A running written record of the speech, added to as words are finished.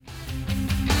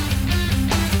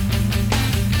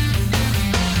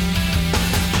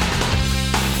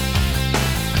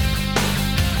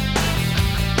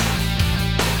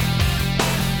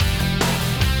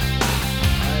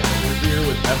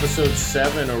episode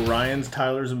 7, Orion's,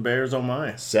 Tyler's, and Bears, oh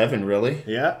my. 7, really?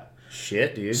 Yeah.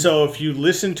 Shit, dude. So if you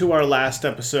listen to our last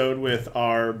episode with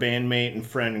our bandmate and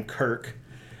friend Kirk,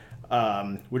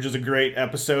 which is a great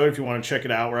episode, if you want to check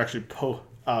it out, we're actually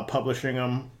publishing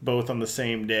them both on the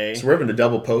same day. So we're having a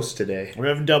double post today. We're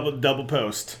having double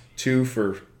post. 2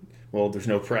 for, well, there's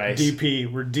no price.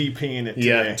 DP, we're DPing it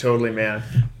today. Yeah, totally, man.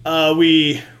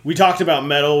 We talked about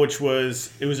metal, which was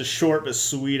a short but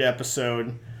sweet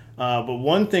episode. But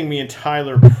one thing me and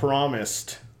Tyler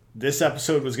promised, this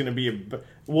episode was going to be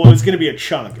it's going to be a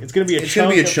chunk. It's going to be a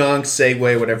chunk,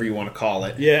 segue, whatever you want to call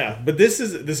it. Yeah, but this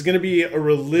is going to be a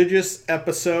religious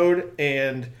episode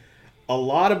and a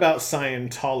lot about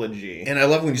Scientology. And I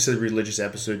love when you said religious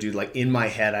episode, dude. Like, in my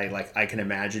head, I can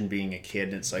imagine being a kid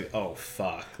and it's like, oh,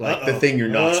 fuck. Like, the thing you're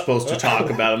not supposed to talk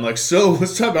about. I'm like, so,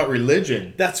 let's talk about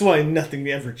religion. That's why nothing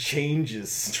ever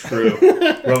changes. True.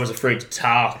 We're always afraid to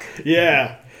talk.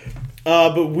 Yeah.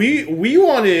 But we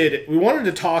wanted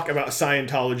to talk about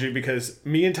Scientology because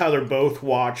me and Tyler both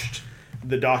watched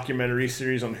the documentary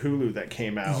series on Hulu that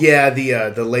came out. Yeah,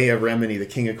 the Leah Remini, the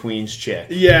King of Queens chick.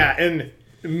 Yeah, and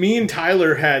me and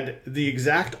Tyler had the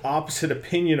exact opposite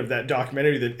opinion of that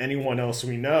documentary than anyone else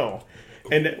we know.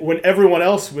 And when everyone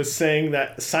else was saying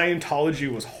that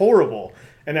Scientology was horrible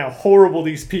and how horrible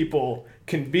these people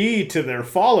can be to their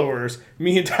followers,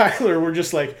 me and Tyler were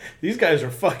just like, these guys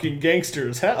are fucking gangster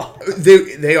as hell.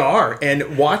 They are.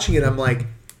 And watching it, I'm like,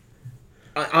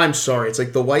 I'm sorry. It's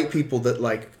like the white people that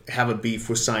like have a beef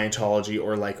with Scientology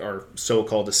or like are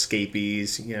so-called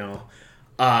escapees, you know.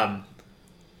 I'm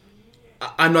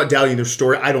not doubting their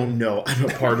story. I don't know. I'm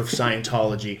not part of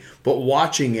Scientology. But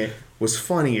watching it was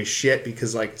funny as shit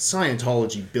because like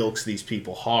Scientology bilks these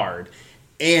people hard.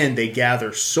 And they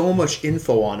gather so much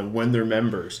info on them when they're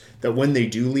members that when they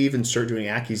do leave and start doing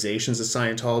accusations of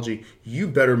Scientology, you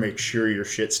better make sure your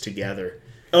shit's together.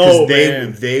 Oh,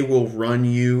 man. They will run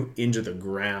you into the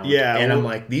ground. Yeah. And I'm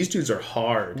like, these dudes are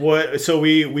hard. So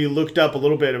we looked up a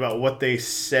little bit about what they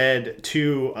said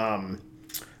to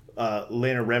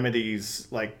Lena Remedi's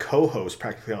like co-host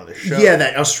practically on the show. Yeah,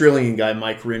 that Australian guy,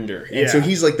 Mike Rinder. And yeah. So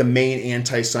he's like the main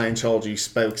anti-Scientology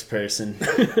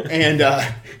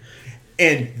spokesperson.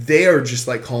 And they are just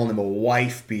like calling him a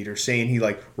wife beater, saying he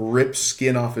like rips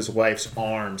skin off his wife's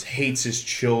arms, hates his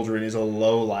children, is a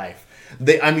lowlife.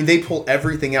 They pull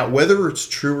everything out, whether it's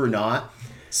true or not.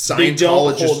 Scientologists they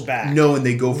don't hold back. No, and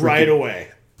they go for right away.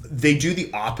 They do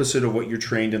the opposite of what you're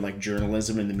trained in, like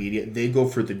journalism and the media. They go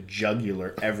for the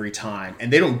jugular every time,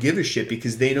 and they don't give a shit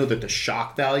because they know that the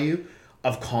shock value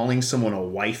of calling someone a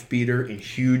wife beater in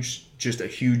just a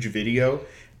huge video.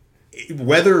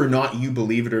 Whether or not you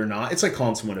believe it or not, it's like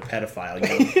calling someone a pedophile.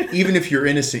 You know? Even if you're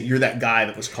innocent, you're that guy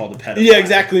that was called a pedophile. Yeah,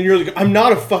 exactly. And you're like, I'm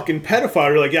not a fucking pedophile.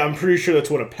 You're like, yeah, I'm pretty sure that's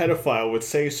what a pedophile would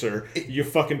say, sir. You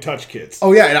fucking touch kids.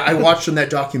 Oh, yeah. And I watched on that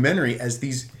documentary as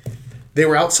they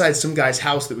were outside some guy's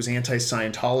house that was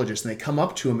anti-Scientologist, and they come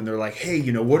up to him and they're like, hey,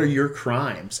 you know, what are your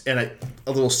crimes? And a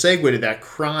little segue to that,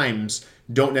 crimes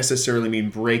don't necessarily mean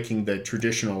breaking the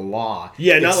traditional law.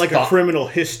 Yeah, not like a criminal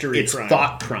history it's crime. It's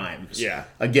thought crimes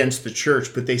against the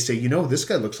church. But they say, you know, this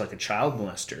guy looks like a child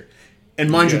molester.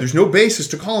 And mind you, there's no basis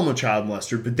to call him a child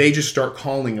molester, but they just start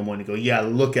calling him one and go, yeah,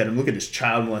 look at him. Look at his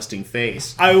child molesting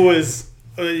face. I was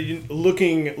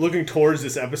looking towards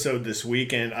this episode this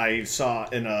week, and I saw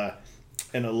an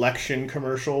election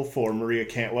commercial for Maria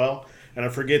Cantwell, and I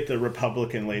forget the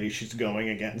Republican lady she's going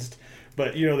against.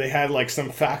 But, you know, they had, like,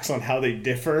 some facts on how they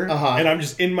differ. And I'm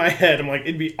just, in my head, I'm like,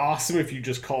 it'd be awesome if you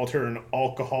just called her an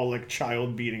alcoholic,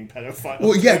 child-beating pedophile.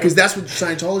 Well, yeah, because that's what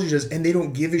Scientology does. And they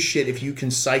don't give a shit if you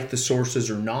can cite the sources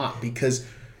or not. Because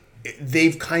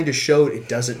they've kind of showed it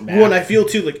doesn't matter. Well, and I feel,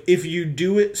 too, like, if you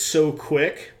do it so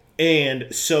quick and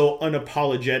so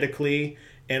unapologetically...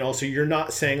 And also, you're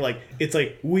not saying, like, it's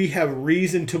like, we have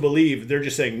reason to believe. They're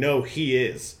just saying, no, he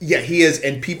is. Yeah, he is.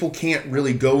 And people can't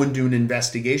really go and do an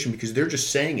investigation because they're just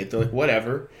saying it. They're like,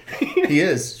 whatever. He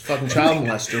is. Fucking child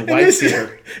molester. Wife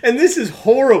beater. And this is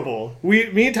horrible.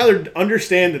 Me and Tyler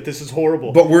understand that this is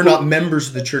horrible. But we're not members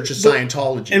of the Church of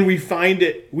Scientology. And we find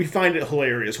it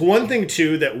hilarious. One thing,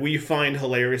 too, that we find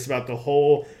hilarious about the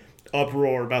whole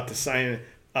uproar about the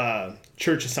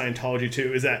Church of Scientology,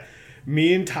 too, is that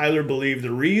me and Tyler believe the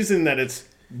reason that it's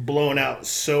blown out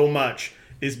so much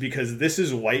is because this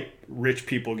is white rich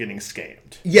people getting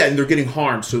scammed. Yeah, and they're getting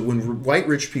harmed. So when white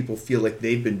rich people feel like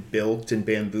they've been bilked and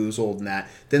bamboozled and that,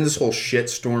 then this whole shit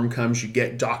storm comes. You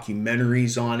get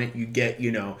documentaries on it. You get,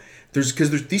 you know, there's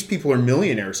these people are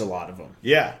millionaires, a lot of them.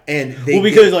 Yeah, and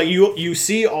because like you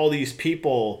see all these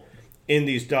people in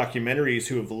these documentaries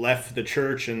who have left the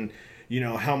church, and you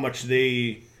know how much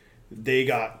they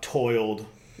got toiled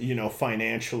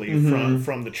financially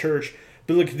from the church.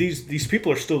 But look, these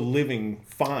people are still living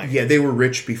fine. Yeah, they were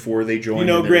rich before they joined.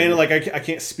 Granted, like I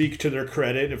can't speak to their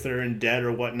credit if they're in debt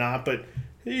or whatnot, but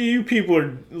you people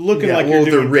are looking like you're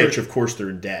doing. Well, they're rich. Of course, they're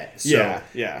in debt. So,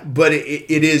 yeah. But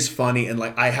it is funny, and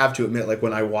like I have to admit, like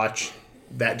when I watch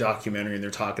that documentary and they're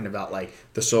talking about like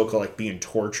the so-called like being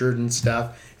tortured and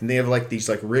stuff, and they have like these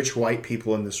like rich white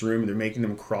people in this room and they're making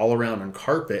them crawl around on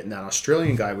carpet, and that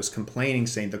Australian guy was complaining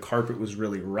saying the carpet was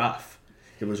really rough.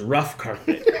 It was rough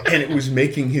carpet and it was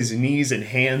making his knees and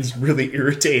hands really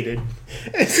irritated.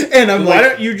 And I'm why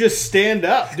don't you just stand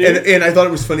up, dude? And I thought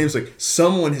it was funny. It was like,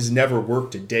 someone has never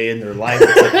worked a day in their life.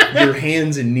 It's like, your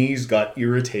hands and knees got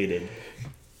irritated.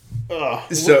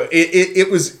 So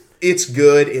it's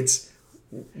good.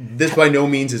 This by no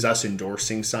means is us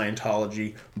endorsing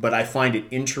Scientology, but I find it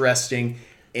interesting,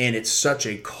 and it's such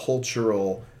a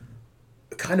cultural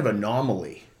kind of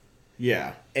anomaly.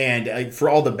 Yeah. And for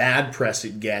all the bad press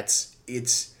it gets,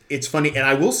 it's funny. And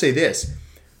I will say this,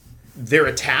 their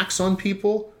attacks on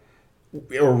people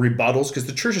or rebuttals, because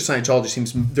the Church of Scientology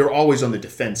seems, they're always on the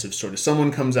defensive sort of.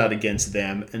 Someone comes out against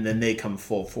them and then they come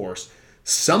full force.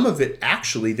 Some of it,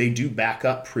 actually, they do back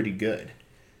up pretty good.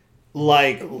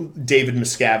 Like David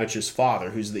Miscavige's father,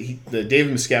 who's the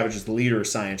David Miscavige is the leader of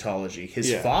Scientology.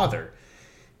 His father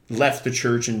left the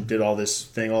church and did all this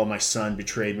thing. Oh, my son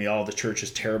betrayed me. Oh, the church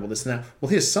is terrible. This and that. Well,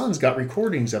 his son's got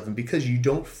recordings of him, because you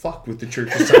don't fuck with the Church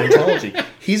of Scientology.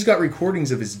 He's got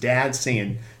recordings of his dad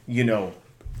saying,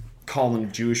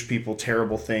 calling Jewish people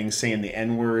terrible things, saying the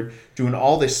N-word, doing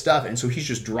all this stuff. And so he's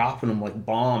just dropping them like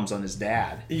bombs on his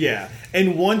dad. Yeah.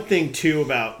 And one thing, too,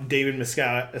 about David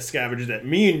Miscavige is that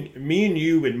me and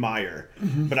you admire,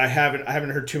 but I haven't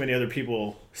heard too many other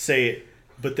people say it,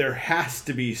 but there has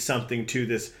to be something to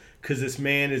this, because this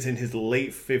man is in his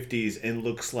late 50s and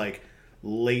looks like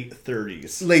late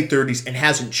 30s. Late 30s, and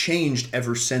hasn't changed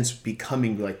ever since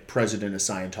becoming like president of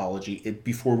Scientology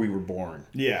before we were born.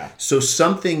 Yeah. So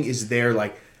something is there,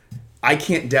 like, I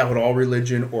can't doubt all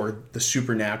religion or the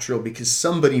supernatural, because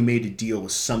somebody made a deal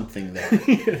with something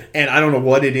there. And I don't know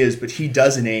what it is, but he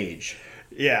doesn't age.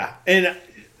 Yeah. And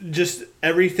just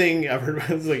everything I've heard about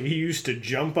is like he used to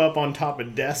jump up on top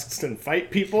of desks and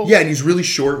fight people. Yeah, and he's really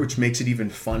short, which makes it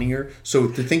even funnier. So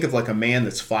to think of like a man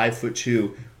that's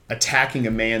 5'2" attacking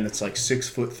a man that's like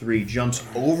 6'3", jumps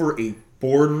over a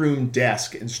boardroom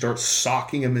desk and starts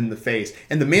socking him in the face,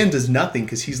 and the man does nothing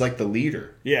because he's like the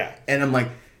leader. Yeah. And I'm like,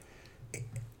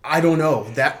 I don't know,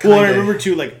 that kind of. Well, I remember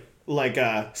too, like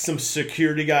some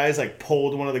security guys like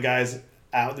pulled one of the guys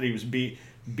out that he was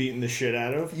beating the shit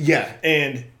out of. Yeah.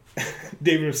 And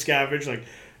David Miscavige like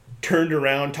turned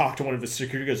around, talked to one of his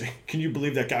security guys, like, can you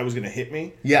believe that guy was going to hit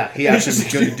me? Yeah, he actually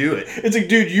was going to do it. It's like,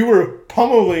 dude, you were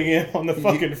pummeling him on the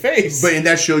fucking face. And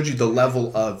that showed you the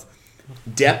level of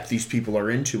depth these people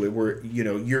are into it, where,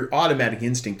 your automatic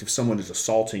instinct, if someone is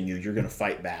assaulting you, you're going to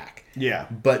fight back. Yeah.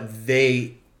 But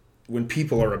when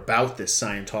people are about this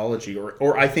Scientology,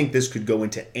 or I think this could go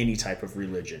into any type of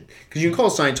religion, because you can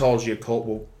call Scientology a cult.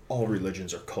 Well, all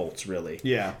religions are cults, really.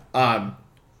 Yeah.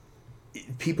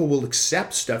 People will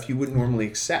accept stuff you wouldn't normally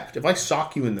accept. If I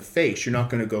sock you in the face, you're not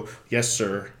going to go, yes,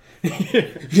 sir.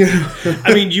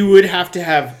 I mean, you would have to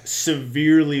have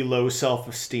severely low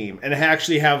self-esteem and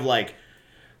actually have like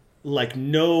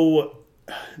no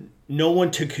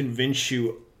one to convince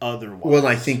you otherwise. Well,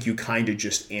 I think you kind of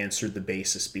just answered the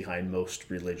basis behind most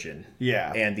religion.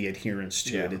 Yeah. And the adherence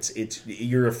to it. It's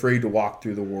you're afraid to walk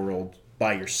through the world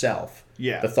by yourself.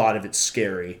 Yeah. The thought of it's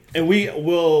scary. And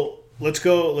let's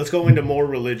go into more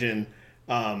religion.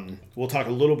 We'll talk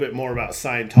a little bit more about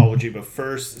Scientology, but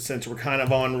first, since we're kind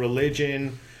of on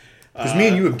religion, because me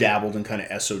and you have dabbled in kind of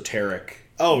esoteric,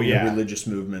 religious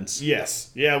movements.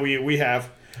 Yes, yeah, we have.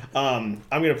 I'm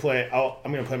gonna play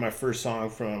my first song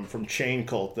from Chain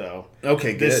Cult, though.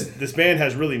 Okay, good. This band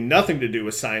has really nothing to do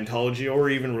with Scientology or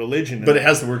even religion, but it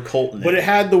has the word cult in it. But it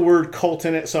had the word cult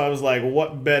in it, so I was like,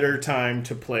 what better time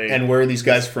to play? And where are these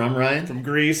guys from, Ryan? From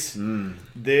Greece.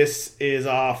 This is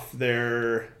off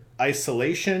their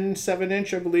Isolation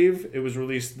 7-inch, I believe. It was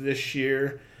released this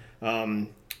year.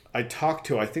 I talked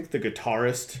to, I think, the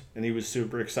guitarist, and he was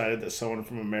super excited that someone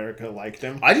from America liked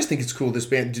him. I just think it's cool. Does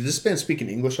this band speak in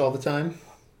English all the time?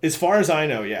 As far as I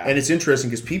know, yeah. And it's interesting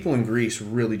because people in Greece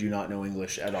really do not know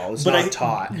English at all. It's not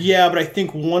taught. Yeah, but I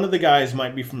think one of the guys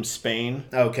might be from Spain.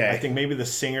 Okay. I think maybe the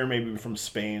singer may be from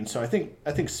Spain. So I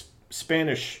think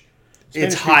Spanish.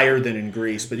 It's higher than in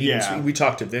Greece, but even we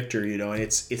talked to Victor, and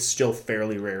it's still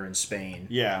fairly rare in Spain.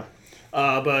 Yeah.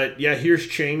 But yeah, here's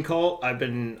Chain Cult. I've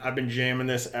been jamming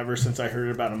this ever since I heard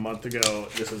it about a month ago.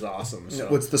 This is awesome. So.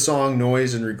 What's the song?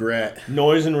 Noise and Regret.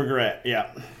 Noise and Regret.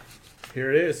 Yeah. Here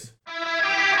it is.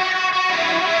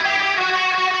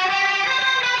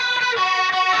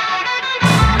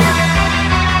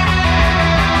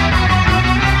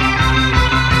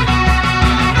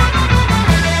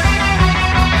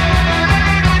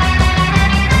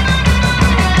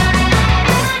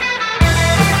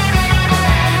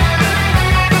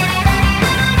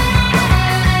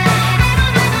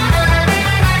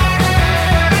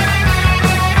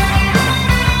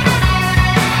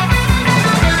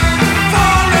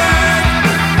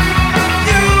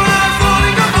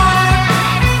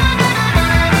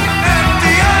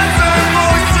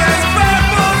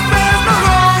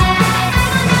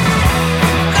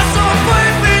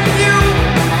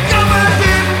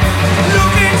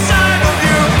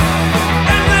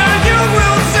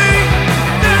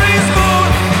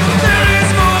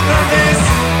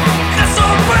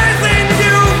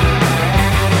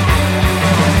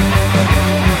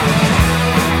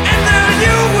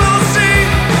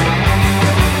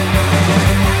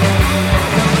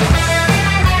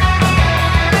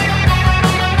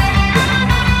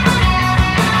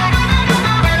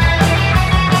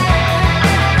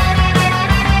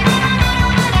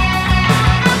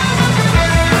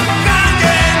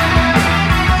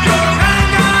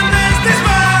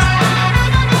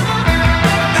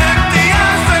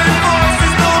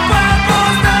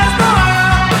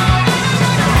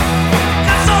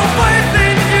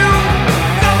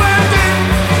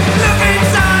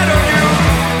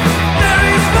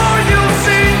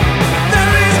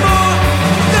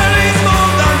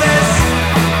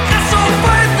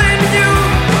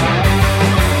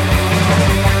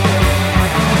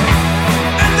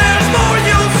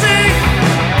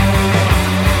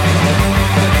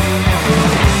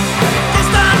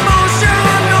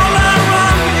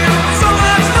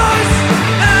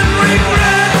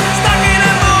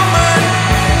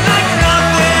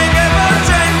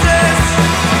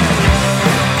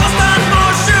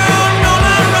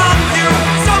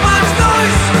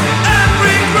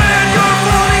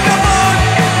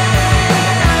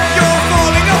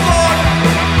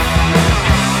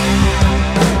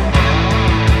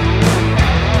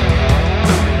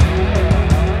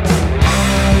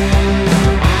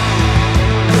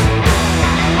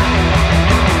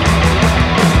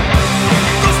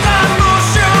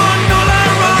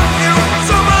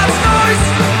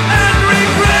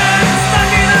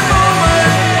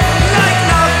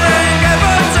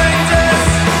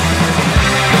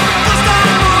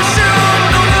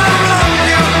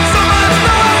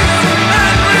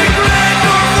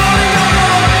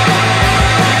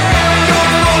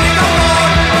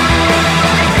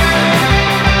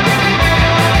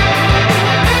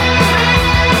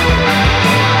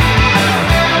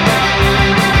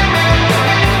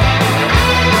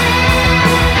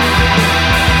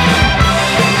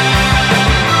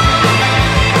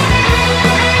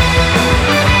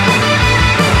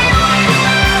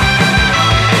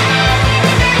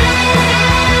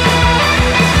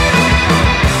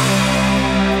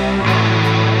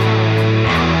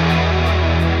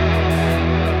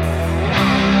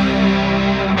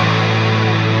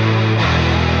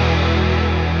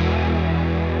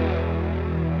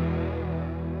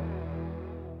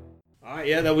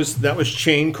 Yeah, that was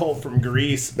Chain Cult from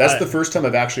Greece. That's the first time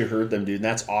I've actually heard them, dude, and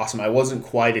that's awesome. I wasn't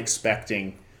quite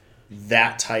expecting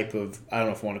that type of, I don't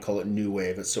know if I want to call it new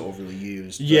wave, it's so overly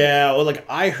used. But. Yeah, well, like,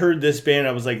 I heard this band,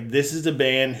 I was like, this is a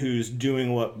band who's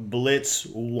doing what Blitz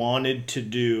wanted to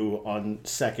do on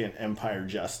Second Empire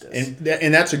Justice.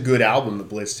 And that's a good album that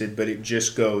Blitz did, but it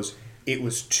just goes, it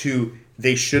was too,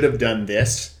 they should have done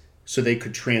this so they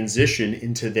could transition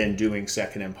into then doing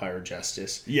Second Empire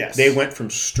Justice. Yes. They went from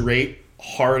straight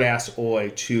hard-ass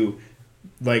oi to,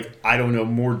 like, I don't know,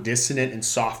 more dissonant and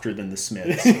softer than the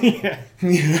Smiths.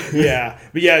 Yeah.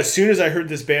 But yeah, as soon as I heard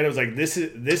this band, I was like, this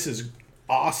is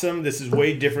awesome. This is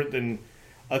way different than,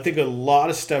 I think, a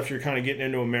lot of stuff you're kind of getting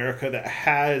into America that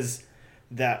has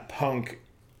that punk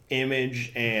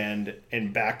image and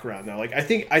background. Now, like, I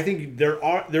think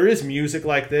there is music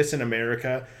like this in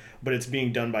America, but it's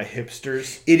being done by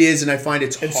hipsters. It is, and I find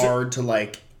it's hard to,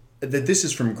 like, that this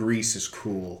is from Greece is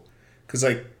cool. Because,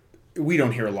 like, we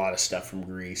don't hear a lot of stuff from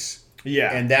Greece.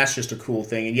 Yeah. And that's just a cool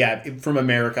thing. And yeah, from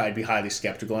America, I'd be highly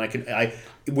skeptical. And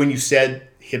when you said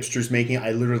hipsters making it,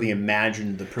 I literally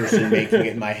imagined the person making it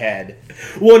in my head.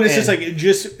 Well, and it's just like,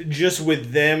 just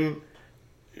with them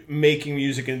making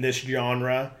music in this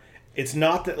genre, it's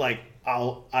not that, like,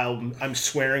 I'm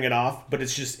swearing it off, but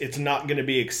it's just, it's not going to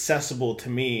be accessible to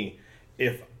me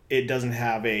if it doesn't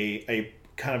have a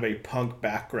kind of a punk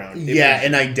background.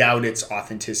 And I doubt its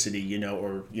authenticity,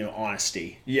 or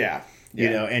honesty. Yeah.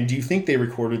 You know, and do you think they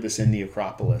recorded this in the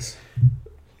Acropolis?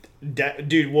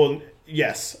 Dude, well,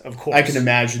 yes, of course. I can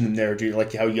imagine them there, dude.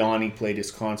 Like how Yanni played his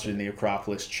concert in the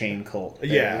Acropolis Chain Cult.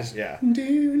 Yeah, yeah.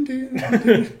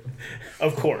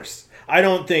 Of course. I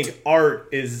don't think art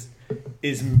is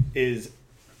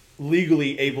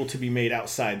legally able to be made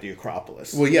outside the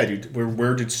Acropolis. Well, yeah, dude.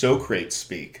 Where did Socrates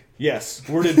speak? Yes.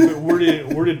 Where did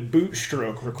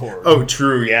Bootstroke record? Oh,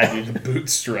 true. Yeah, dude. The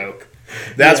Bootstroke.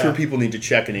 That's where people need to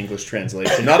check an English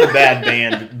translation. Not a bad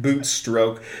band,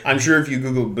 Bootstroke. I'm sure if you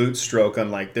Google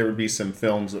Bootstroke, there would be some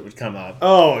films that would come up.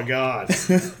 Oh my God.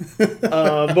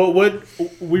 But what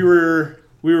we were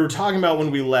talking about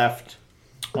when we left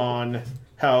on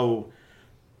how,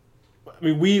 I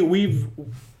mean,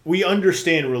 we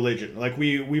understand religion. Like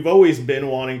we've always been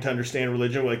wanting to understand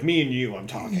religion. Like me and you, I'm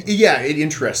talking. Yeah, it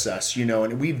interests us,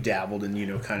 and we've dabbled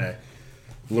in, kind of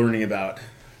learning about.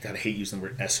 God, I hate using the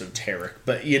word esoteric,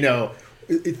 but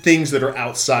things that are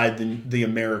outside the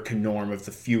American norm of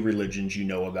the few religions you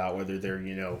know about, whether they're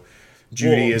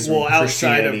Judaism, well,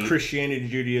 outside of Christianity,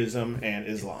 Judaism, and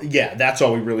Islam. Yeah, that's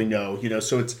all we really know.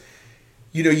 So it's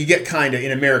you get kind of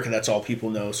in America, that's all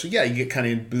people know. So yeah, you get kind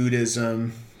of in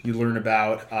Buddhism. You learn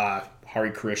about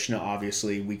Hare Krishna.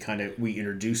 Obviously, we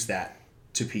introduced that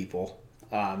to people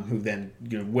who then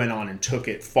went on and took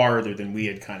it farther than we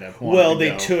had kind of wanted Well, to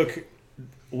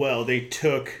go. they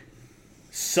took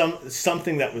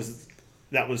something that was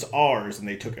ours, and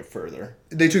they took it further.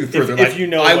 They took it further.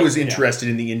 I was interested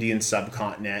in the Indian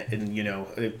subcontinent, and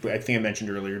I think I mentioned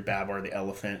earlier Babar the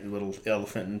elephant, the little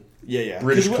elephant in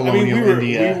British colonial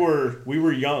India. We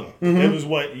were young. Mm-hmm. It was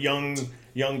what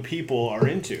young people are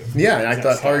into. Yeah, and I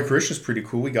thought Hare Krishna's pretty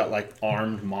cool. We got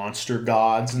armed monster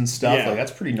gods and stuff. Yeah.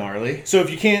 That's pretty gnarly. So if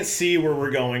you can't see where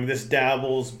we're going, this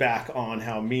dabbles back on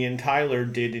how me and Tyler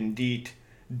did indeed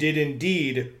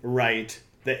write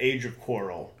The Age of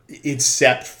Quarrel.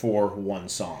 Except for one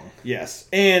song. Yes.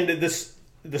 And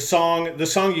the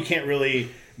song you can't really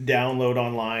download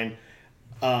online.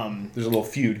 There's a little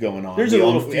feud going on. There's a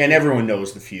little feud. And everyone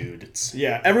knows the feud.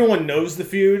 Everyone knows the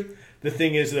feud. The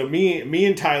thing is, though, me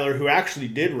and Tyler, who actually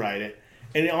did write it,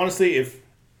 and honestly,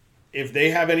 if they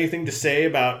have anything to say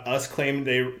about us claiming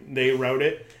they wrote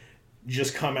it,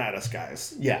 just come at us,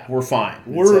 guys. Yeah, we're fine.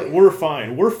 We're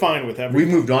fine. We're fine with everything.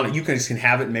 We moved on. You guys can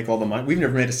have it and make all the money. We've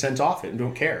never made a cent off it and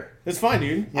don't care. It's fine,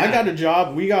 dude. Yeah. I got a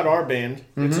job. We got our band.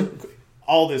 Mm-hmm.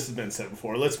 All this has been said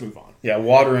before. Let's move on. Yeah,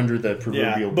 water under the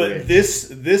proverbial bridge. But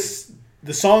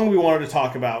the song we wanted to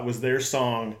talk about was their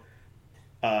song.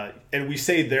 And we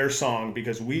say their song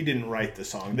because we didn't write the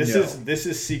song. This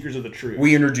is Seekers of the Truth.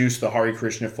 We introduced the Hare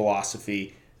Krishna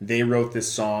philosophy. They wrote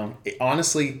this song.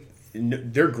 Honestly,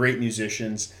 they're great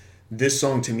musicians. This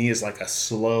song to me is like a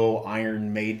slow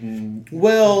Iron Maiden.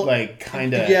 Well,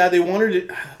 kind of. Yeah, they wanted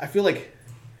it. I feel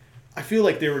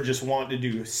like they were just wanting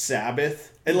to do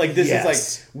Sabbath, and is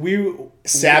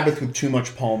Sabbath with too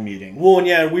much palm muting. Well, and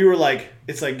yeah, we were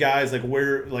it's guys,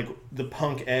 we're the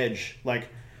punk edge,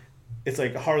 It's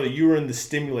like, Harley, you were in the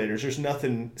Stimulators. There's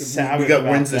nothing Sabbath about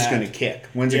when's this going to kick?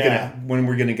 When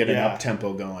we're going to get an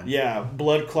up-tempo going? Yeah,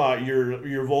 Blood Clot,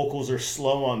 your vocals are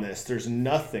slow on this. There's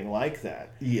nothing like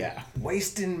that. Yeah.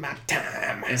 Wasting my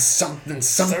time. It's something.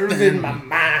 Serving my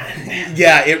mind.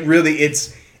 Yeah, it really,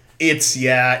 it's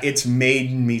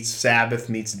Maiden meets Sabbath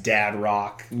meets Dad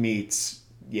Rock meets,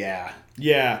 yeah.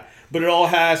 Yeah, but it all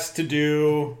has to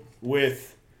do with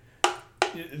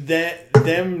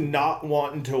them not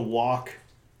wanting to walk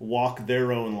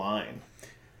their own line,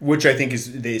 which I think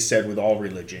is, they said with all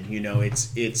religion,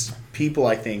 it's people.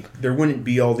 I think there wouldn't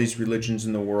be all these religions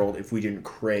in the world if we didn't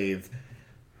crave.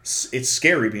 It's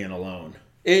scary being alone.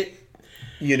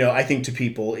 I think to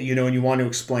people, and you want to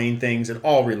explain things, and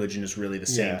all religion is really the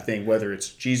same thing, whether it's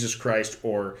Jesus Christ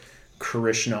or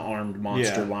Krishna armed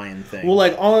monster lion thing. Well,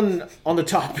 on the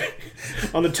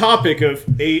topic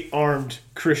of 8 armed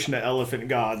Krishna elephant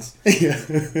gods.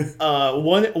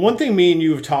 One thing me and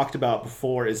you have talked about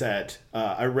before is that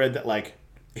I read that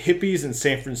hippies in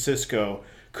San Francisco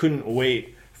couldn't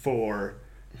wait for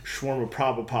Shwarma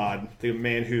Prabhupada, the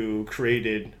man who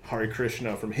created Hare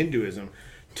Krishna from Hinduism,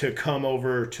 to come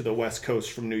over to the West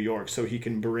Coast from New York so he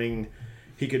could bring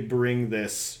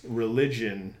this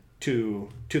religion to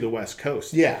the West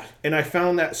Coast. Yeah. And I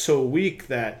found that so weak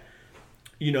that,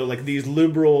 these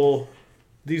liberal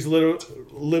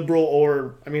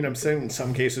or, I'm saying in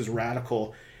some cases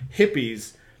radical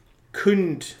hippies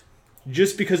couldn't,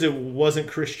 just because it wasn't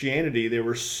Christianity, they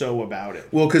were so about it.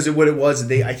 Well, because what it was,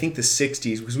 I think the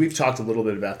 60s, because we've talked a little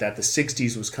bit about that, the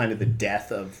 60s was kind of the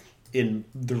death in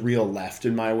the real left,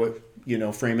 in my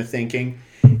frame of thinking.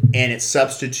 And it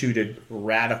substituted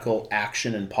radical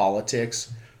action and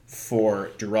politics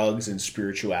for drugs and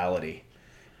spirituality.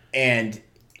 And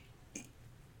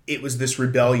it was this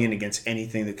rebellion against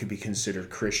anything that could be considered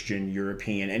Christian,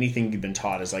 European, anything you've been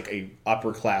taught as like a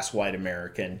upper class white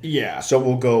American. Yeah. So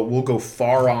we'll go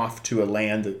far off to a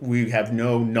land that we have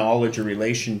no knowledge or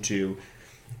relation to,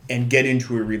 and get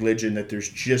into a religion that there's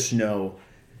just no.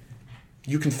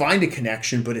 You can find a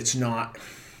connection, but it's not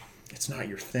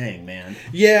your thing, man.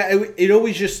 Yeah, it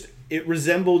always just it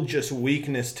resembled just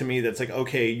weakness to me. That's like,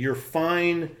 okay, you're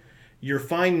fine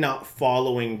not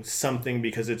following something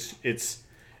because it's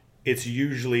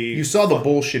usually you saw the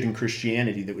bullshit in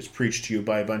Christianity that was preached to you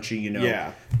by a bunch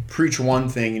of preach one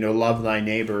thing, love thy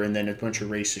neighbor, and then a bunch of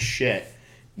racist shit.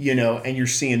 And you're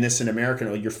seeing this in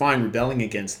America. You're fine rebelling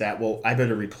against that. Well, I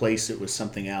better replace it with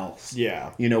something else.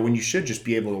 Yeah. When you should just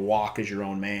be able to walk as your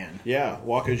own man. Yeah,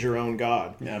 walk as your own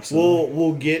God. Absolutely.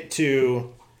 We'll get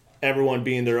to everyone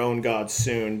being their own God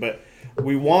soon, but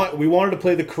we wanted to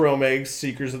play the Cro-Mags,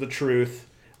 Seekers of the Truth.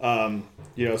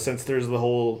 Since there's the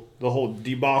whole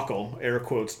debacle, air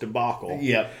quotes debacle.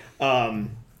 Yep.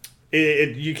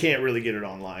 You can't really get it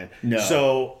online. No.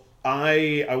 So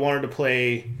I wanted to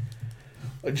play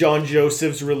John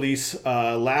Joseph's release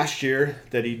last year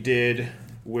that he did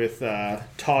with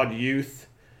Todd Youth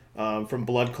from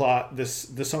Blood Clot. This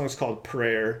song is called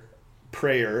Prayer,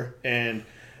 and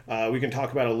we can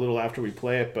talk about it a little after we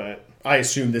play it. But I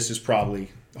assume this is probably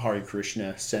Hare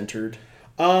Krishna centered.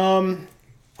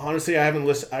 Honestly, I haven't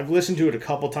listened. I've listened to it a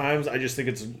couple times. I just think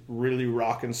it's a really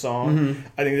rocking song. Mm-hmm.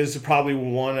 I think this is probably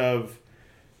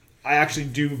I actually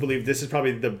do believe this is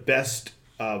probably the best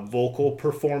vocal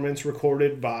performance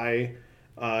recorded by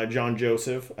John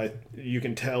Joseph. You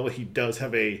can tell he does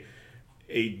have a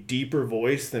deeper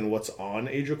voice than what's on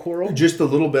Age of Quarrel. Just a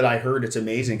little bit I heard, it's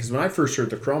amazing. Because when I first heard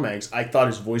the Cro-Mags, I thought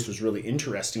his voice was really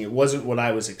interesting. It wasn't what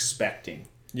I was expecting.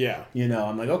 Yeah.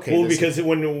 I'm like, okay. Well, because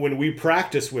when we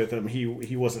practiced with him,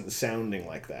 he wasn't sounding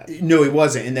like that. No, he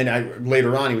wasn't. And then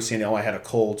later on, he was saying, I had a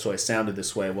cold, so I sounded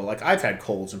this way. Well, like, I've had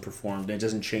colds and performed, and it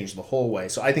doesn't change the whole way.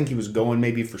 So I think he was going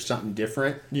maybe for something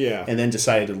different. Yeah. And then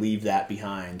decided to leave that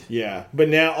behind. Yeah. But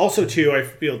now, also, too, I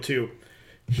feel, too,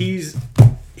 he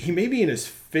may be in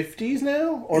his 50s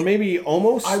now, or maybe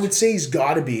almost. I would say he's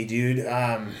got to be, dude.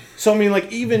 So, I mean, like,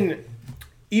 even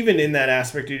in that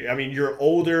aspect, I mean, you're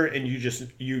older and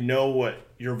you know what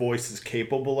your voice is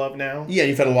capable of now. Yeah,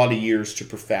 you've had a lot of years to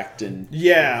perfect and...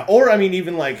 Yeah, or I mean,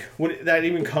 even like, when that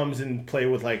even comes in play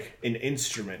with like an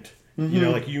instrument.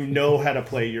 Mm-hmm. Like you know how to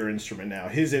play your instrument now.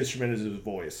 His instrument is his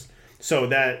voice. So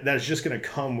that's just going to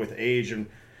come with age. And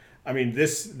I mean,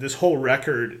 this whole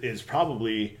record is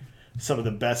probably some of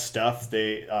the best stuff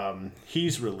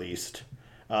he's released.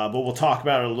 But we'll talk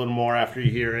about it a little more after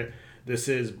you hear it. This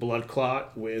is Blood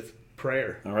Clot with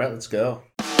Prayer. All right, let's go.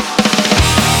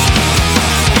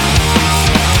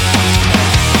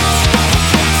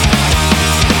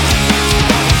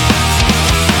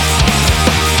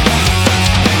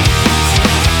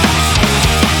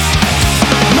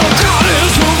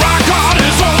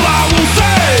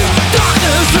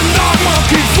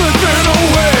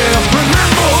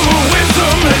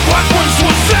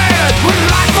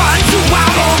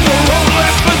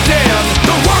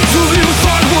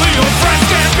 Friends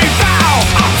can't be found.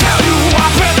 I'll tell you why.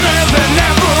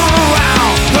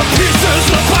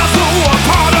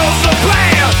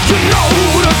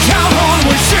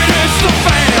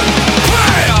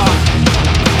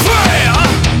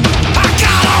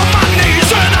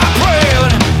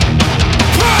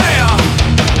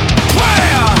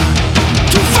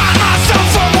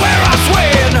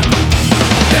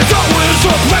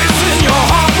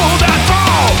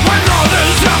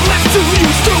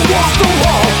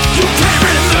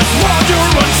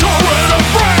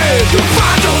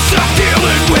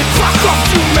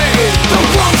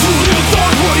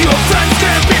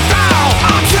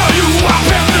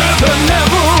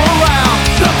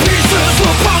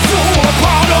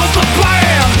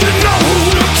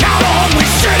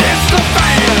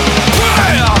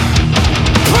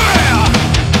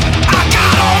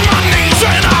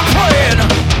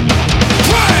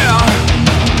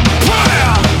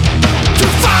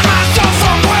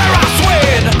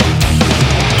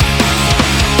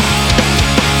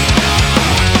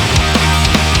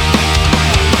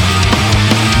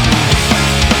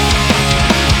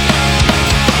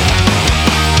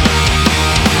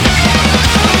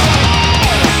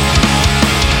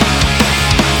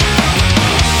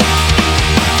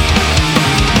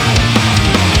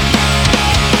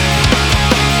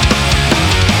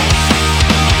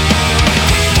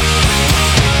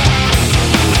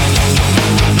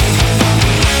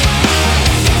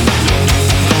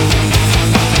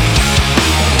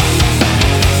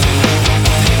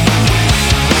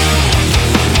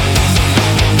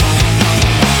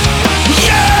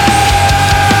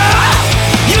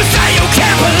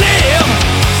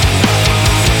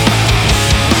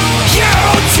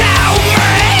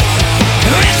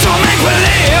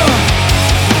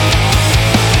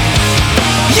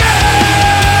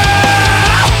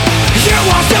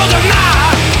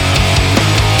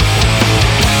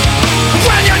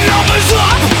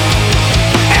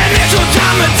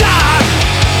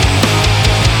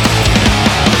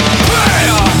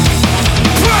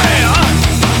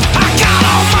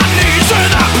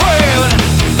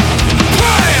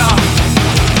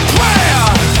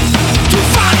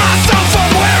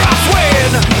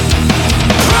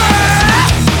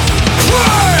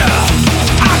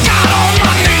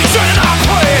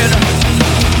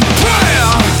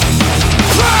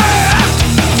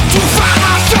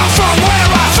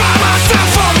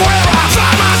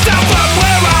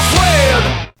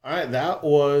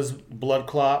 Blood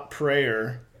Clot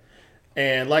Prayer.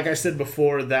 And like I said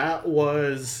before, that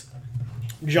was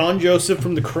John Joseph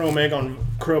from the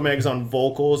Cro-Mags on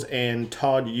vocals, and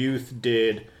Todd Youth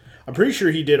did. I'm pretty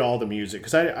sure he did all the music,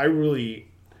 because I'm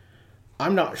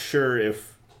not sure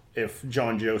if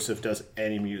John Joseph does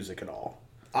any music at all.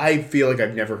 I feel like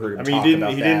I've never heard him talk he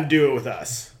about that. He didn't do it with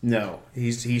us. No,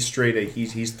 he's straight.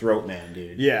 He's throat man,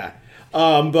 dude. Yeah,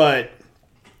 but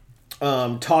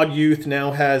Todd Youth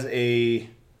now has a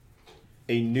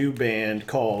new band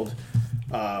called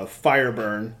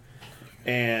Fireburn,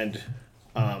 and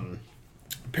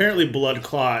apparently Blood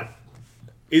Clot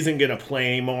isn't gonna play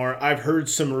anymore. I've heard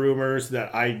some rumors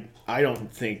that I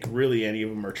don't think really any of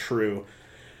them are true.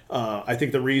 I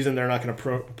think the reason they're not going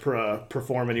to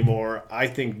perform anymore, I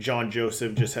think John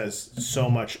Joseph just has so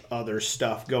much other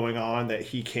stuff going on that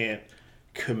he can't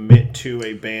commit to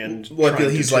a band. Well, I feel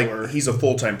he's a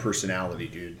full-time personality,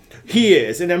 dude. He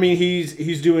is, and I mean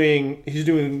he's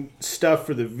doing stuff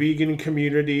for the vegan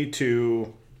community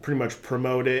to pretty much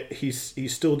promote it.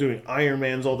 He's still doing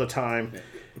Ironmans all the time.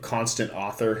 Constant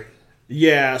author.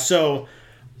 Yeah, so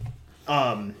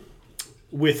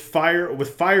with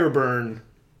Fireburn,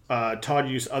 Todd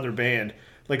Youth's other band,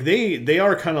 like they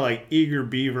are kind of like Eager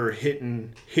Beaver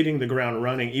hitting the ground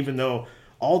running, even though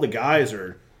all the guys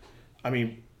are, I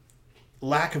mean,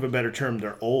 lack of a better term,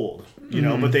 they're old, you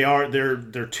know, but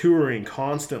they're touring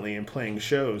constantly and playing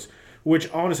shows,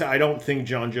 which honestly I don't think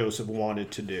John Joseph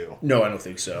wanted to do. No, I don't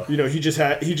think so. You know, he just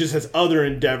has other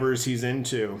endeavors he's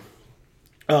into.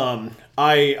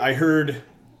 I heard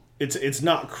it's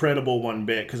not credible one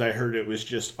bit, because I heard it was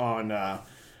just on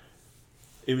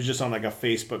like a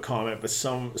Facebook comment, but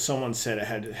someone said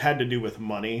it had to do with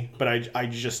money, but I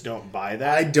just don't buy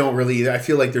that. I don't really either. I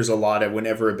feel like there's a lot of,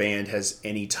 whenever a band has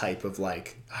any type of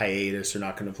like hiatus or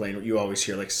not going to play, you always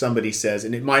hear like somebody says,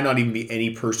 and it might not even be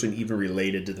any person even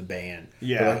related to the band.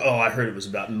 Yeah. They're like, oh, I heard it was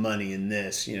about money and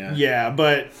this, you know. Yeah,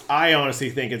 but I honestly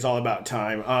think it's all about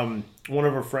time. One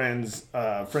of our friends,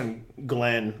 friend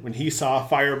Glenn, when he saw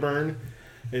Fireburn,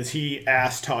 is he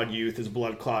asked Todd Youth, is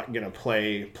Blood Clot gonna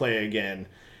play again?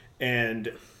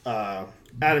 And Todd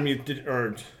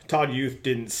Youth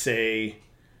didn't say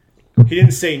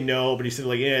no, but he said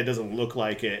like, yeah, it doesn't look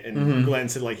like it. And Glenn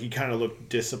said like he kind of looked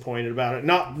disappointed about it,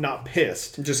 not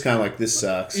pissed, just kind of like, this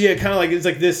sucks. Yeah, kind of like it's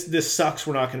like this sucks.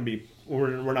 We're not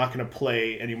gonna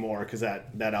play anymore because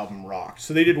that album rocked.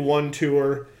 So they did one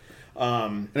tour.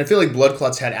 And I feel like Blood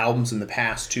Clot's had albums in the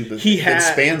past too, but it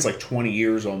spans like 20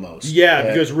 years almost. Yeah,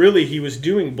 because really he was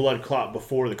doing Blood Clot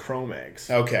before the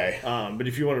Cro-Mags. Okay. But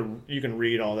if you want to, you can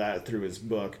read all that through his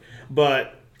book.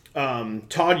 But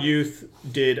Todd Youth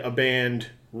started a band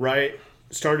right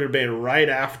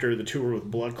after the tour with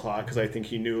Blood Clot, because I think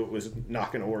he knew it was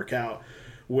not going to work out.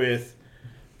 With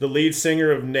the lead singer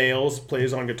of Nails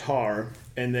plays on guitar,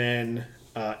 and then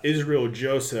Israel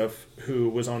Joseph, who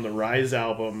was on the Rise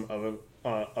album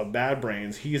of Bad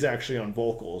Brains, he's actually on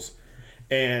vocals.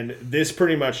 And this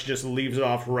pretty much just leaves it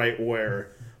off right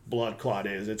where Blood Clot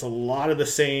is. It's a lot of the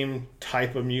same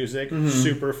type of music,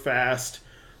 super fast,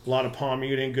 a lot of palm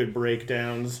muting, good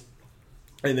breakdowns.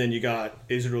 And then you got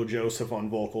Israel Joseph on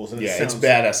vocals. And it's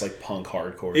badass, like punk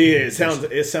hardcore.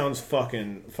 It sounds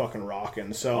fucking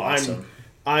rocking. So awesome.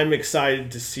 I'm excited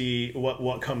to see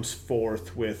what comes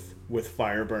forth with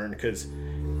Fireburn, because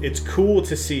it's cool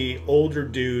to see older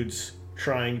dudes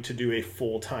trying to do a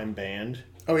full-time band.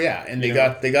 Oh yeah, and they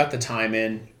got the time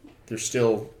in. They're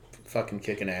still fucking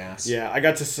kicking ass. Yeah, I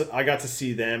got to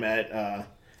see them at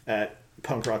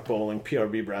Punk Rock Bowling,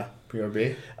 PRB, bruh.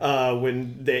 PRB?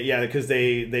 When because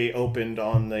they opened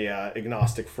on the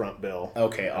Agnostic Front bill.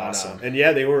 Okay, awesome. And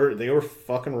they were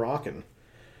fucking rocking.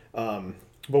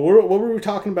 But what were we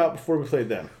talking about before we played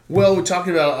them? Well, we're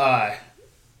talking about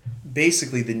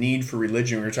basically the need for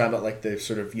religion. We were talking about like the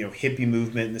sort of hippie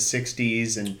movement in the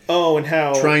 60s and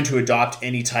how trying to adopt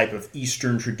any type of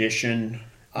Eastern tradition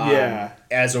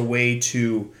as a way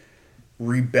to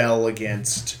rebel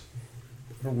against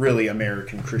really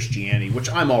American Christianity, which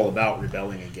I'm all about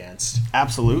rebelling against.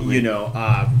 Absolutely.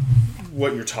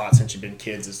 What you're taught since you've been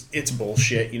kids it's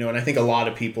bullshit, and I think a lot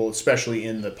of people, especially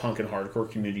in the punk and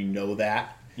hardcore community, know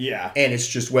that. Yeah. And it's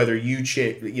just whether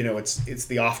it's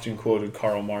the often quoted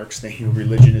Karl Marx thing,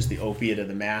 religion is the opiate of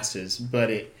the masses, but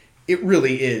it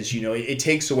really is, it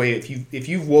takes away, if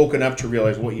you've woken up to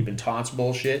realize what you've been taught's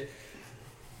bullshit,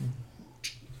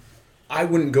 I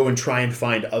wouldn't go and try and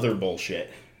find other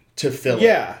bullshit to fill it.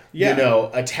 Yeah.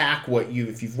 Attack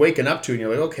if you've waken up to it and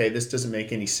you're like, okay, this doesn't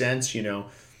make any sense,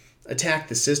 attack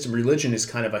the system. Religion is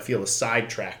kind of, I feel, a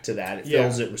sidetrack to that. It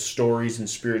fills it with stories and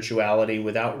spirituality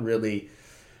without really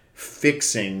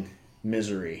fixing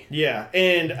misery. Yeah,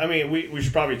 and I mean, we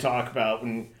should probably talk about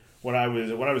when I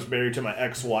was married to my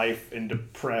ex-wife and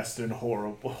depressed and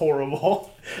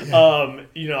horrible.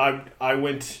 I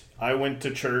went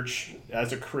to church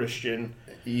as a Christian.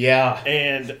 Yeah.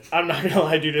 And I'm not gonna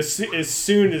lie, dude. As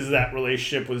soon as that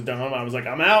relationship was done, I was like,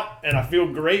 I'm out, and I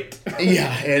feel great.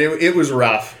 Yeah, and it was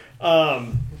rough.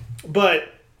 But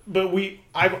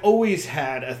I've always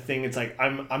had a thing. It's like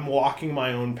I'm walking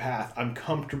my own path. I'm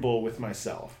comfortable with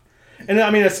myself. And I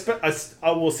mean,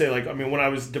 I will say, like, I mean, when I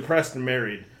was depressed and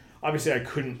married, obviously I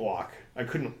couldn't walk. I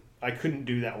couldn't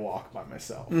do that walk by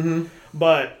myself. Mm-hmm.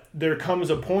 But there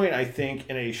comes a point, I think,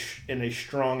 in a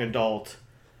strong adult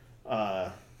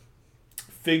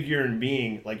figure and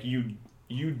being, like, you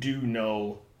do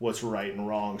know what's right and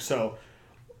wrong. So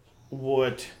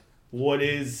what's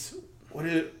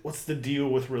the deal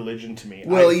with religion to me?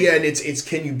 Well, yeah, and it's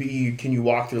can you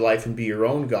walk through life and be your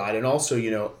own God? And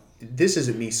also, this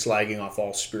isn't me slagging off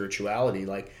all spirituality.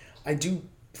 Like, I do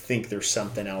think there's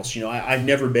something else. I've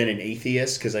never been an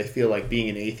atheist because I feel like being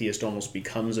an atheist almost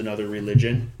becomes another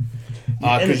religion.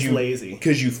 And it's lazy.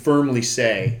 Because you firmly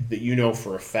say that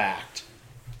for a fact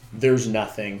there's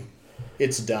nothing.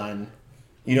 It's done.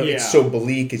 It's so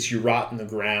bleak. It's you rot in the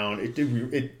ground.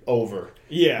 It over.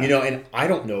 Yeah. And I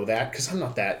don't know that because I'm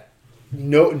not that.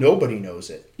 Nobody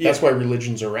knows it. Yeah. That's why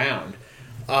religion's around.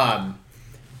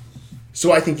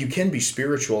 So I think you can be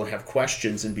spiritual and have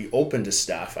questions and be open to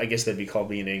stuff. I guess that'd be called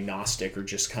being agnostic or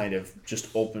just kind of just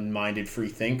open-minded free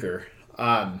thinker.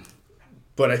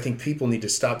 But I think people need to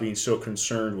stop being so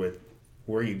concerned with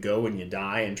where you go when you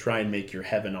die and try and make your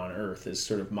heaven on earth is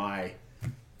sort of my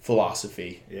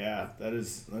philosophy. Yeah, that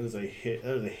is a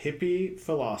hippie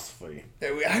philosophy.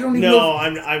 I don't even know.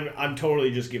 No, I'm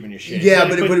totally just giving you shit. Yeah,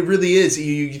 but it really is.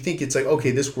 You think it's like,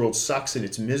 okay, this world sucks and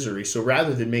it's misery. So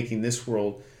rather than making this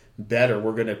world better,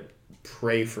 we're going to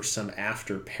pray for some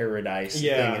after paradise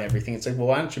thing and everything. It's like, well,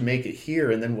 why don't you make it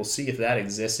here and then we'll see if that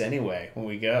exists anyway when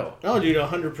we go. Oh, dude,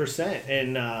 100%.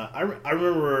 And I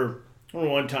remember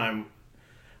one time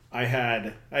I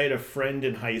had a friend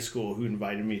in high school who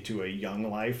invited me to a Young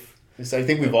Life. So I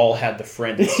think we've all had the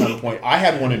friend at some point. I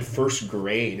had one in first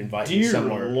grade invite me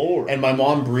somewhere. Dear Lord. And my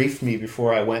mom briefed me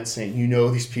before I went saying,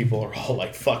 these people are all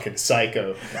like fucking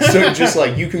psycho. So just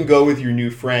like, you can go with your new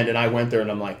friend. And I went there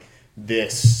and I'm like,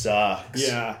 this sucks.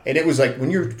 Yeah. And it was like,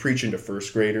 when you're preaching to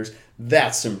first graders,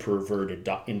 that's some perverted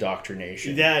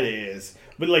indoctrination. That is.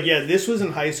 But like, yeah, this was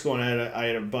in high school, and I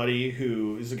had a buddy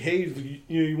who was like, "Hey,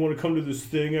 you want to come to this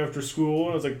thing after school?"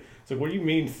 And I was like, "What do you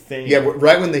mean thing?" Yeah,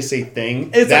 right when they say thing,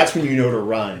 that's when you know to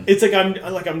run. It's like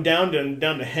I'm down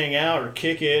to hang out or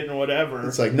kick it or whatever.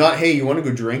 It's like, not, hey, you want to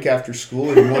go drink after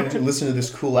school, or you want to listen to this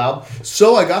cool album?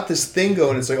 So I got this thing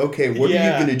going. It's like, okay, what are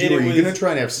you going to do? Are you going to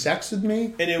try and have sex with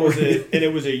me? And it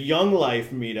was a Young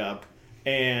Life meetup,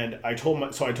 and I told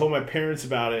my parents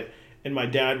about it, and my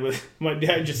dad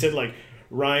just said, like,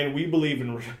 Ryan, we believe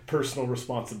in personal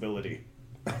responsibility.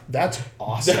 That's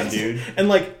awesome, dude. And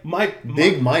like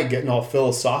Big Mike getting all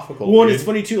philosophical. Well, and it's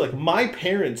funny too. Like, my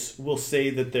parents will say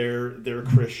that they're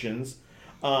Christians,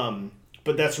 but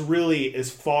that's really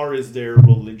as far as their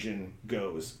religion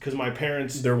goes. Because my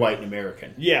parents, they're white and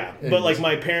American. Yeah, but like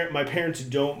my parents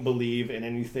don't believe in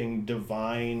anything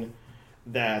divine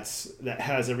that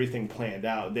has everything planned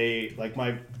out. They like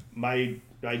my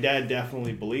dad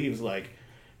definitely believes like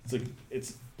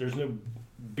there's no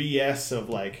BS of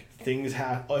like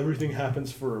everything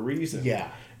happens for a reason. Yeah.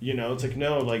 It's like,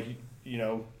 no, like,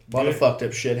 a lot of fucked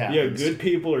up shit happens. Yeah, good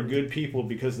people are good people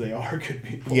because they are good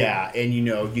people. Yeah, and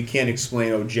you can't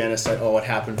explain, genocide, it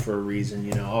happened for a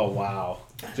reason, oh wow.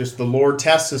 Just the Lord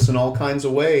tests us in all kinds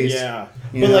of ways. Yeah.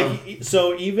 Like,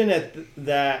 so even at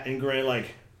that, and granted,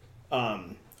 like, I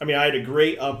had a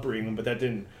great upbringing, but that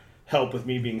didn't help with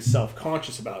me being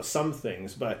self-conscious about some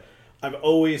things, but I've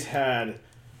always had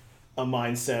a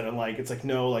mindset and like, it's like,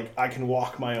 no, like, I can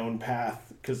walk my own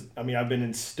path because I've been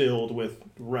instilled with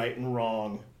right and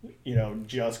wrong,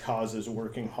 just causes,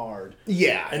 working hard.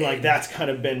 Yeah. And like, that's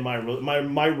kind of been my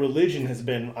religion has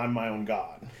been, I'm my own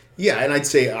God. Yeah. And I'd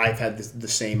say I've had the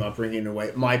same upbringing in a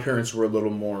way. My parents were a little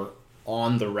more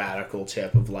on the radical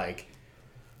tip of like,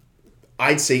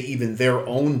 I'd say even their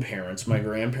own parents, my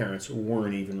grandparents,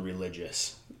 weren't even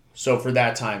religious. So for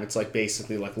that time, it's like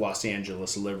basically like Los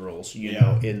Angeles liberals,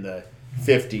 in the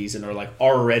 50s, and are like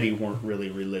already weren't really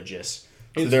religious.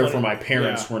 So therefore, my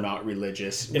parents were not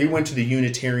religious. We went to the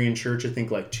Unitarian Church, I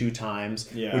think, like 2 times.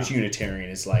 Yeah. Which Unitarian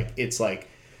is like, it's like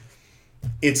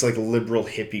liberal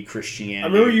hippie Christianity. I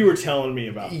remember you were telling me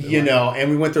about it.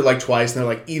 And we went there like twice, and they're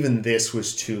like, even this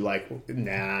was too like,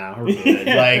 nah, we're good.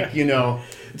 Like,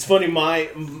 It's funny,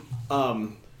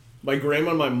 my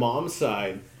grandma on my mom's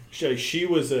side, she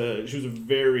was a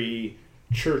very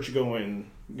church going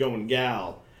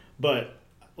gal, but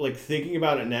like thinking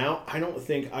about it now, I don't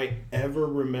think I ever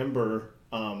remember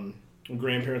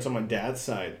grandparents on my dad's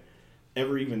side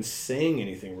ever even saying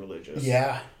anything religious.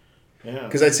 Yeah. Yeah.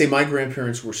 Because I'd say my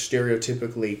grandparents were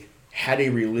stereotypically had a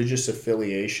religious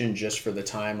affiliation just for the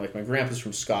time. Like my grandpa's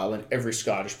from Scotland. Every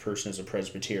Scottish person is a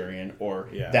Presbyterian, or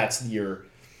that's your.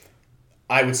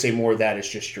 I would say more of that is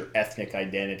just your ethnic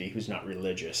identity, who's not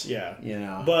religious. Yeah. You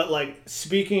know. But like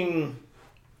speaking,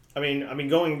 I mean,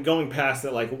 going past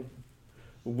that, like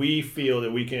we feel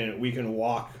that we can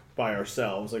walk by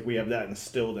ourselves. Like we have that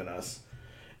instilled in us,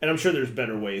 and I'm sure there's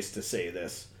better ways to say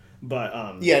this. But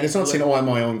and it's not saying, I'm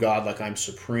my own God, like I'm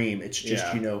supreme. It's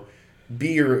just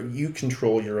you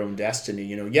control your own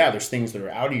destiny. There's things that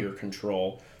are out of your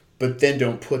control, but then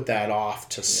don't put that off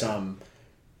to some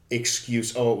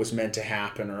excuse. Oh, it was meant to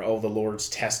happen, or the Lord's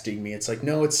testing me. It's like,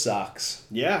 no, it sucks.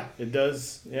 Yeah, it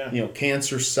does. Yeah,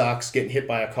 cancer sucks. Getting hit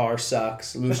by a car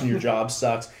sucks. Losing your job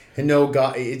sucks. And no,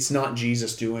 God, it's not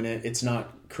Jesus doing it. It's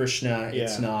not Krishna. Yeah.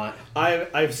 It's not. I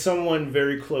have someone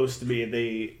very close to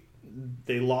me.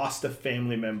 They lost a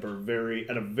family member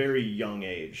at a very young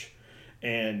age,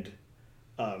 and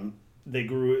they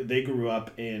grew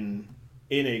up in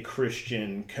a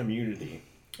Christian community,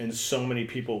 and so many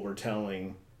people were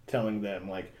telling them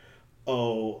like,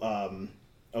 your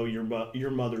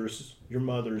mother's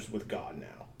with God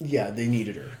now. Yeah, they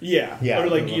needed her. Yeah. Or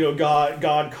like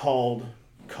God called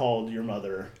your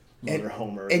mother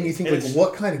Homer. And you think, like,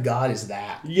 what kind of God is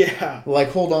that? Yeah.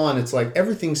 Like, hold on. It's like,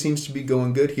 everything seems to be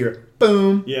going good here.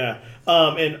 Boom. Yeah.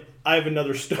 And I have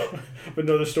another story.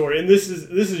 And this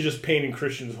is just painting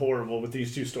Christians horrible with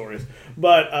these two stories.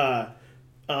 But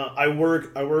I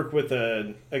work with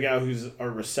a guy who's a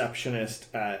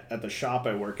receptionist at the shop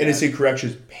I work at. And it's a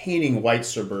correction, painting white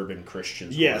suburban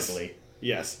Christians horribly.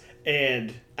 Yes.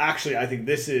 And actually, I think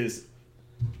this is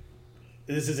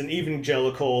an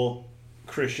evangelical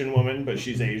Christian woman, but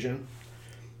she's Asian.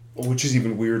 Which is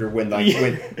even weirder when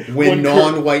when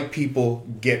non-white people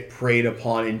get preyed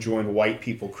upon and join white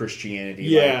people Christianity.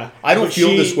 Yeah. Like, I don't feel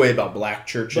this way about black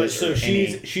churches. But so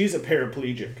she's a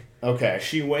paraplegic. Okay.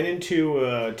 She went into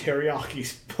a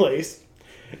teriyaki place,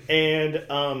 and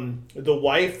the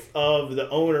wife of the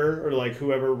owner, or like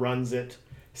whoever runs it,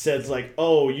 says like,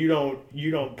 "Oh, you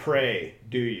don't pray,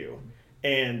 do you?"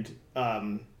 And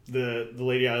the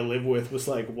lady I live with was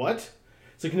like, "What?"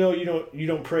 It's like, "No, you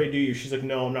don't pray, do you?" She's like,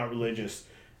 "No, I'm not religious."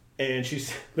 And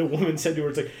the woman said to her,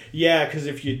 "It's like, yeah, because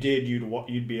if you did,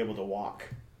 you'd be able to walk."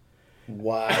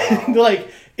 Wow.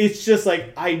 Like, it's just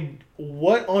like,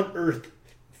 what on earth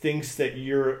thinks that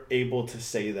you're able to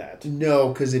say that? No,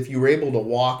 because if you were able to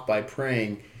walk by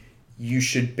praying, you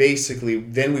should basically,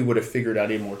 then we would have figured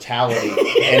out immortality.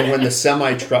 And when the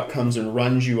semi-truck comes and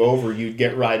runs you over, you'd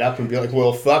get right up and be like,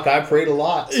 well, fuck, I prayed a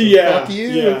lot, so fuck you.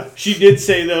 Yeah. She did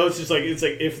say, though, it's like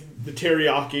if the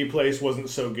teriyaki place wasn't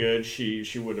so good, she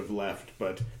would have left.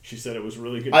 But she said it was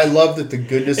really good. I love that the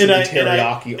goodness of the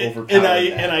teriyaki overpowered that.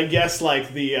 And I guess,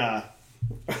 like, the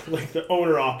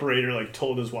owner operator like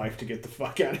told his wife to get the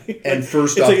fuck out of here. And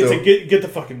first off, it's like get the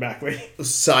fucking back, lady.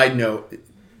 Side note,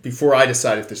 before I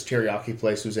decided if this teriyaki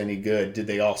place was any good, did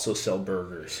they also sell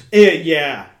burgers?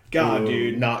 Yeah. God,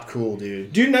 dude. Not cool,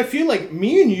 dude. Dude, and I feel like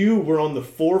me and you were on the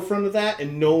forefront of that,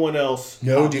 and no one else.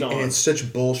 No, dude, and it's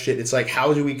such bullshit. It's like,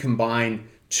 how do we combine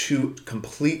two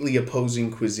completely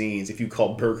opposing cuisines, if you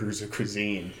call burgers a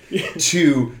cuisine,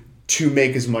 to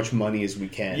make as much money as we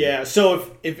can? Yeah. So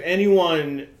if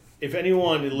anyone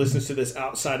listens to this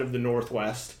outside of the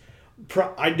Northwest,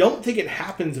 I don't think it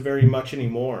happens very much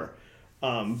anymore.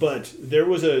 But there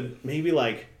was maybe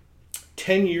like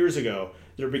 10 years ago,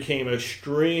 there became a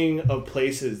string of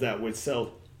places that would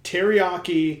sell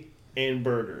teriyaki and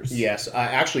burgers. Yes.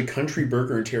 Actually, Country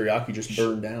Burger and Teriyaki just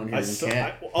burned down here in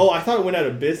Kent. I thought it went out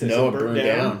of business. No, it burned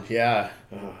down. Yeah.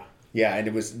 Yeah, and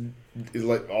it was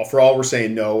like, for all we're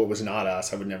saying, no, it was not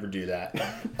us. I would never do that.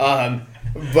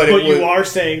 But you are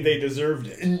saying they deserved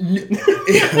it.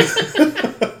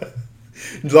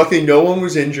 Luckily, no one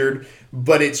was injured.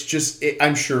 But it's just,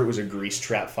 I'm sure it was a grease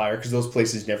trap fire because those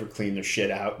places never clean their shit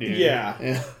out, dude.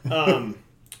 Yeah.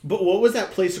 But what was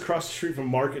that place across the street from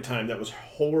Market Time that was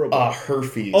horrible?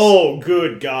 Herfy's. Oh,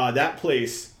 good God. That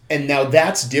place. And now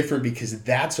that's different because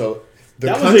the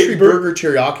Country Burger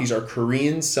Teriyakis are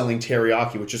Koreans selling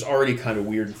teriyaki, which is already kind of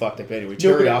weird and fucked up anyway.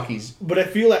 Teriyakis. But I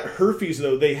feel at Herfy's,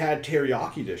 though, they had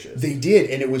teriyaki dishes. They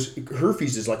did, and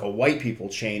Herfy's is like a white people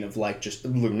chain of like just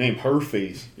name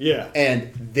Herfy's. Yeah.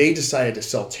 And they decided to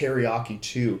sell teriyaki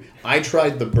too. I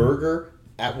tried the burger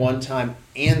at one time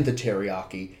and the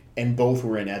teriyaki, and both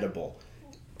were inedible.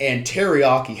 And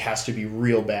teriyaki has to be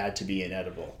real bad to be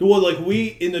inedible. Well, like we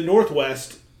in the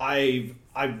Northwest, I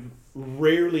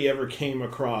rarely ever came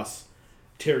across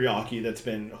teriyaki that's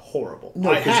been horrible.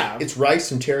 No, I have. it's rice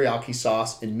and teriyaki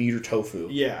sauce and meat or tofu.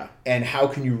 Yeah. And how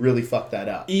can you really fuck that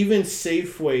up? Even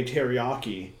Safeway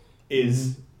teriyaki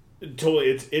is totally.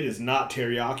 It is not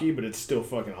teriyaki, but it's still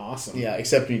fucking awesome. Yeah,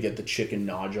 except when you get the chicken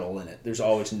nodule in it. There's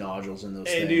always nodules in those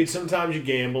things. And dude, sometimes you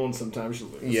gamble and sometimes you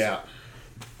lose. Yeah.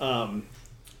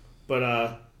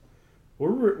 But where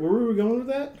were we going with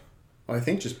that? Well, I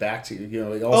think just back to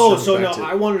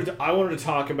I wanted to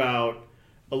talk about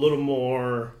a little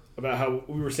more about how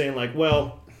we were saying, like,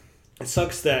 well, it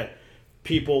sucks that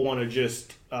people want to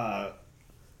just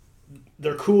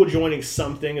they're cool joining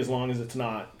something as long as it's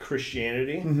not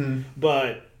Christianity. Mm-hmm.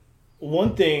 But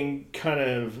one thing kind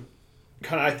of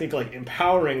I think like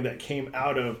empowering that came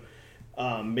out of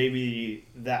maybe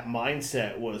that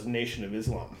mindset was Nation of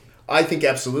Islam. I think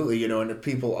absolutely, and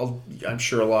people, I'm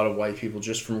sure a lot of white people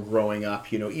just from growing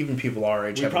up, even people our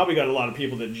age. We probably got a lot of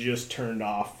people that just turned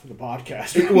off the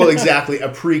podcast. Well, exactly. A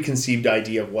preconceived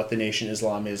idea of what the Nation of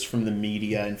Islam is from the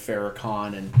media and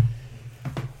Farrakhan and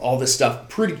all this stuff.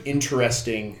 Pretty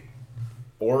interesting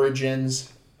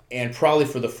origins. And probably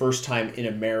for the first time in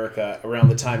America, around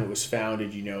the time it was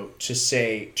founded,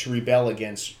 to rebel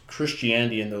against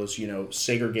Christianity in those,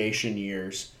 segregation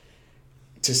years,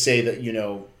 to say that,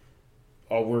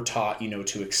 we're taught,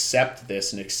 to accept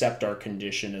this and accept our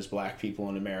condition as black people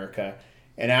in America,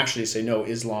 and actually say, no,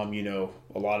 Islam, a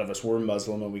lot of us were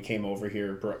Muslim and we came over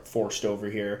here, forced over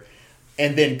here,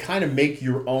 and then kind of make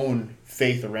your own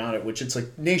faith around it, which it's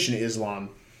like Nation of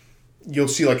Islam. You'll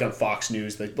see like on Fox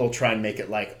News that they'll try and make it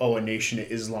like, a Nation of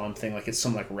Islam thing, like it's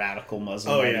some like radical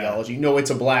Muslim ideology. No, it's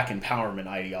a black empowerment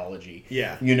ideology.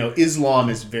 Yeah. Islam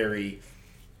is very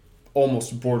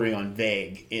almost bordering on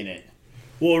vague in it.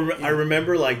 Well, I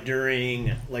remember like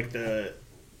during like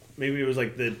maybe it was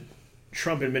like the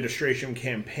Trump administration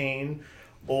campaign,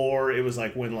 or it was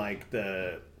like when like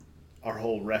our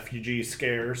whole refugee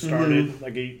scare started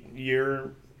like a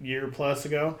year plus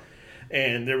ago,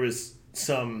 and there was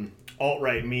some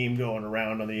alt-right meme going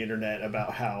around on the internet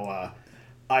about how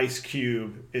Ice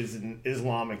Cube is an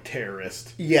Islamic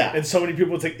terrorist. Yeah. And so many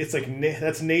people, it's like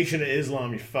that's Nation of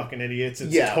Islam, you fucking idiots.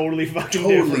 It's totally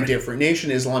different.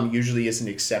 Nation of Islam usually isn't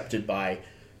accepted by,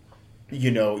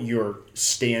 your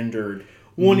standard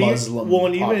Muslim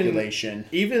population.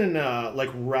 Even like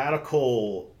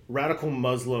radical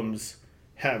Muslims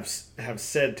have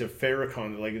said to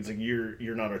Farrakhan, like, it's like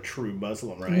you're not a true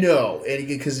Muslim, right? No,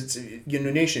 because it's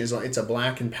Nation of Islam. It's a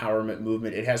black empowerment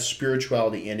movement. It has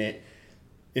spirituality in it.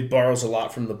 It borrows a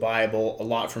lot from the Bible, a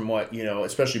lot from what,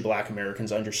 especially black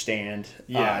Americans understand,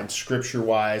 and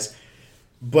scripture-wise.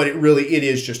 But it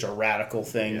is just a radical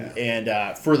thing. Yeah.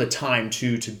 And for the time,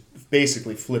 too, to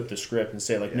basically flip the script and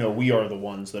say, like, no, we are the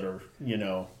ones that are,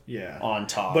 on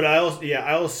top. But I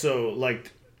also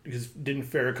liked, because didn't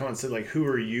Farrakhan say, like, who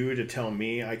are you to tell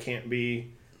me I can't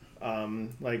be,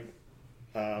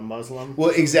 Muslim?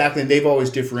 Well, exactly. And they've always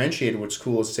differentiated what's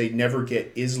cool is they never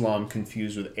get Islam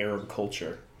confused with Arab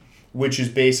culture, which is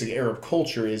basically Arab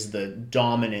culture is the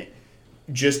dominant,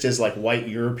 just as like white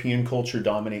European culture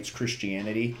dominates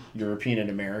Christianity, European and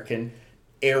American,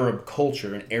 Arab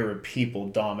culture and Arab people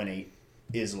dominate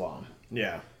Islam.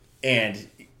 Yeah. And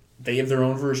they have their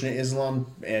own version of Islam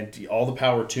and all the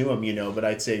power to them, but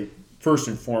I'd say first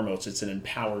and foremost, it's an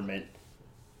empowerment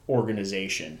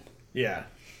organization. Yeah.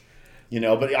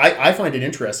 But I find it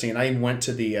interesting, and I went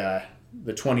to the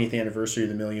 20th anniversary of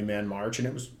the Million Man March,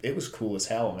 and it was cool as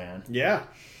hell, man. Yeah.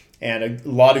 And a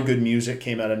lot of good music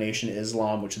came out of Nation of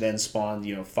Islam, which then spawned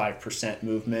 5%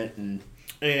 movement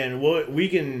and what we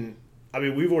can. I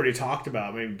mean, we've already talked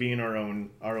about maybe being our own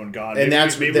God. And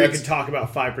maybe we can talk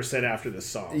about 5% after this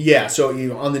song. Yeah. So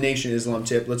on the Nation of Islam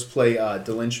tip, let's play Da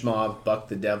Lynch Mob, Buck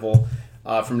the Devil.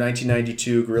 From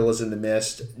 1992, Gorillas in the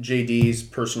Mist, JD's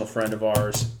personal friend of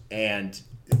ours, and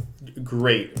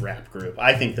great rap group.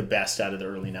 I think the best out of the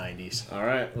early 90s. All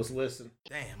right, let's listen.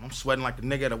 Damn, I'm sweating like the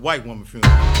nigga at a white woman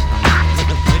funeral.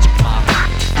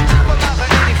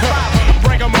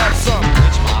 Bring 'em up some.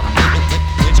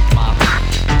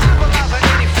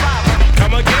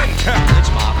 Come again.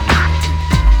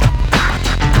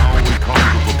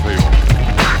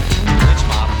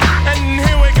 And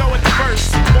here we go with the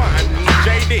first one,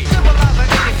 JD.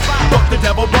 Buck the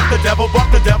devil, buck the devil,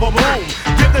 buck the devil, boom.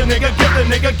 Give the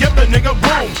nigga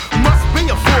room. Must be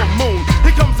a full moon.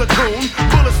 Here comes a tune.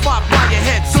 Bullets pop by your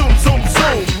head, zoom, zoom,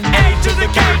 zoom. A to the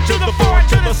K to the 4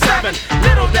 to the 7.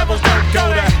 Little devils don't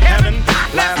go to heaven.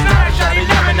 Last night I shot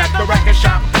 11 at the record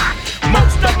shop.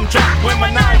 Most of them dropped when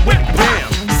my 9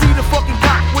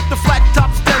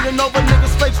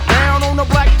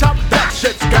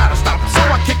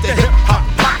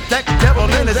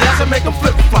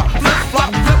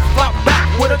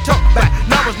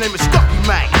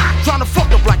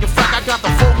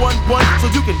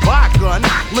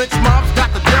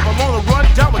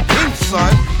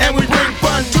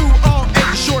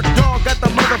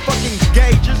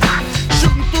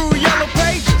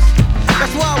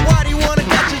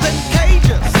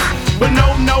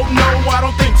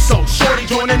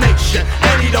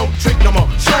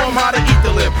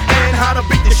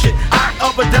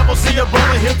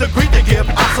 here's the greet to give.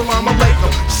 Assalamu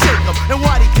alaikum, shake 'em, and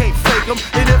why they can't fake 'em.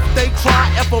 And if they try,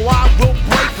 FOI will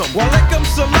break 'em. Walaikum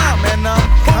salam, and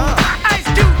Ice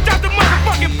Cube, drop the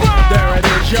motherfucking bomb. there it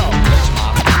is, yo.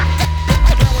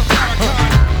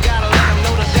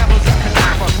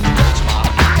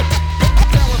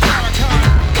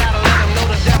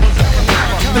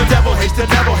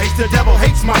 The devil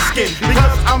hates my skin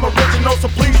because I'm original, so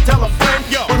please tell a friend.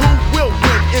 Yo. But who will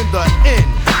win in the end?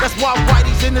 That's why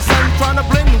Whitey's in the sun trying to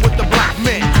blend with the black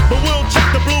men. But we'll check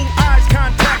the blue eyes,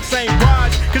 contacts ain't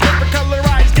wise, cause if the color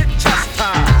eyes get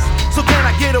chastised. So can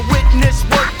I get a witness?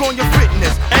 Work on your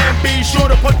fitness and be sure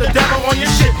to put the devil on your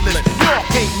shit list. Y'all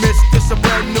can't miss this, a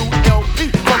brand new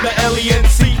LP from the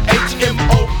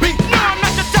LENCHMOB. No, I'm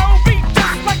not your Toby,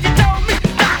 just like you told me.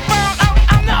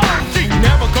 I'm the OG.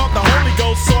 Never caught the Holy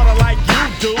Ghost, sorta like you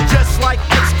do. Just like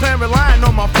X-Clan relying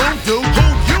on my voodoo. Who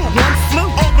you? One flew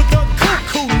Over the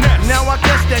cuckoo nest. Now I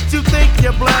guess that you think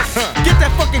you're blessed. Get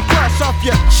that fucking crush off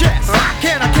your chest.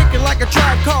 Can I kick it like a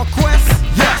Tribe Called Quest?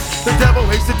 Yes, the devil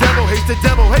hates the devil hates the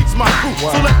devil hates my crew.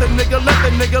 Wow. So let the nigga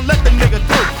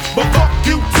through. But fuck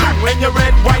you too, and your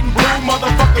red, white, and blue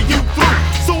motherfucker, you through.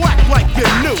 So act like you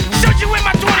knew. Shoot you with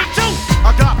my 22.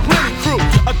 I got plenty crew.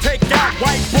 I take out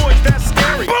white boys, that's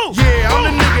scary. Boom. Yeah, I'm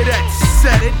the nigga that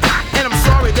said it, and I'm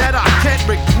sorry that I can't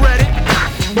regret it.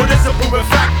 But it's a proven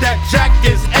fact that Jack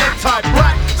is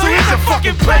anti-black, so here's a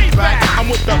fucking payback. I'm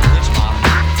with the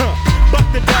Buck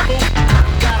the devil.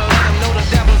 Gotta let him know the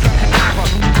devil's a conniver.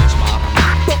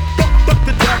 Buck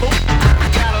the devil.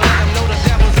 Gotta let him know the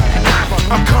devil's a conniver.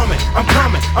 I'm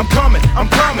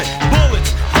coming.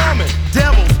 Bullets humming.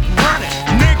 Devils running,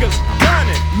 Niggas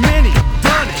gunning. many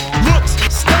done it. Looks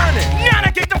stunning. Now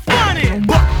to get the fun in.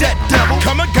 Buck that devil,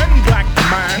 Come again, black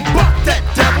man. buck that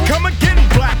devil, Come again,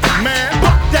 black man.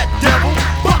 buck that devil,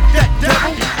 buck that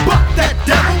devil, buck that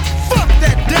devil, fuck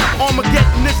that devil.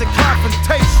 Armageddon is a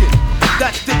confrontation.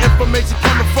 That's the information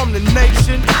coming from the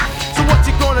nation. So what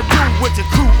you gonna do with your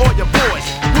crew or your boys?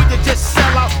 Will you just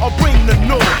sell out or bring the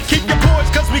noise? Keep your boys,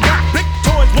 cause we got big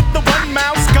toys with the 1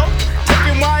 mile scope.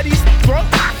 Taking Whitey's throat.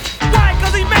 Why?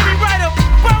 Cause he made me write a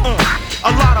boat.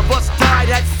 A lot of us died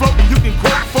at floating. You can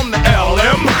quote from the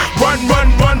LM.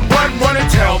 Run and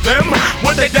tell them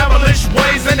with their devilish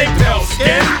ways and they pale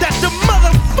skin. That the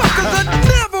motherfuckers that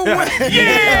never win.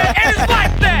 Yeah, and it's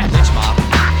like that. Lynch mob.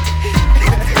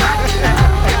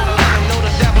 Gotta let him know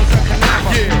the devil's a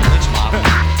conniver. Lynch mob.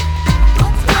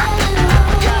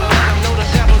 Gotta let him know the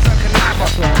devil's a conniver.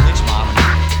 Lynch mob.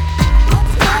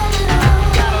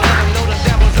 Gotta let him know the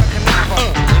devil's a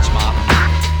conniver. Lynch mob.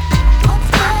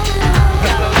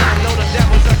 Gotta let him know the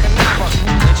devil's a conniver.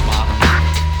 Lynch mob.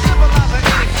 Civilizer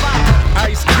 85.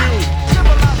 Ice Cube.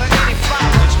 Civilizer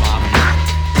 85. Lynch mob.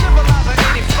 Civilizer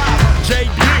 85.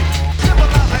 JD.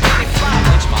 Civilizer 85.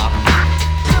 Lynch mob.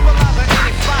 Civilizer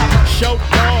 85. Show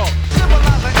Dog.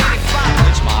 Civilizer 85.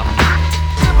 Lynch mob.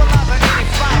 Civilizer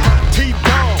 85.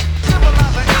 T-Bone.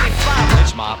 Civilizer 85.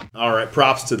 Lynch mob. All right,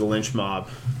 props to the lynch mob.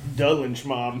 The lynch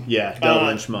mob. Yeah, the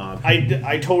lynch mob.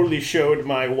 I totally showed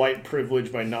my white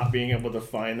privilege by not being able to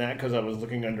find that because I was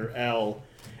looking under L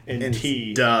and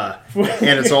T. Duh.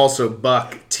 And it's also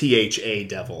Buck, T-H-A,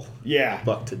 devil. Yeah.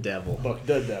 Buck to devil. Buck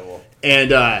the devil.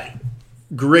 And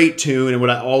great tune, and what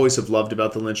I always have loved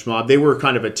about the Lynch Mob, they were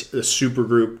kind of a super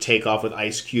group takeoff with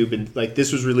Ice Cube, and like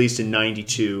this was released in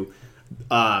 '92.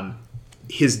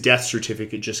 His death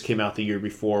certificate just came out the year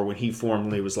before when he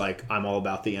formally was like, "I'm all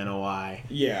about the NOI."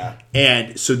 Yeah.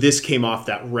 And so this came off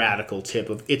that radical tip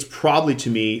of, it's probably, to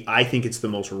me, I think it's the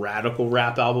most radical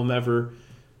rap album ever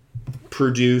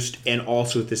produced, and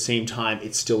also at the same time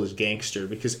it still is gangster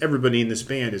because everybody in this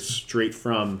band is straight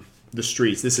from the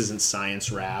streets. This isn't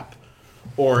science rap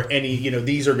or any,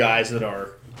 these are guys that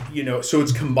are, so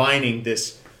it's combining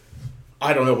this,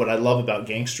 I don't know, what I love about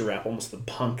gangster rap, almost the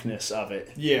punkness of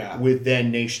it. Yeah. With then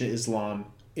Nation of Islam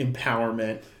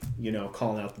empowerment,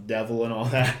 calling out the devil and all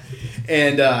that.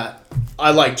 And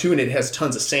I like too, and it has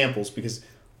tons of samples because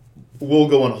we'll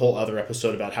go on a whole other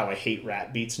episode about how I hate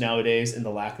rap beats nowadays and the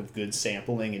lack of good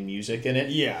sampling and music in it.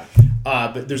 Yeah.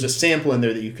 But there's a sample in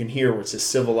there that you can hear where it says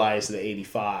Civilize the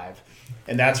 85.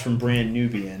 And that's from Brand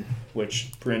Nubian,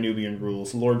 which Brand Nubian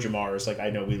rules. Lord Jamar is like,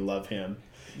 I know we love him.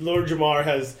 Lord Jamar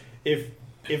has, if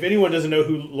anyone doesn't know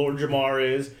who Lord Jamar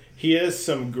is, he has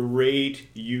some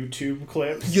great YouTube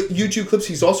clips. YouTube clips.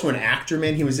 He's also an actor,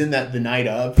 man. He was in that The Night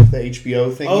Of, the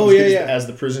HBO thing. Oh, He was yeah. As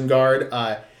the prison guard.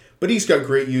 But he's got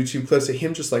great YouTube clips of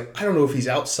him just like, I don't know if he's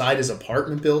outside his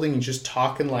apartment building and just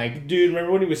talking like... Dude,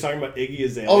 remember when he was talking about Iggy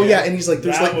Azalea? Oh yeah, and he's like,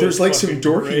 there's like some fucking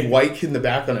dorky great. white kid in the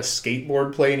back on a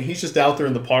skateboard playing. And he's just out there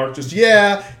in the park, just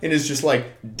and it's just like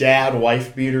dad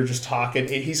wife beater just talking.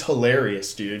 And he's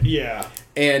hilarious, dude. Yeah.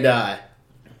 And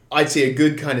I'd say a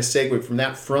good kind of segue from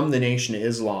that, from the Nation of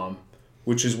Islam,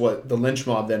 which is what the lynch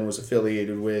mob then was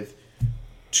affiliated with,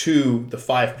 to the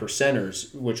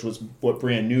 5%ers, which was what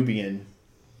Brand Nubian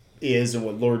is and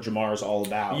what Lord Jamar is all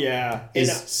about. Yeah. Is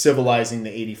And, civilizing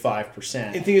the 85%.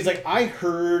 and the thing is, like, I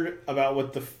heard about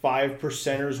what the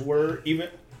 5%ers were, even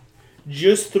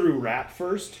just through rap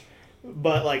first.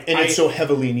 But, like, And it's so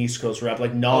heavily in East Coast rap.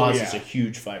 Like, Nas yeah. is a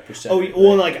huge 5%. Oh,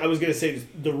 well, like, I was going to say,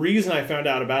 the reason I found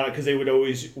out about it, because they would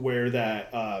always wear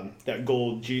that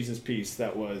gold Jesus piece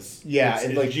that was... Yeah, it's-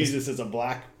 and, like, Jesus is a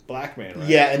black man, right?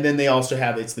 Yeah, and then they also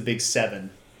have, it's the Big 7.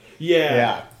 Yeah.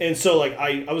 Yeah. And so, like,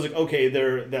 I was like, okay,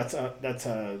 that's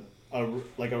a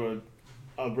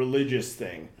religious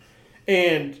thing.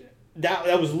 And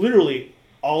that was literally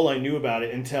all I knew about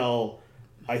it until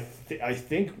I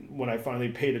think when I finally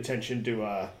paid attention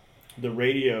to the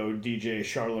radio DJ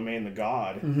Charlemagne the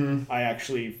God, I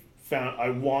actually found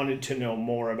I wanted to know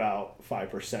more about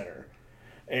 5%er.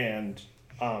 And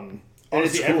It's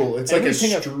honestly, cool. It's like a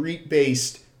everything I've-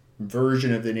 street-based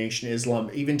version of the Nation of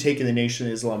Islam, even taking the Nation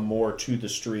of Islam more to the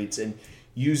streets and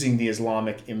using the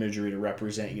Islamic imagery to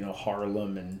represent,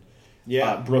 Harlem and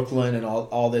Brooklyn and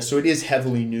all this. So it is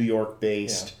heavily New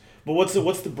York-based. But what's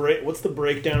the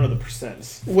breakdown of the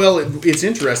percents? Well, it's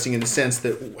interesting in the sense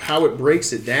that how it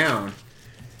breaks it down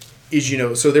is,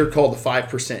 so they're called the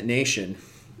 5% Nation.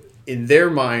 In their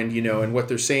mind, and what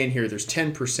they're saying here, there's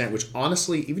 10%, which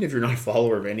honestly, even if you're not a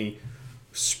follower of any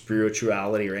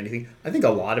spirituality or anything, I think a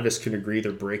lot of us can agree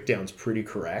their breakdown's pretty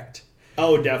correct.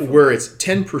 Oh, definitely. Where it's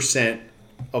 10%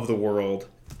 of the world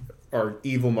are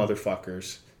evil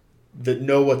motherfuckers that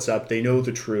know what's up, they know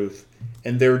the truth,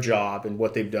 and their job and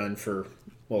what they've done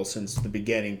since the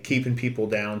beginning, keeping people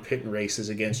down, pitting races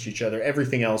against each other,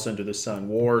 everything else under the sun,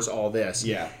 wars, all this.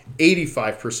 Yeah.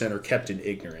 85% are kept in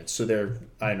ignorance. So they're,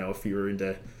 I don't know, if you're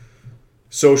into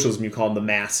socialism, you call them the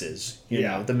masses. You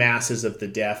know, the masses of the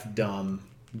deaf, dumb,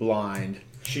 blind,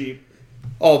 Cheap.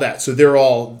 all that. So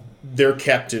they're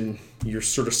kept in your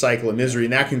sort of cycle of misery,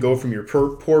 and that can go from your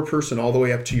poor person all the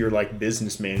way up to your like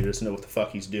businessman who doesn't know what the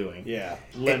fuck he's doing. Yeah.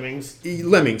 Lemmings.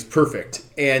 Lemmings, perfect.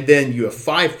 And then you have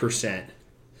 5%.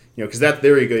 Because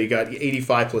there you go. You got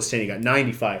 85 plus 10. You got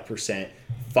 95%.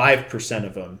 5%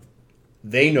 of them,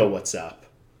 they know what's up,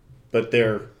 but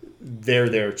they're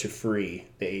there to free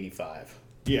the 85.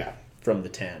 Yeah. From the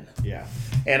 10. Yeah.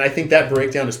 And I think that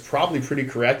breakdown is probably pretty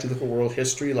correct. You look at world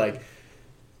history, like,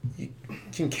 you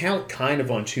can count kind of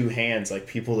on two hands, like,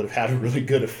 people that have had a really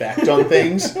good effect on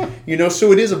things.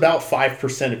 So it is about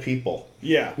 5% of people.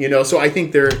 Yeah. So I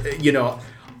think they're,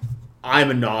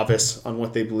 I'm a novice on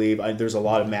what they believe. There's a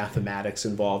lot of mathematics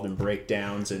involved in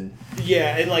breakdowns and...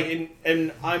 Yeah,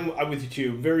 and I'm with you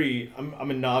too.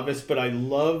 I'm a novice, but I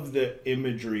love the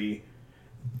imagery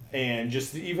and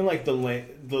just even like the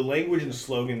language and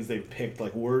slogans they've picked,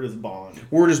 like word is bond.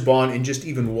 Word is bond, and just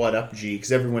even what up, G,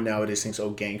 because everyone nowadays thinks,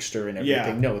 gangster and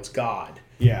everything. Yeah. No, it's God.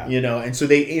 Yeah. And so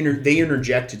they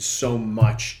interjected so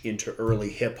much into early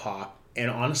hip-hop and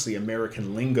honestly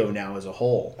American lingo now as a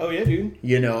whole. Oh yeah, dude.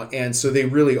 And so they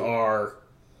really are,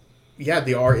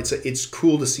 they are. It's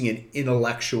cool to see an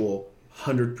intellectual,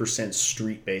 100%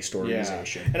 street-based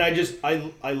organization. Yeah.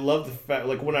 And I love the fact,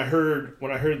 like when I heard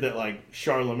that like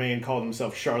Charlemagne called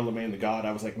himself Charlemagne the God,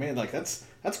 I was like, man, like that's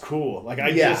cool. Like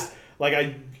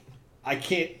I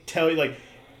can't tell you, like,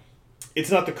 it's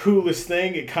not the coolest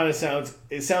thing. It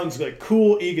sounds like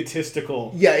cool,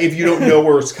 egotistical. Yeah, if you don't know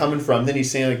where it's coming from, then he's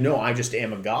saying like, no, I just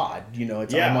am a god.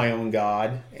 I'm my own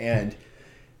god. And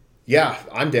yeah,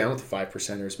 I'm down with the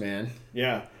 5%ers, man.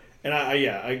 Yeah. And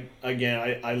I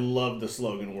love the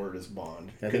slogan "Word is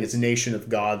bond." I think it's a nation of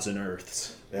gods and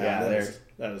earths. That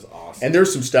is awesome. And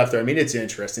there's some stuff there. I mean, it's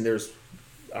interesting. There's,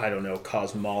 I don't know,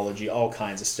 cosmology, all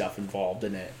kinds of stuff involved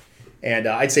in it. And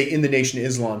I'd say in the Nation of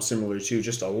Islam, similar to,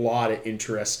 just a lot of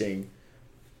interesting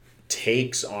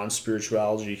takes on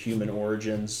spirituality, human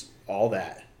origins, all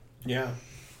that. Yeah.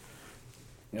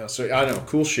 So I don't know,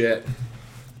 cool shit.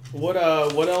 What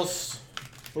else?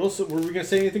 Were we gonna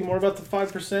say anything more about the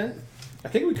 5%? I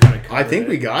think we kind of covered I think it.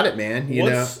 we got it, man.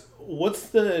 What's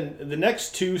the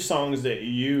next two songs that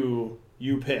you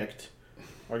picked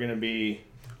are gonna be?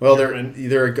 Well, German.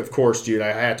 they're of course, dude. I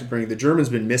had to bring the German's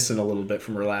been missing a little bit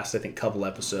from our last, I think, couple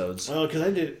episodes. Oh, because I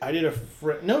did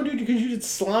no, dude, because you did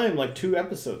Slime like 2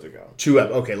 episodes ago.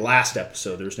 Okay, last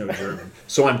episode there's no German,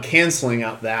 so I'm canceling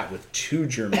out that with 2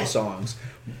 German songs.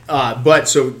 But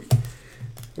so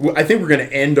I think we're going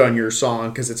to end on your song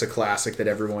because it's a classic that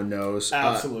everyone knows.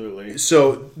 Absolutely.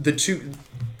 So the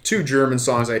two German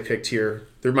songs I picked here,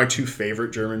 they're my 2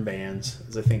 favorite German bands,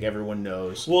 as I think everyone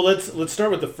knows. Well, let's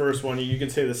start with the first one. You can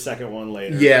say the second one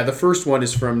later. Yeah, the first one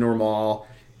is from Normal,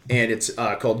 and it's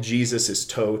called Jesus is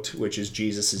Tot, which is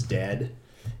Jesus is Dead.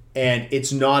 And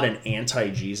it's not an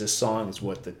anti-Jesus song. It's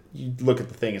what you look at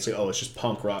the thing, it's like, oh, it's just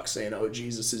punk rock saying, oh,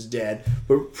 Jesus is dead.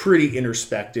 But pretty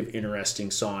introspective,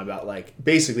 interesting song about, like,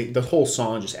 basically the whole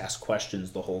song just asks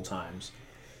questions the whole times.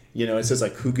 You know, it says,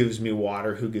 like, who gives me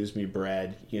water? Who gives me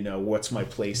bread? You know, what's my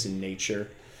place in nature?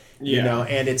 Yeah. You know,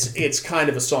 and it's kind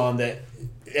of a song that,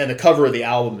 and the cover of the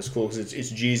album is cool because it's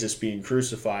Jesus being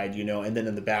crucified, you know, and then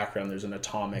in the background there's an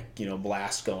atomic, you know,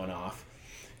 blast going off.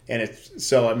 And it's,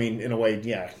 so, I mean, in a way,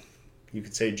 yeah, you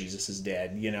could say Jesus is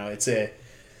dead. You know, it's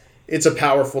a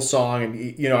powerful song.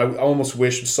 And, you know, I almost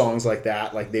wish songs like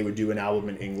that, like they would do an album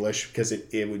in English because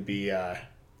it would be,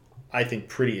 I think,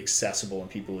 pretty accessible and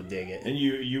people would dig it. And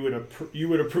you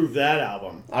would approve that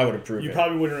album. I would approve it. You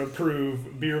probably wouldn't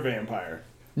approve Beer Vampire.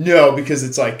 No, because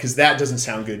it's like, because that doesn't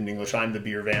sound good in English. I'm the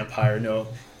beer vampire. No,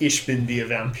 Ich bin der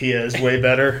Vampir is way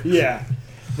better. Yeah.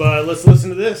 But let's listen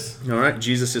to this. All right,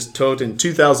 Jesus is Tot in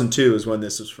 2002 is when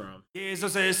this is from.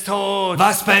 Jesus ist tot.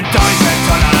 Was bedeutet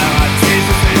Toleranz?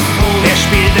 Jesus ist tot. Er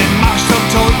spielt den Marsch zum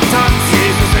Totentanz.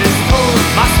 Jesus ist tot.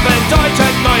 Was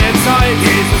bedeutet neue Zeit?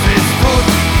 Jesus ist tot.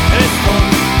 Ist tot.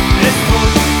 Ist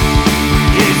tot.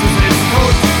 Jesus ist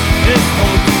tot. Ist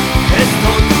tot. Ist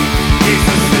tot.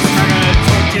 Jesus ist lange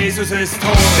tot. Jesus ist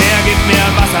tot. Wer gibt mir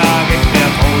Wasser? Gibt mir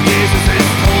Brot. Jesus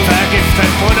ist tot.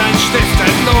 Vergiftet und ein Stift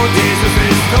in Not. Jesus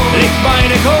ist tot. Liegt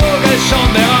meine Kugel schon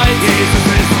bereit. Jesus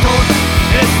ist tot.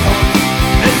 Ist tot.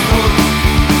 Ist tot.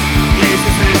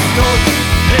 Jesus ist tot.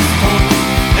 Ist tot.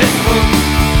 Ist tot.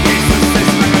 Jesus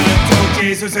ist lange tot.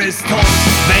 Jesus ist tot.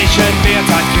 Welchen Wert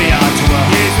hat Kreatur?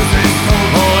 Jesus ist tot.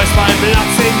 Wo ist mein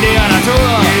Platz in der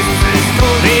Natur? Jesus ist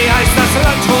tot. Wie heißt das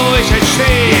Land, wo ich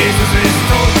entstehe? Jesus ist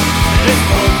tot. Ist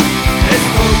tot. Ist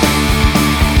tot.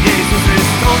 Jesus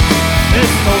ist tot.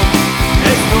 Ist tot.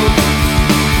 Ist tot.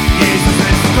 Jesus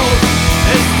ist tot.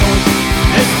 Ist tot.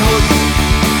 Ist tot.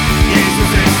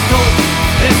 Jesus ist tot.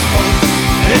 Ist tot.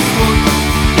 Ist tot.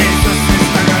 Jesus ist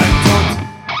lange tot.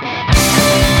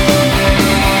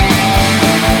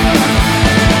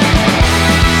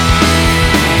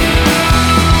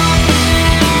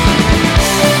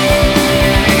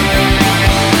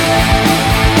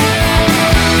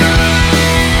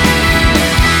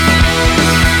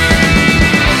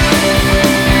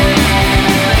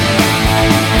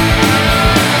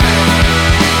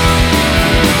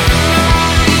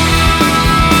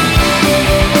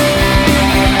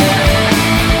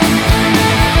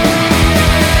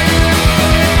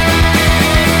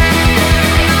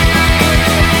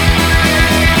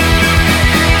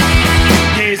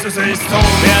 Jesus ist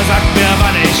tot. Wer sagt mir,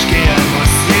 wann ich gehen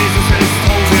muss? Jesus ist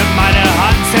tot. Führt meine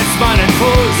Hand, setzt meinen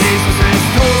Fuß. Jesus ist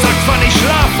tot. Sagt, wann ich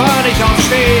schlaf, wann ich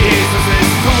aufstehe. Jesus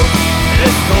ist tot.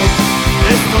 Ist tot.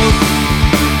 Ist tot.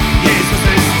 Jesus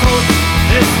ist tot.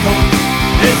 Ist tot.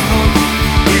 Ist tot.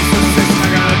 Jesus ist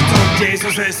lange tot.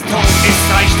 Jesus ist tot. Ist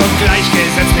Reichtum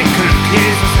gleichgesetzt mit Glück.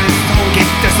 Jesus ist tot.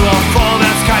 Gibt es nur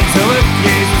vorwärts, kein Zurück.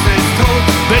 Jesus ist tot.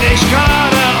 Bin ich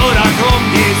gerade oder krumm?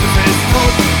 Jesus ist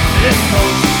tot. Ist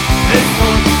tot. Ist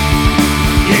tot.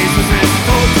 Jesus ist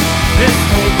tot. Ist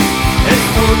tot. Ist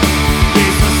tot.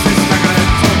 Jesus ist lange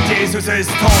tot. Jesus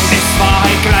ist tot. Ist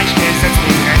Wahrheit gleichgesetzt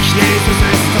mit Recht. Jesus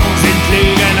ist tot. Sind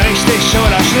Lügen richtig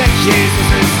oder schlecht? Jesus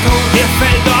ist tot. Mir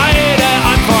fällt nur eine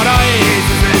Antwort ein.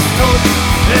 Jesus ist tot.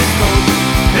 Ist tot.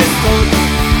 Ist tot.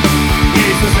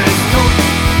 Jesus ist tot.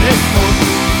 Ist tot.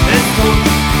 Ist tot.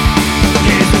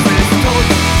 Jesus ist tot.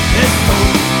 Ist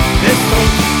tot. Ist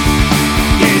tot.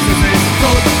 Jesus ist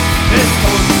tot. Ist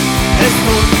tot. Ist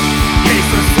tot.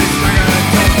 Jesus ist lange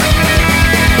tot.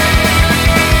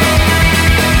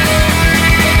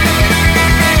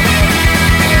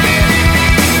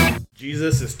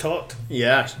 Jesus is tot.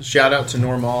 Yeah, shout out to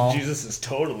Normal. Jesus is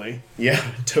totally. Yeah,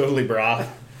 totally, bro.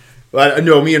 But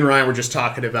no, me and Ryan were just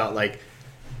talking about, like,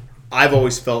 I've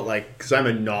always felt like, because I'm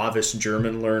a novice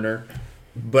German learner,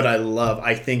 but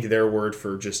I think their word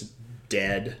for just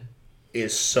dead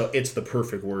it's the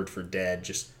perfect word for dead,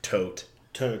 just tot.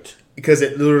 Tot. Because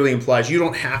it literally implies you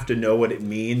don't have to know what it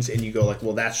means, and you go like,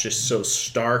 well, that's just so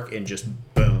stark and just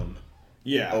boom.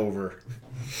 Yeah. over.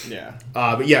 Yeah.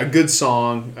 But yeah, good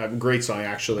song, great song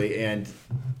actually, and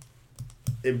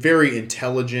a very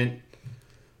intelligent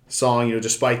song. You know,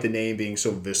 despite the name being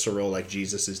so visceral, like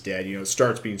Jesus is dead. You know, it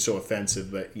starts being so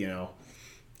offensive, but you know,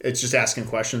 it's just asking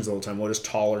questions all the time. What does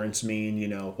tolerance mean? You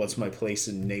know, what's my place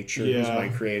in nature? Who's Yeah. my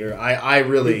creator? I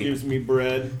really Who gives me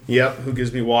bread? Yep, who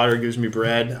gives me water, gives me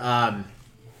bread.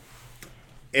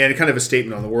 And kind of a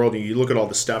statement on the world. And you look at all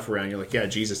the stuff around, you're like, yeah,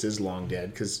 Jesus is long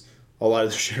dead because a lot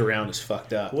of the shit around is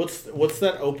fucked up. What's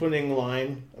that opening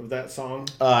line of that song?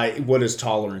 What does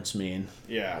tolerance mean?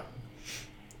 Yeah.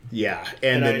 Yeah,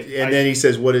 and And then he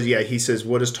says, "What is?" Yeah, he says,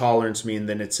 "What does tolerance mean?"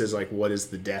 Then it says, like, "What is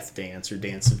the death dance or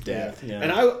dance of death?" Yeah.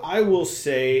 And I will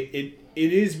say it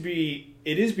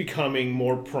is becoming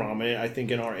more prominent, I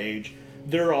think, in our age.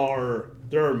 There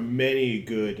are many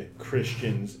good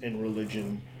Christians and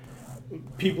religion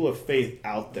people of faith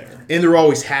out there. And there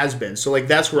always has been. So like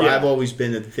that's where Yeah. I've always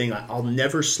been the thing. I'll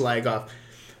never slag off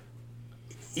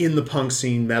in the punk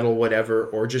scene, metal, whatever,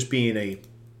 or just being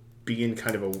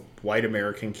kind of a white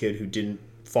American kid who didn't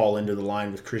fall into the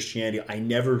line with Christianity. I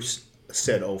never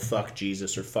said, "Oh, fuck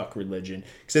Jesus" or "fuck religion,"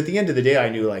 because at the end of the day, I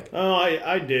knew like Oh,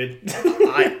 I did.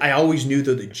 I always knew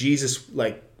though that Jesus,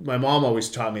 like my mom always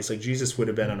taught me, it's like Jesus would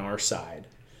have been on our side.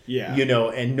 Yeah. You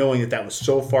know, and knowing that was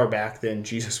so far back then,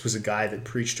 Jesus was a guy that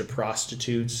preached to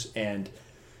prostitutes and,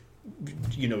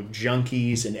 you know,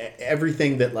 junkies and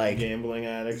everything that like... Gambling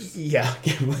addicts. Yeah.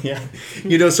 Yeah.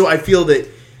 You know, so I feel that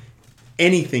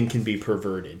anything can be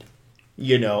perverted,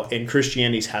 you know, and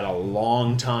Christianity's had a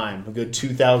long time, a good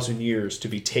 2,000 years to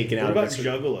be taken What out about of its...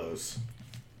 juggalos?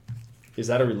 Is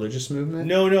that a religious movement?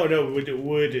 No.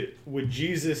 Would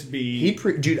Jesus be?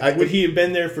 Dude, would he have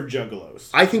been there for juggalos?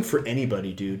 I think for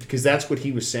anybody, dude, because that's what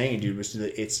he was saying, dude, was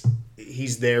that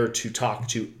he's there to talk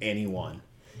to anyone.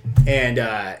 And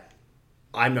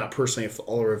I'm not personally a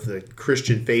follower of the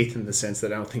Christian faith in the sense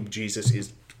that I don't think Jesus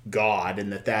is God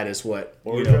and that is what...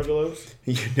 Or you know, juggalos?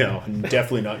 You know,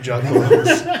 definitely not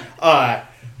juggalos.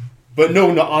 But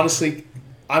no, honestly...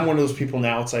 I'm one of those people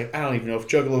now, it's like, I don't even know if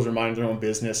juggalos are minding their own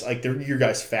business. Like, your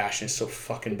guys' fashion is so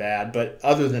fucking bad. But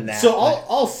other than that... So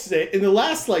I'll say, in the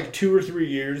last, like, 2 or 3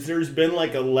 years, there's been,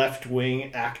 like, a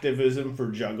left-wing activism for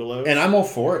juggalos. And I'm all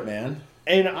for it, man.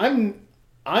 And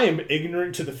I am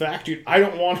ignorant to the fact, dude.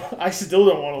 I still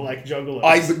don't want to like juggalos.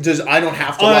 I don't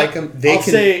have to like them.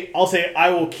 I'll say I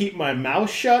will keep my mouth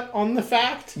shut on the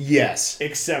fact. Yes.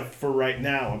 Except for right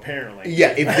now, apparently.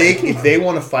 Yeah, if they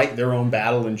want to fight their own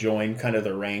battle and join kind of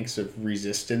the ranks of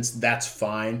resistance, that's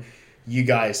fine. You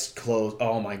guys close.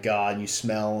 Oh my God, you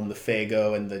smell and the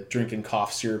Faygo and the drinking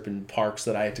cough syrup in parks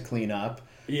that I had to clean up.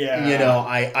 Yeah. You know,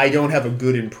 I don't have a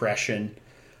good impression,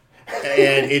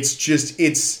 and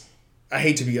it's. I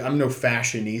hate to be... I'm no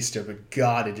fashionista, but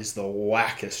God, it is the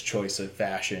wackest choice of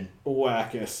fashion.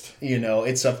 Wackest. You know,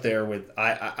 it's up there with...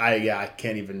 I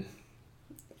can't even...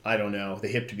 I don't know. The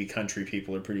hip-to-be country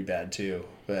people are pretty bad, too.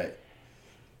 But...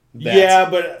 Yeah,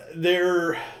 but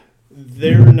they're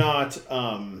not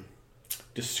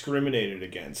discriminated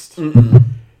against. Mm-mm.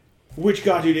 Which,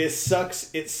 God, dude, it sucks.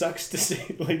 It sucks to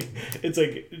say, like, it's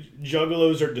like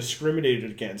juggalos are discriminated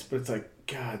against, but it's like,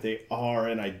 God, they are,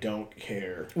 and I don't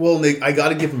care. Well, I got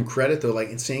to give them credit, though. Like,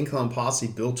 Insane Clown Posse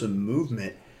built a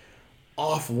movement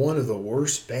off one of the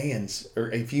worst bands, or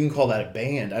if you can call that a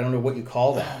band. I don't know what you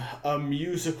call that. A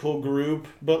musical group,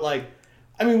 but, like,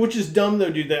 I mean, which is dumb,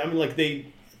 though, dude. Like,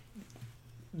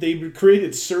 they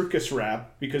created circus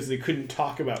rap because they couldn't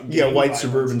talk about gang white violence.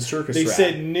 Suburban circus They rap.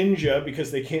 said ninja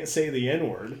because they can't say the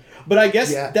N-word. But I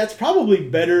guess that's probably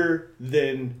better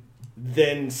than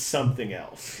something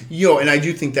else. And I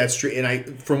do think that's true.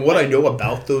 And from what I know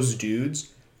about those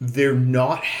dudes, they're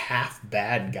not half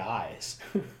bad guys.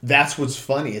 That's what's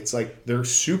funny. It's like they're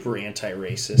super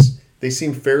anti-racist. They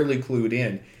seem fairly clued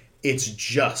in. It's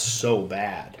just so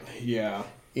bad. Yeah.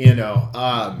 You know,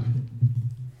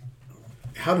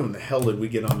 how in the hell did we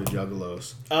get onto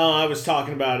juggalos? I was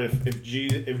talking about if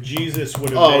Jesus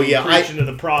would have been preaching to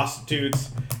the prostitutes,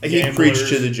 he preached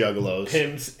to the juggalos,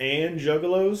 pimps, and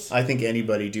juggalos. I think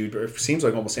anybody, dude. It seems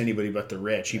like almost anybody but the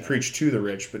rich. He preached to the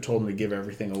rich, but told them to give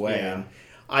everything away. Yeah. And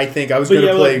I think I was going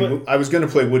to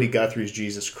play Woody Guthrie's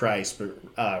Jesus Christ,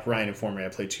 but Ryan informed me I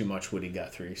played too much Woody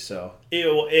Guthrie. So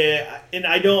and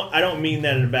I don't mean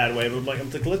that in a bad way, but I'm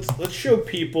like let's show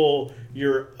people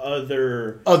your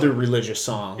other religious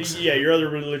songs. Yeah, your other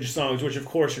religious songs, which of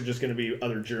course are just going to be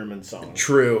other German songs.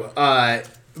 True.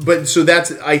 But so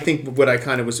that's, I think what I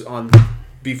kind of was on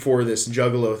before this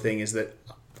juggalo thing is that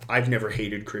I've never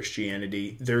hated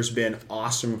Christianity. There's been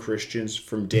awesome Christians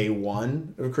from day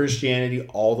one of Christianity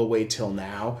all the way till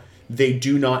now. They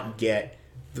do not get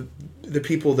the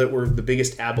people that were the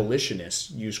biggest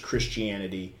abolitionists used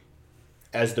Christianity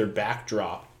as their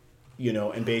backdrop,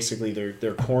 and basically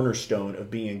their cornerstone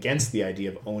of being against the idea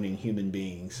of owning human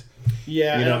beings.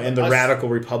 Yeah, And the radical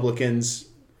Republicans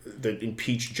that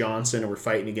impeached Johnson and were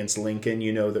fighting against Lincoln,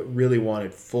 that really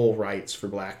wanted full rights for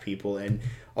black people. And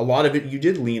a lot of it, you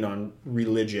did lean on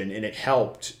religion, and it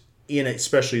helped in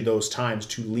especially those times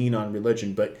to lean on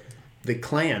religion. But the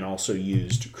Klan also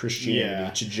used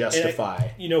Christianity to justify.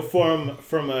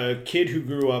 From a kid who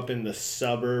grew up in the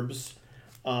suburbs,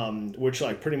 which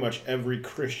like pretty much every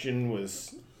Christian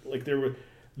was like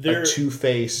they're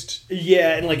two-faced.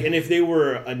 Yeah, and if they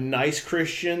were a nice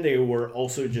Christian, they were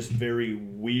also just very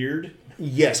weird.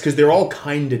 Yes, because they're all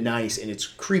kind of nice, and it's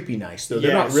creepy nice though.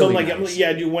 They're not really nice.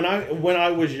 Yeah, dude. When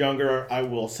I was younger, I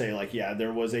will say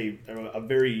there was a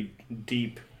very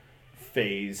deep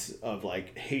phase of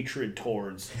like hatred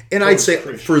towards. And I'd say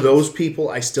Christians. For those people,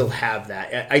 I still have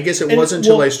that. I guess it wasn't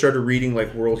until I started reading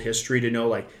like world history to know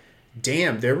like,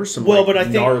 damn, there were some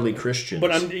gnarly Christians.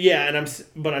 But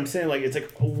I'm saying like it's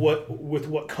like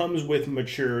what comes with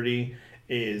maturity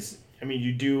is, I mean,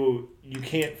 you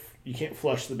can't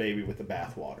flush the baby with the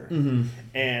bathwater. Mm-hmm.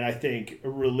 And I think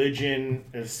religion,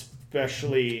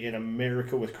 especially in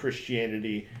America with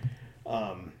Christianity,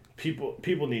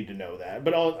 people need to know that.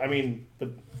 But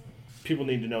people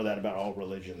need to know that about all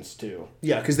religions too.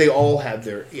 Yeah, because they all have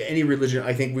any religion.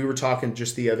 I think we were talking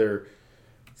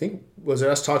was it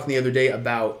us talking the other day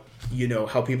about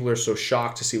how people are so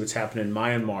shocked to see what's happening in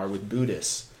Myanmar with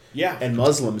Buddhists and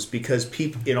Muslims, because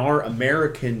people in our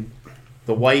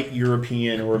the white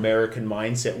European or American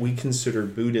mindset, we consider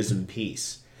Buddhism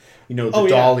peace.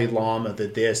 Dalai Lama,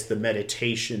 the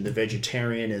meditation, the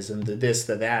vegetarianism, the this,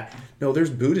 the that. No, there's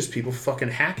Buddhist people fucking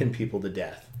hacking people to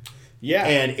death. Yeah.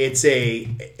 And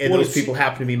those people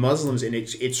happen to be Muslims, and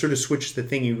it sort of switches the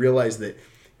thing. You realize that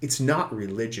it's not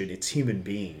religion, it's human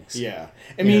beings. Yeah.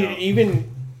 I mean,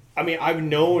 I've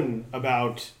known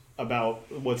about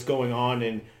what's going on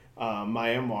in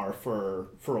Myanmar for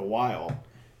a while.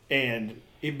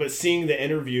 But seeing the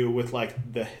interview with like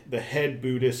the head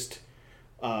Buddhist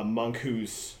monk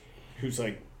who's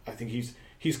like, I think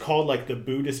he's called like the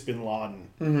Buddhist Bin Laden.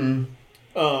 Mm-hmm.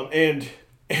 And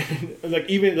like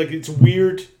even like it's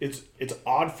weird. It's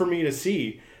odd for me to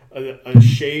see a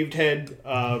shaved head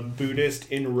Buddhist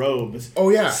in robes. Oh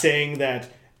yeah, saying that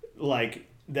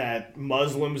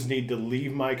Muslims need to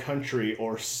leave my country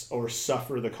or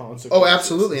suffer the consequences. Oh,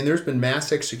 absolutely. And there's been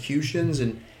mass executions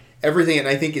and everything, and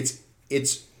I think it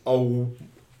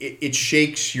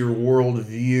shakes your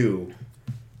worldview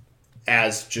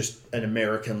as just an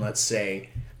American, let's say,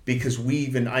 because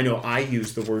I know I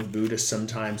use the word Buddhist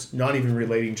sometimes, not even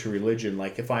relating to religion.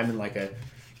 Like if I'm in like a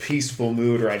peaceful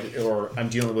mood or I'm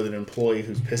dealing with an employee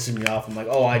who's pissing me off, I'm like,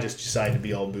 I just decided to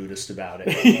be all Buddhist about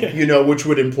it. Which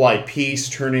would imply peace,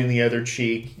 turning the other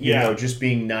cheek, just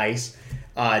being nice,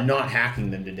 not hacking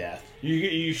them to death.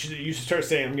 You should start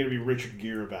saying, I'm going to be Richard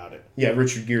Gere about it. Yeah,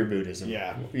 Richard Gere Buddhism.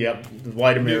 Yeah. Yep,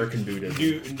 white American Buddhism.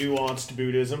 Nuanced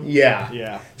Buddhism. Yeah.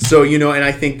 Yeah. So, and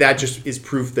I think that just is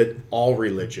proof that all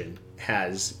religion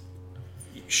has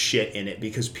shit in it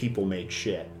because people make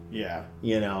shit. Yeah.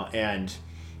 And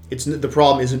the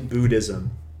problem isn't Buddhism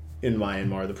in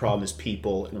Myanmar. The problem is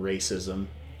people and racism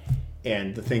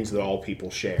and the things that all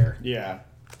people share. Yeah.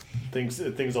 Things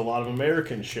a lot of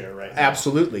Americans share right now.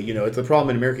 Absolutely. The problem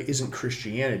in America isn't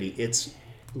Christianity. It's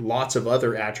lots of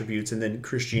other attributes, and then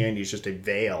Christianity is just a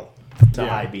veil to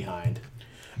hide behind.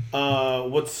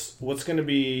 What's going to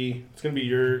be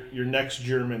your next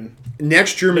German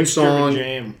song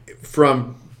jam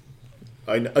from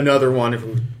another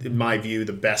one, in my view,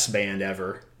 the best band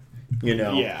ever.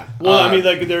 Yeah. Well, I mean,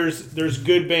 like there's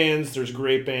good bands, there's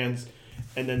great bands,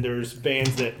 and then there's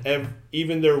bands that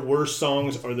even their worst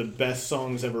songs are the best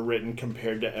songs ever written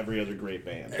compared to every other great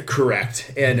band.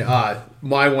 Correct. And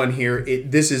my one here,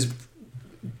 this is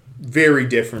very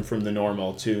different from the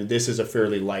normal too. This is a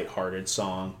fairly lighthearted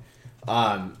song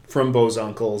from Bo's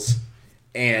Uncles,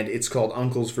 and it's called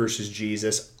Uncles versus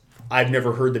Jesus. I've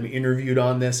never heard them interviewed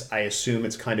on this. I assume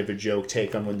it's kind of a joke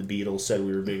take on when the Beatles said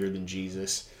we were bigger than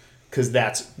Jesus, because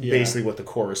that's basically what the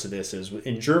chorus of this is.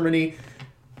 In Germany,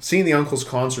 seeing the Uncles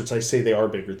concerts, I say they are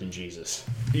bigger than Jesus.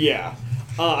 Yeah,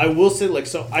 I will say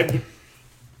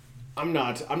I'm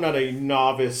not a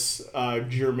novice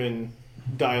German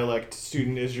dialect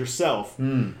student as yourself,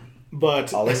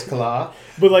 but alles klar.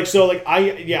 But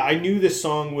I knew this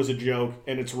song was a joke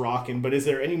and it's rocking. But is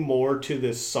there any more to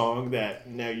this song that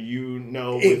now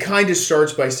It kind of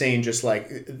starts by saying just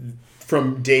like,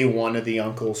 from day one of the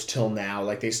Uncles till now,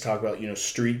 like they talk about,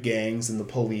 street gangs and the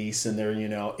police, and they're,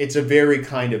 it's a very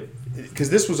kind of, because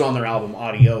this was on their album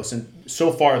Adios, and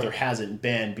so far there hasn't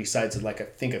been, besides like I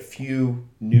think a few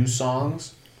new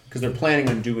songs, because they're planning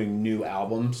on doing new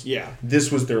albums. Yeah. This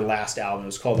was their last album. It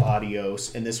was called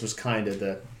Adios, and this was kind of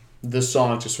the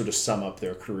song to sort of sum up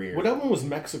their career. What album was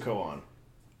Mexico on?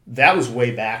 That was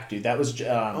way back, dude. That was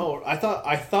I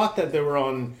thought that they were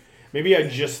on. Maybe I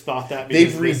just thought that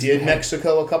they've because redid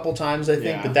Mexico a couple times, I think,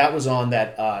 Yeah. but that was on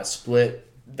that split.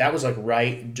 That was like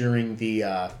right during the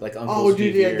like Uncle's. Oh,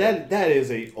 dude, yeah, year. that is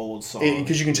a old song.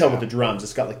 Because you can tell with the drums,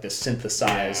 it's got like the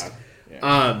synthesized.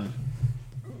 Yeah.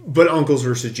 But Uncles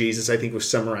versus Jesus, I think, was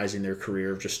summarizing their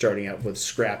career of just starting out with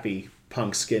scrappy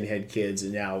punk skinhead kids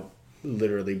and now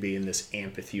literally being this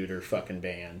amphitheater fucking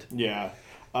band. Yeah.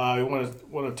 I want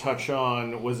to touch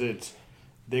on, was it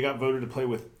they got voted to play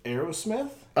with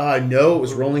Aerosmith? No, it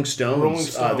was Rolling Stones. Rolling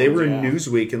Stones, they were in yeah.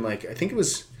 Newsweek, and like I think it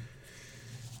was.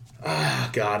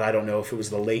 God, I don't know if it was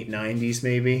the late '90s,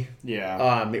 maybe.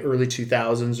 Yeah. The early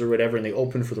 2000s or whatever, and they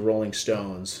opened for the Rolling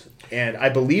Stones, and I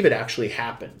believe it actually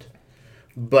happened,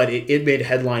 but it made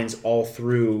headlines all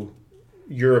through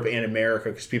Europe and America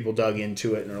because people dug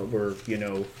into it and were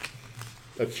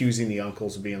accusing the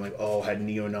Uncles of being like, oh, had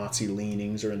neo-Nazi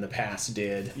leanings or in the past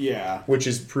did. Yeah. Which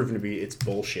is proven to be, it's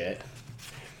bullshit.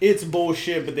 It's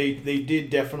bullshit, but they did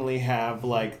definitely have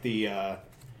like the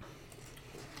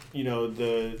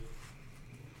the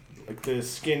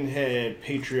skinhead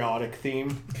patriotic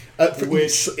theme.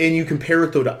 Which And you compare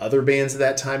it though to other bands at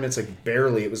that time, it's like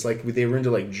barely. It was like they were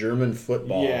into like German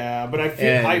football. yeah, but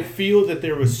I feel that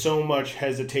there was so much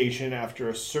hesitation after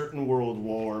a certain world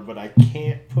war, but I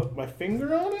can't put my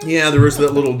finger on it. Yeah, there was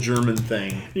that little German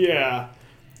thing. Yeah.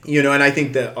 And I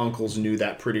think that Uncles knew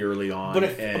that pretty early on.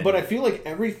 But I feel like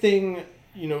everything,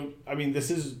 I mean, this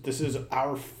is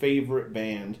our favorite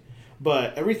band,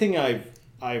 but everything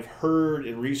I've heard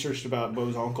and researched about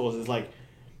Bo's Uncles is like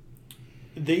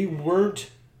they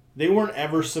weren't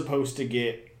ever supposed to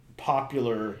get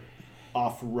popular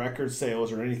off record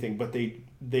sales or anything, but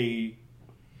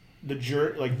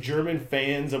German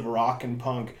fans of rock and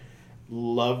punk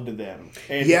loved them.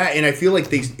 And and I feel like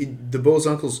the Bo's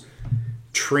Uncles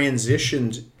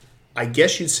transitioned, I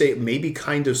guess you'd say maybe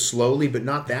kind of slowly, but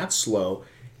not that slow,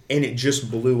 and it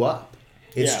just blew up.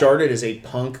 It started as a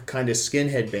punk kind of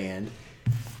skinhead band,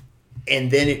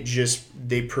 and then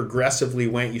they progressively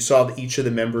went, you saw that each of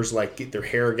the members like get their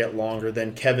hair get longer,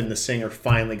 then Kevin the singer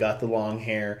finally got the long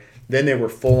hair, then they were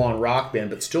full on rock band,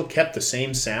 but still kept the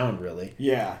same sound really.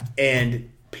 Yeah. And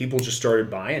people just started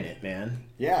buying it, man.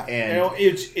 Yeah. And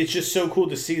it's just so cool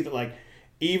to see that like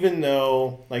even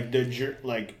though like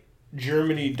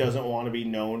Germany doesn't want to be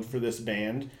known for this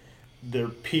band, their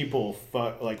people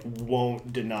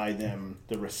won't deny them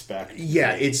the respect.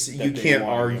 Yeah, you can't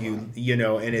want argue,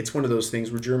 and it's one of those things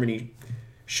where Germany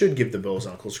should give the Bo's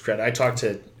Uncles credit. I talked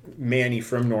to Manny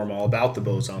from Normal about the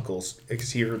Bo's Uncles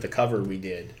because he heard the cover we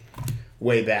did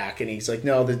way back, and he's like,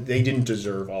 no, they didn't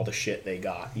deserve all the shit they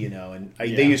got, and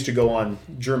they used to go on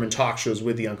German talk shows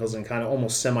with the Uncles and kind of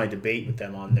almost semi-debate with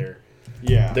them on their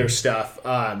stuff.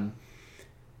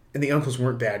 And the Uncles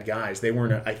weren't bad guys. They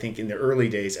weren't, I think, in the early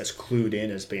days as clued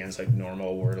in as bands like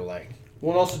Normal were to like.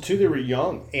 Well, and also too, they were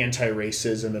young.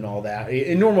 Anti-racism and all that.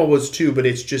 And Normal was too, but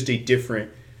it's just a different.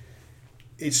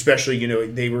 Especially,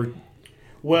 they were.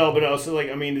 Well, but also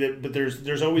but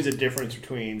there's always a difference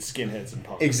between skinheads and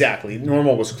punks. Exactly.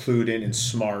 Normal was clued in and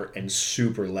smart and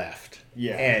super left.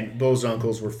 Yeah. And Bo's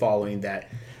Uncles were following that.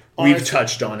 Honestly, we've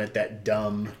touched on it. That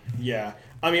dumb. Yeah.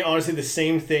 I mean, honestly, the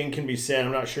same thing can be said.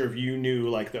 I'm not sure if you knew,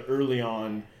 like, the early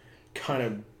on kind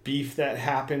of beef that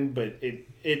happened, but it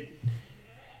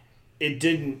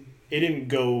didn't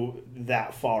go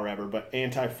that far ever. But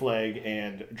Anti-Flag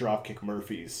and Dropkick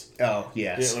Murphys. Oh,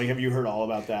 yes. Have you heard all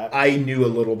about that? I knew a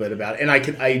little bit about it, and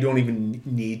I don't even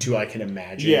need to. I can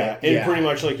imagine. Yeah, and pretty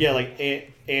much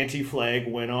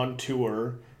Anti-Flag went on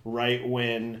tour right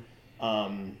when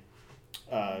Dropkick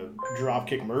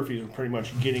Murphys were pretty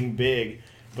much getting big,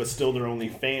 but still their only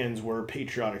fans were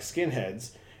patriotic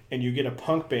skinheads. And you get a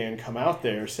punk band come out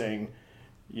there saying,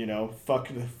 fuck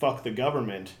the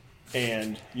government,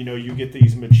 and you get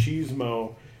these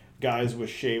machismo guys with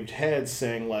shaved heads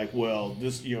saying like, well,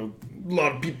 this a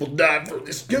lot of people died for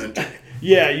this country.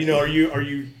 Yeah, are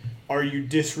you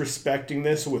disrespecting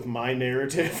this with my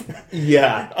narrative?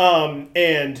 Yeah.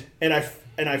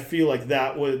 And I feel like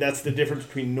that's the difference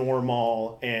between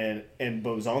Normal and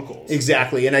Bo's Uncles.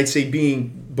 Exactly, and I'd say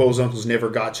being Bo's Uncles never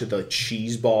got to the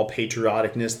cheeseball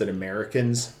patrioticness that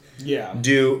Americans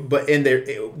do. But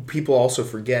people also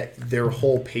forget their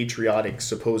whole patriotic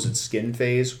supposed skin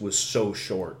phase was so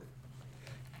short.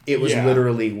 It was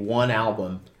literally one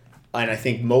album, and I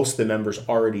think most of the members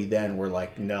already then were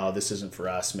like, no, this isn't for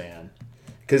us, man.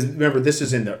 Because remember, this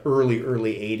is in the early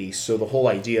 80s, so the whole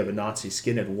idea of a Nazi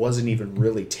skinhead wasn't even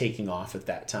really taking off at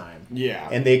that time. Yeah.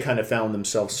 And they kind of found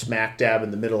themselves smack dab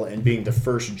in the middle, and being the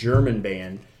first German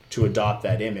band to adopt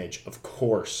that image, of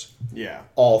course. Yeah.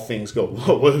 All things go,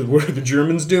 what are the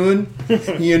Germans doing?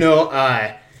 You know?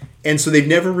 And so they've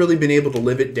never really been able to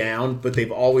live it down, but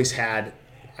they've always had,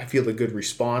 I feel, a good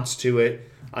response to it.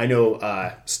 I know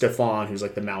Stefan, who's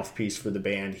like the mouthpiece for the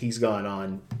band, he's gone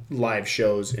on live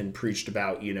shows and preached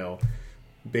about, you know,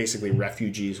 basically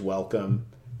refugees welcome.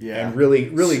 Yeah. And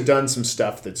really done some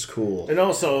stuff that's cool. And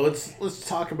also, let's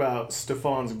talk about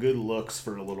Stefan's good looks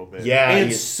for a little bit. Yeah.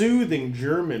 And soothing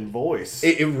German voice.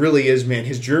 It really is, man.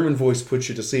 His German voice puts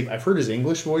you to sleep. I've heard his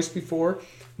English voice before.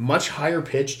 Much higher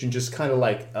pitched and just kind of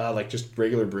like just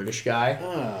regular British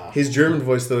guy. His German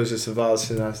voice though is just it's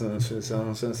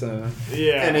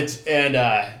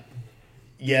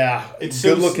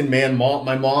good looking man.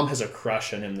 My mom has a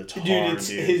crush on him. That's hard, dude.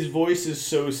 His voice is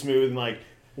so smooth and like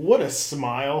what a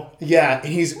smile. Yeah,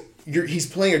 and he's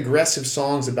playing aggressive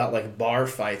songs about like bar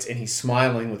fights, and he's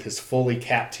smiling with his fully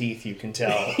capped teeth. You can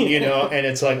tell, you know, and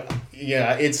it's like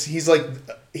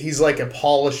he's like a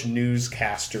polished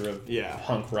newscaster of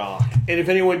punk rock. And if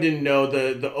anyone didn't know,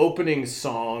 the opening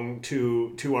song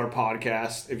to our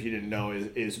podcast, if you didn't know,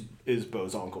 is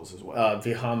Bo's Uncles as well.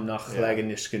 Wir haben noch lange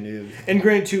nicht genug. And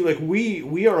granted too, like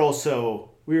we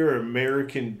are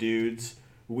American dudes.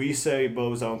 We say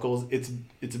Bo's Uncles. It's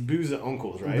Booza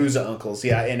Uncles, right? Booza Uncles,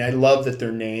 yeah. And I love that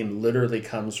their name literally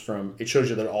comes from. It shows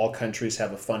you that all countries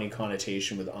have a funny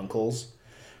connotation with uncles.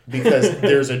 Because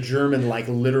there's a German, like,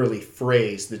 literally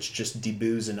phrase that's just die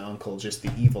bösen uncle, just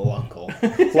the evil uncle.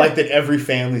 Like that every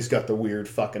family's got the weird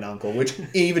fucking uncle, which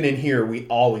even in here, we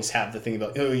always have the thing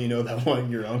about, oh, you know that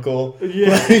one, your uncle?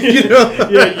 Yeah. Like, you know?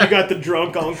 Yeah, you got the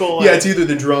drunk uncle. Yeah, it's either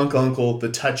the drunk uncle, the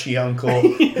touchy uncle.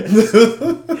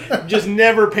 Just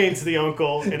never paints the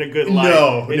uncle in a good light.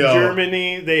 No.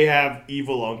 Germany, they have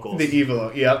evil uncles. The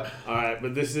evil, yep. All right,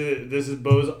 but this is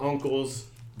Bo's Uncles.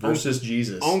 Versus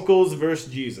Jesus. Uncles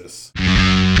versus Jesus.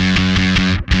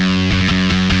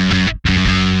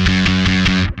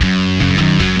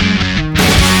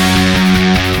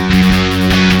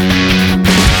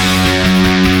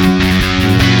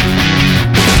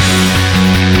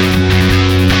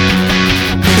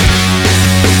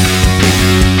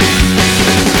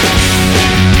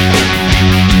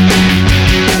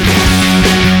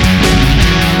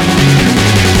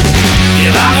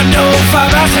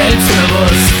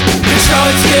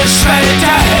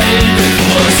 Geschwellter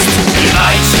Heldenbrust, die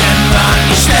Weichen waren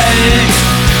gestellt,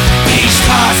 die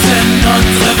Straßen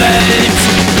unsere Welt.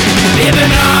 Wir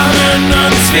benahmen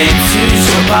uns wie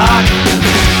Psychopathen,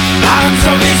 waren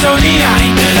sowieso nie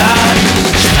eingeladen.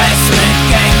 Stress mit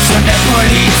Gangs und der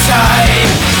Polizei,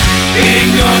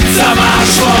 ging uns am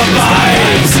Arsch vorbei.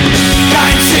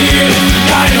 Kein Ziel,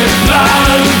 keine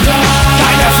Plan,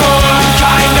 kein Erfolg,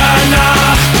 kein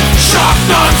danach. Schock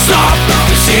nonstop,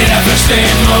 bis jeder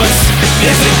verstehen muss,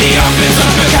 wir sind die Onkels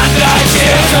und bekannter als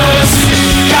Jesus.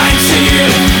 Kein Ziel,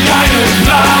 keine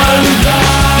Plan,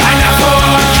 kein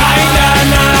Erfolg, kein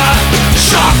danach.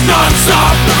 Schock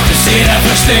nonstop, bis jeder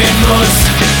verstehen muss,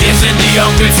 wir sind die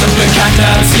Onkels und bekannter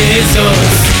als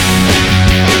Jesus.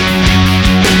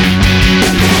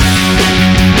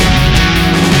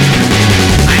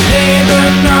 Ein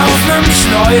Leben auf nem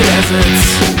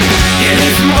Schleudersitz, wir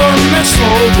liefen rum mit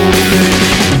Strohbügeln.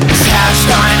 Es herrscht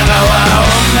ein rauer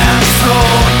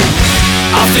Umgangston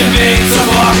auf dem Weg zum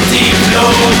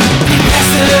Rockdiplom. Die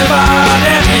Presse war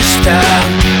der Richter,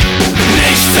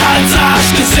 nichts als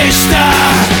Arschgesichter,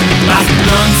 machten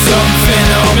uns zum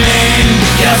Phänomen,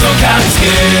 ja so kann's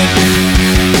gehen.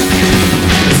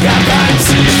 Es gab kein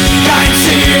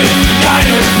Ziel,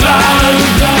 keine Plan,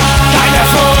 kein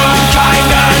Erfolg, kein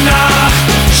danach.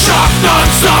 Schock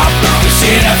nonstop, bis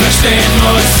jeder verstehen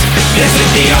muss, wir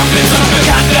sind die Onkels und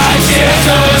bekannter als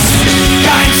Jesus.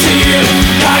 Kein Ziel,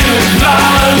 keine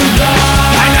Plan,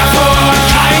 kein Erfolg,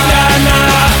 kein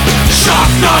danach.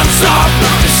 Schock nonstop,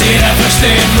 bis jeder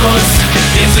verstehen muss,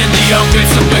 wir sind die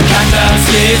Onkels und bekannter als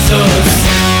Jesus.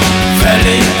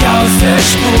 Völlig aus der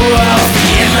Spur, auf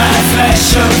die immer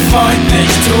frech und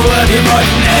freundlich Tour. Wir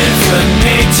wollten helfen,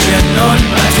 Mädchen und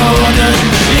Matronen,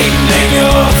 legen Dinge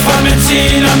hoch von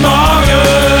Benzin am Morgen.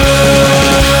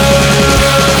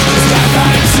 Es gab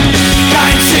kein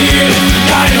Ziel,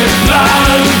 keine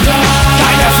Plan,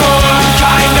 kein Erfolg,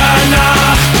 kein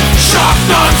danach. Schock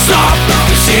nonstop,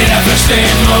 bis jeder versteht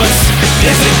verstehen muss.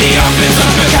 Wir sind die Onkels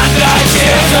und bekannter als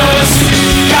Jesus.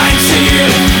 Kein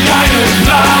Ziel, keinen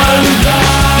Plan,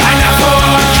 kein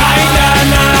Erfolg, kein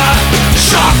Danach.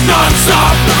 Schock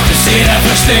nonstop, bis jeder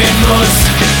verstehen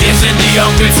muss. Wir sind die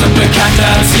Onkels und bekannter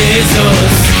als Jesus.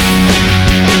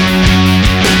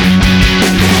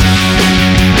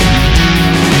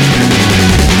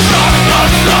 Schock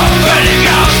nonstop, völlig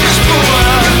aus der Spur.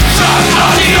 Schock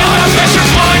nonstop, die unerfrische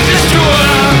Freundestour.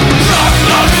 Schock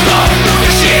nonstop,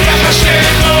 bis jeder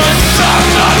verstehen muss. Schock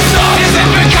nonstop, wir sind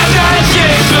bekannter als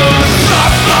Jesus.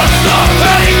 Schock nonstop,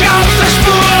 völlig aus der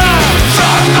Spur.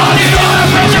 Schock nonstop, die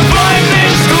unerfrische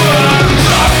Freundestour.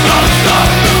 Schock nonstop,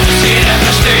 bis jeder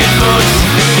verstehen muss.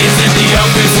 Wir sind die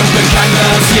Onkels und bekannter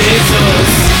als Jesus.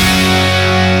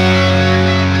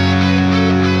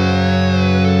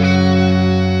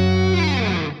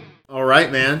 All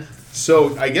right, man.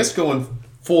 So I guess going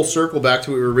full circle back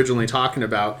to what we were originally talking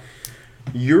about,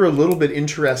 you're a little bit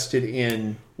interested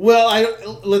in Well,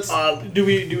 let's. Do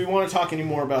we want to talk any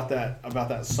more about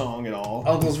that song at all?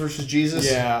 Uncles versus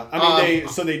Jesus. Yeah, I mean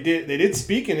they did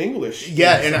speak in English.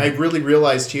 Yeah, and I really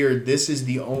realized here this is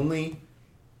the only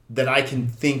that I can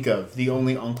think of, the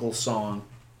only Uncle song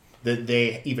that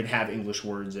they even have English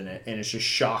words in it, and it's just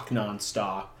shock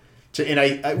nonstop.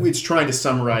 It's trying to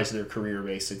summarize their career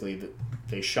basically, that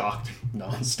they shocked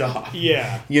nonstop.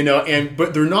 Yeah,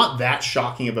 but they're not that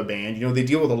shocking of a band. They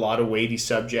deal with a lot of weighty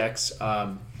subjects.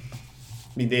 I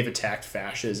mean, they've attacked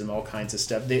fascism, all kinds of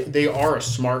stuff. They are a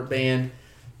smart band.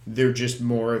 They're just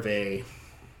more of a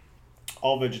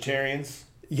all vegetarians.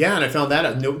 Yeah, and I found that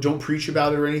out. No, don't preach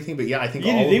about it or anything, but yeah, I think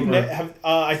Yeah, all of they've them have.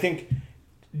 I think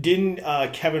didn't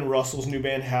Kevin Russell's new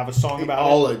band have a song about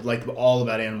all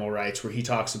about animal rights, where he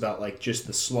talks about like just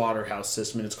the slaughterhouse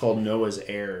system, and it's called Noah's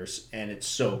Heirs, and it's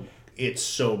so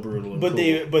brutal.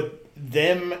 And cool.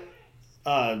 Them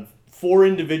 4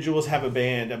 individuals have a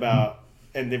band about,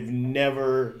 and they've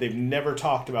never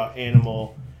talked about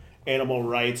animal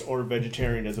rights or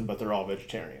vegetarianism, but they're all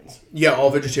vegetarians. Yeah, all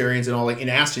vegetarians, and all in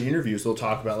Aston interviews they'll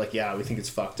talk about we think it's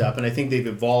fucked up, and I think they've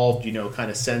evolved kind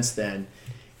of since then.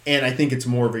 And I think it's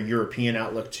more of a European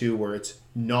outlook too, where it's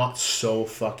not so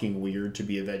fucking weird to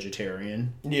be a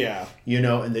vegetarian. Yeah.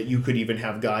 And that you could even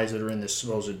have guys that are in this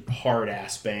supposed hard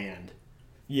ass band.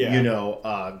 Yeah.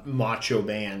 Macho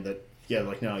band that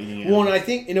no. Well, and I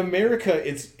think in America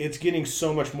it's getting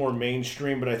so much more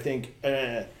mainstream, but I think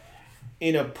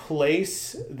in a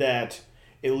place that,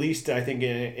 at least I think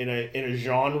in a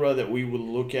genre that we would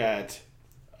look at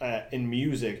in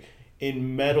music,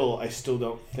 in metal, I still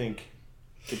don't think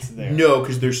it's there. No,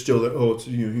 because there's still that. Oh, it's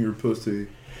you're supposed to.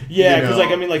 Yeah, because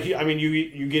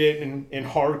you get it in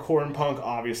hardcore and punk.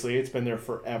 Obviously, it's been there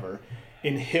forever.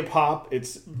 In hip hop,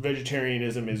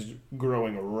 vegetarianism is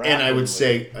growing rapidly. And I would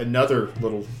say another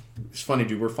little. It's funny,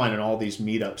 dude. We're finding all these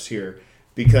meetups here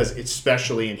because,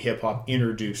 especially in hip hop,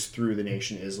 introduced through the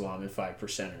Nation of Islam and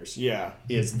 5%ers. Yeah,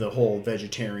 is the whole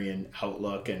vegetarian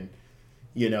outlook, and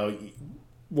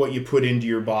what you put into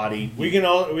your body.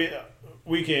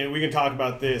 We can talk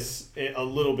about this a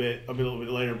little bit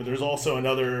later, but there's also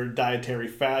another dietary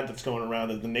fad that's going around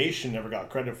that the Nation never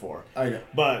got credit for. I know,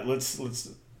 but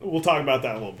we'll talk about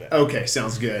that a little bit. Okay,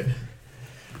 sounds good.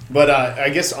 But I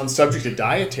guess on subject of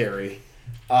dietary,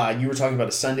 you were talking about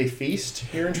a Sunday feast.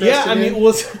 You're interested? Yeah, I mean,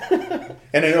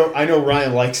 and I know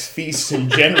Ryan likes feasts in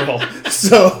general,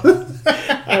 so.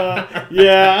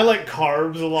 Yeah, I like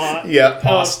carbs a lot. Yeah,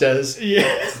 pastas.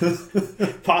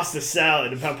 Pasta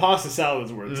salad. Pasta salad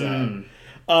is where it's at.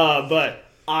 But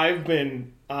I've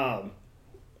been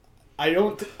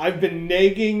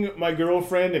nagging my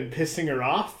girlfriend and pissing her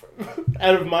off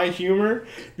out of my humor,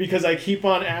 because I keep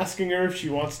on asking her if she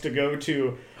wants to go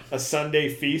to a Sunday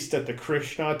feast at the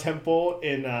Krishna temple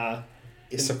in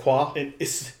Issaquah. In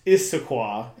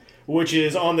Issaquah, which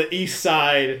is on the east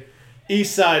side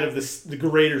of the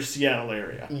greater Seattle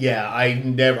area. Yeah,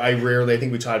 I rarely, I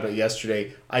think we talked about it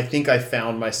yesterday, I think I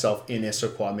found myself in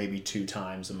Issaquah maybe 2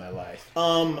 times in my life.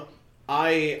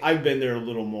 I've been there a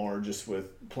little more just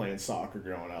with playing soccer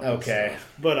growing up. Okay.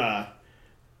 But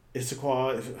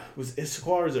Issaquah, was Issaquah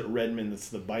or is it Redmond that's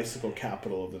the bicycle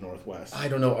capital of the Northwest? I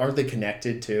don't know. Aren't they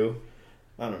connected too?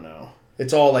 I don't know.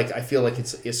 It's all I feel like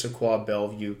it's Issaquah,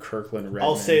 Bellevue, Kirkland, Redmond.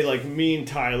 I'll say me and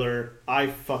Tyler, I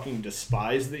fucking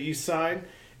despise the East Side.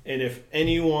 And if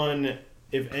anyone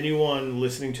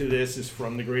listening to this is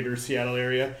from the greater Seattle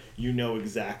area, you know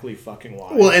exactly fucking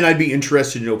why. Well, and I'd be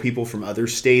interested to know people from other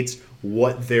states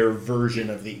what their version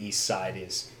of the East Side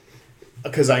is.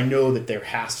 Because I know that there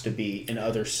has to be in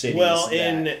other cities. Well,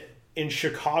 in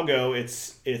Chicago,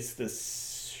 it's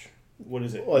this. what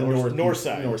is it? North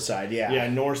Side. North Side, yeah. Yeah,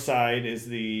 North Side is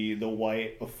the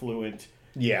white affluent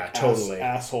Yeah, totally.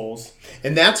 assholes.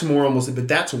 And that's more almost, but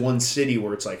that's one city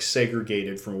where it's like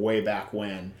segregated from way back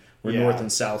when. We're North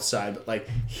and South Side, but like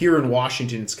here in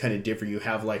Washington, it's kind of different. You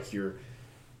have like your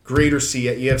greater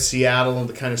Seattle, you have Seattle and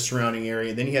the kind of surrounding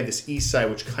area. Then you have this East Side,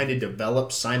 which kind of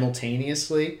develops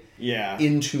simultaneously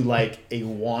into like a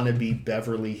wannabe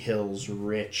Beverly Hills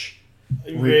rich,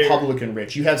 Republican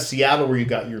rich. You have Seattle where you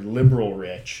got your liberal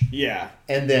rich,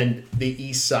 and then the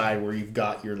East Side where you've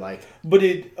got your like. But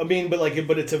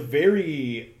it's a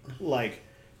very like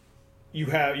you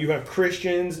have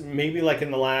Christians maybe like in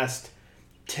the last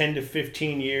 10 to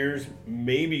 15 years,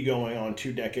 maybe going on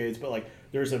 2 decades, but like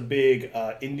there's a big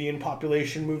Indian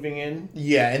population moving in.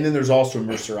 Yeah, and then there's also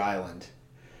Mercer Island.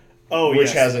 Oh,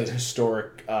 which has a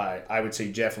historic, I would say,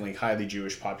 definitely highly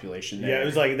Jewish population there. Yeah, it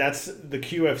was like that's the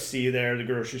QFC there, the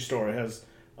grocery store. It has,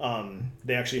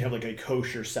 they actually have like a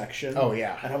kosher section. Oh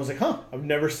yeah, and I was like, huh, I've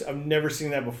never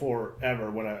seen that before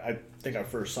ever. When I think I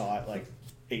first saw it like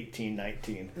 18,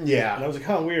 19. Yeah, and I was like,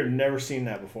 huh, weird, never seen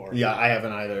that before. Yeah, I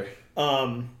haven't either.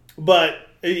 But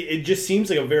it just seems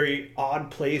like a very odd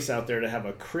place out there to have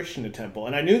a Christian temple.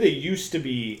 And I knew they used to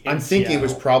be in thinking it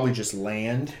was probably just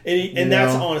land. And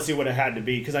that's honestly what it had to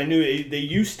be. Because I knew they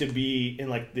used to be in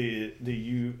like the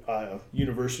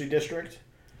university district.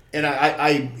 And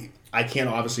I can't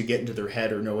obviously get into their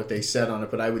head or know what they said on it.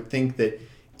 But I would think that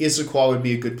Issaquah would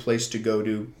be a good place to go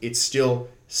to. It's still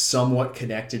somewhat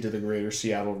connected to the greater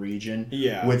Seattle region.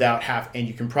 Yeah. And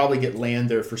you can probably get land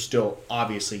there for still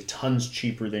obviously tons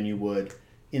cheaper than you would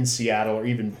in Seattle or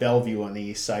even Bellevue on the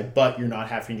east side, but you're not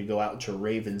having to go out to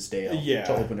Ravensdale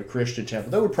to open a Christian temple.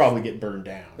 That would probably get burned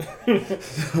down.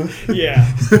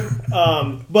 Yeah.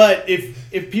 But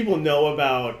if people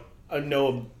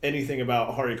know anything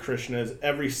about Hare Krishnas,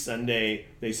 every Sunday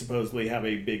they supposedly have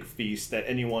a big feast that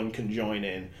anyone can join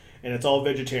in. And it's all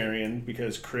vegetarian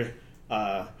because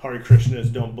Hare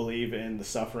Krishnas don't believe in the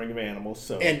suffering of animals.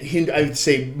 So, and I would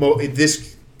say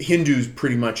this Hindus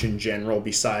pretty much in general.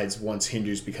 Besides, once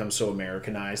Hindus become so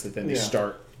Americanized that then they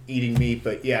start eating meat.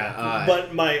 But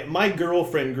but my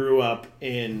girlfriend grew up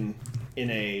in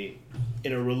a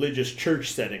religious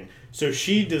church setting, so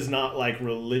she does not like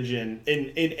religion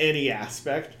in any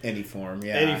aspect, any form.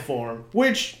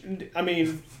 Which I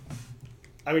mean,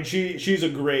 she's a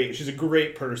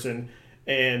great person.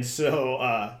 And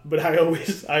so, but I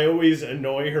always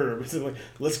annoy her. It's like,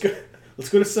 let's go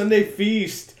to Sunday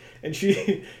feast. And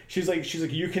she's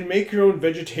like, you can make your own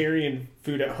vegetarian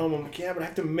food at home. I'm like, yeah, but I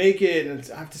have to make it,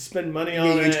 and I have to spend money on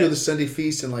it. You have to go to the Sunday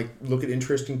feast and like look at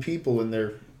interesting people in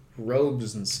their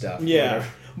robes and stuff. Yeah,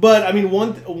 whatever. But I mean,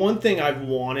 one thing I've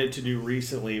wanted to do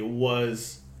recently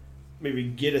was maybe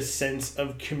get a sense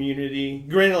of community.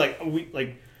 Granted,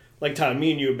 like Todd, me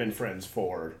and you have been friends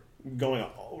for going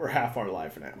over half our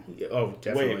life now. Oh,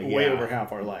 definitely. Way over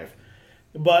half our life.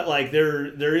 But like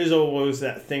there is always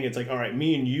that thing. It's like, all right,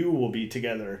 me and you will be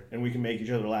together and we can make each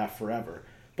other laugh forever.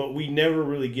 But we never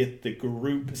really get the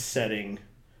group setting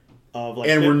of like.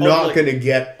 And we're not going to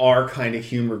get our kind of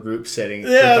humor group setting.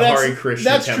 Yeah, the Hare Krishna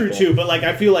that's temple. True too. But like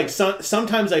I feel like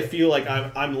sometimes I feel like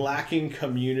I'm lacking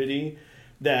community.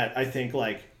 That I think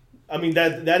like. I mean,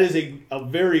 that is a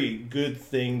very good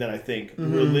thing that I think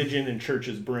religion and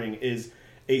churches bring is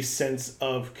a sense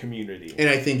of community. And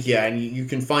I think, and you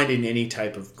can find in any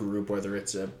type of group, whether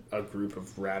it's a group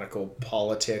of radical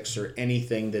politics or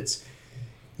anything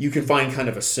you can find kind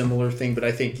of a similar thing. But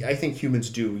I think humans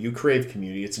do. You crave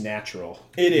community. It's natural.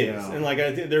 It is. Know? And like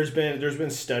I think there's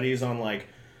been studies on like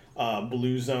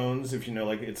blue zones, if you know,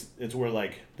 like it's where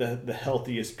like the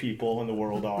healthiest people in the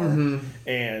world are,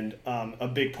 and a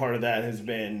big part of that has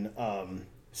been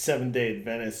Seventh-day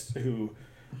Adventists who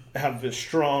have this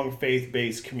strong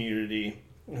faith-based community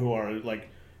who are like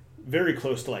very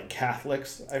close to like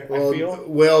Catholics. I feel.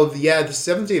 Well, the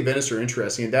Seventh-day Adventists are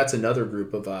interesting, and that's another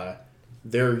group of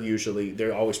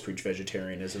they always preach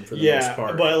vegetarianism for the most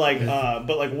part. But like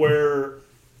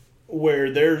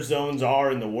where their zones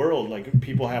are in the world, like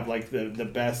people have like the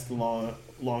best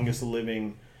longest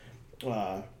living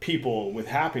people with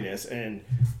happiness, and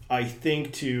I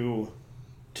think to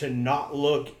not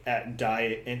look at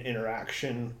diet and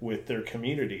interaction with their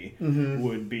community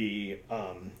would be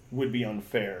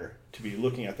unfair to be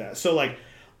looking at that. So like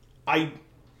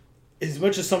as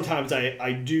much as sometimes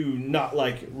I do not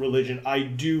like religion, I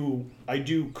do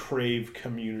crave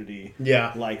community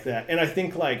like that. And I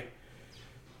think like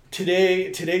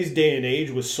today's day and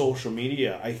age with social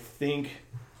media, I think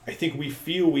we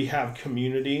feel we have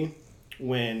community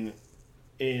when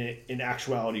in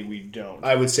actuality we don't.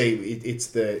 I would say it's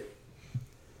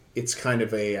kind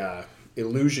of a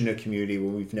illusion of community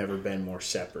when we've never been more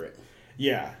separate.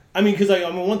 Yeah, I mean, because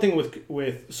one thing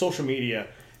with social media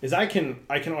is I can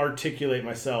articulate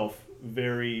myself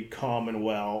very calm and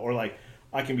well, or like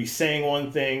I can be saying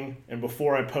one thing, and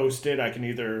before I post it, I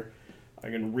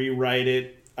can rewrite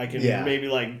it. I can maybe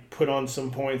like put on some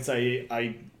points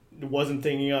I wasn't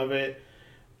thinking of it,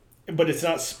 but it's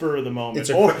not spur of the moment.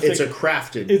 It's a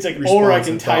crafted. It's like, or I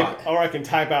can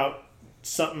type out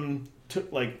something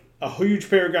like a huge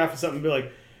paragraph of something, and be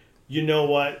like, you know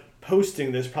what,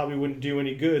 posting this probably wouldn't do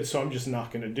any good, so I'm just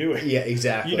not going to do it. Yeah,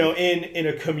 exactly. You know, in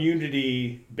a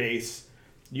community base,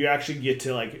 you actually get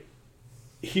to like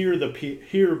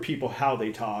hear people how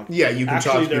they talk. Yeah, you can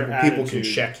talk to people. People attitude. can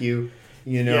check you.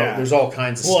 You know, there's all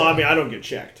kinds of stuff. Well, I mean, I don't get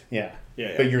checked. Yeah.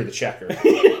 Yeah. But you're the checker.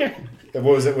 What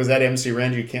was it? Was that MC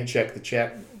Ren? You can't check the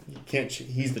check. You can't.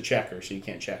 He's the checker, so you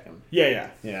can't check him. Yeah.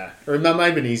 Yeah. Or that might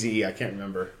have been Easy E. I can't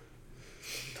remember.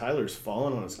 Tyler's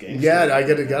falling on his game. Yeah, I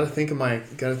gotta think of my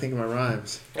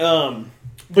rhymes.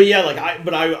 But yeah, like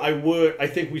I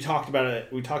think we talked about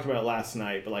it. We talked about it last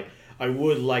night. But like, I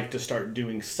would like to start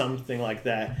doing something like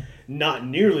that. Not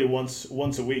nearly once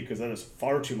a week, because that is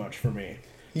far too much for me.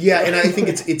 Yeah, and I think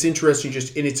it's interesting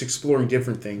and it's exploring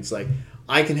different things. Like,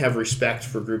 I can have respect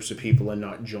for groups of people and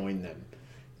not join them.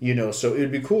 You know, so it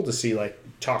would be cool to see, like,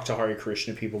 talk to Hare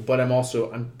Krishna people, but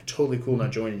I'm totally cool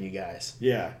not joining you guys.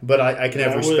 Yeah. But I can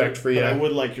have respect for you. But I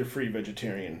would like your free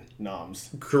vegetarian noms.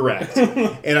 Correct.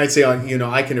 And I'd say, you know,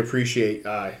 I can appreciate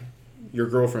your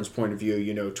girlfriend's point of view,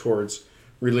 you know, towards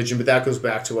religion, but that goes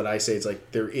back to what I say. It's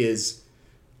like there is...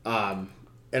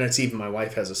 and it's even my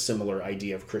wife has a similar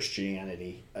idea of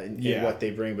Christianity and what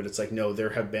they bring, but it's like, no, there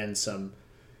have been some.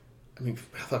 I mean,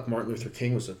 I thought Martin Luther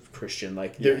King was a Christian.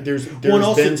 Like, there's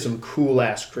been some cool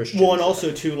ass Christians. Well, and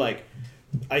also too, like,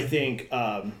 I think,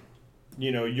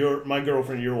 you know, my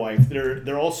girlfriend, your wife, they're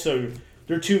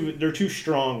two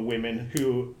strong women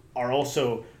who are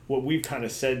also what we've kind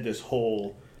of said this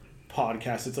whole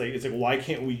podcast. It's like why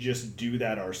can't we just do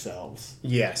that ourselves?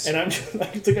 Yes. And I'm just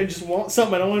like, it's like I just want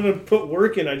something. I don't want to put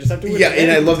work in. I just have to. Yeah,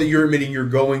 and I love that you're admitting you're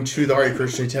going to the Hare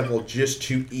Krishna temple just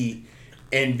to eat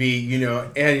and be, you know,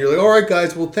 and you're like, all right,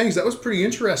 guys, well, thanks. That was pretty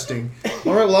interesting.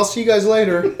 All right, well, I'll see you guys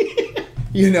later.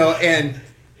 You know,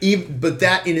 but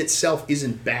that in itself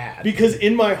isn't bad. Because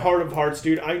in my heart of hearts,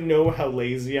 dude, I know how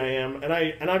lazy I am, and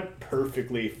I'm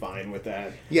perfectly fine with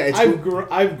that. Yeah,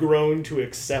 I've grown to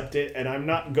accept it, and I'm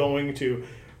not going to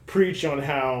preach on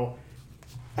how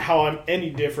I'm any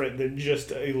different than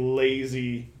just a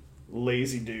lazy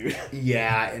dude.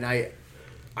 Yeah, and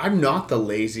I'm not the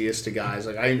laziest of guys.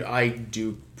 Like, I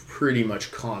do pretty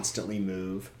much constantly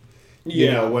move.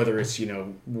 You know, whether it's, you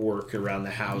know, work around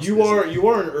the house. You are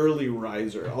an early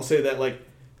riser. I'll say that, like,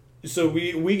 so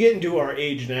we get into our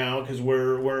age now because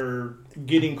we're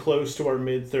getting close to our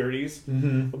mid-30s.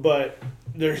 Mm-hmm. But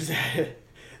there's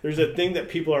a thing that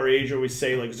people our age always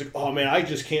say, like, it's like, oh man, I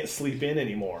just can't sleep in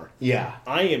anymore. Yeah.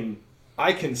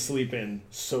 I can sleep in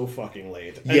so fucking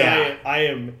late. And yeah. I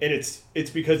am, and it's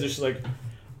because it's like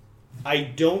I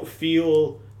don't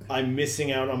feel I'm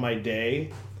missing out on my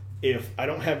day. If I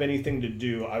don't have anything to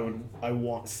do, I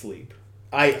want sleep.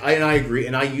 I agree,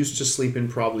 and I used to sleep in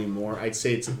probably more. I'd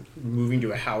say it's moving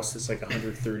to a house that's like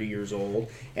 130 years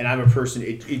old, and I'm a person.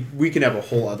 We can have a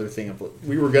whole other thing.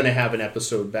 We were going to have an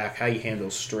episode back how you handle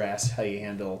stress, how you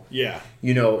handle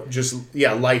you know, just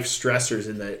life stressors,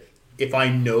 and that if I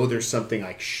know there's something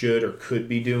I should or could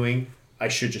be doing, I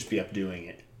should just be up doing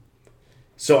it.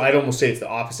 So I'd almost say it's the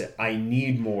opposite. I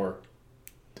need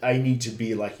to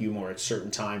be like you more at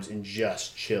certain times and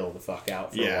just chill the fuck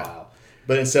out for a while.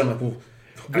 But instead, I'm like, well...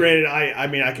 Granted, I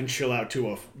mean, I can chill out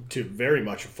to very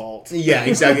much a fault. Yeah,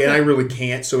 exactly, and I really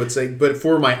can't. So it's like, but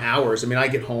for my hours, I mean, I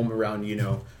get home around, you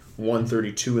know,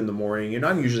 1:32 in the morning, and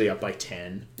I'm usually up by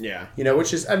 10. Yeah. You know,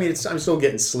 which is, I mean, I'm still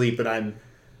getting sleep, but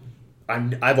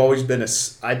I've always been a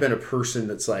person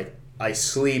that's like, I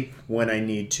sleep when I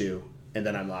need to. And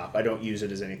then I'm up. I don't use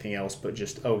it as anything else, but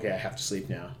just, okay, I have to sleep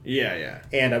now. Yeah.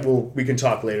 And we can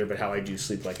talk later about how I do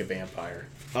sleep like a vampire.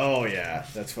 Oh, yeah.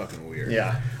 That's fucking weird.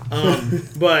 Yeah.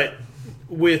 But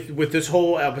with this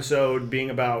whole episode being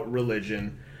about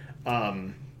religion,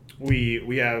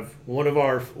 we have one of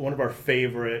our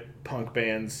favorite punk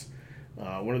bands,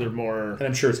 one of their more... And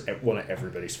I'm sure it's one of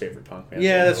everybody's favorite punk bands.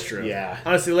 Yeah, that's true. Yeah.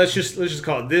 Honestly, let's just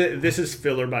call it... This is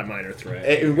Filler by Minor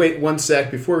Threat. Wait one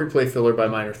sec. Before we play Filler by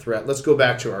Minor Threat, let's go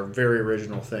back to our very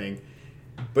original thing.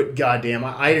 But goddamn,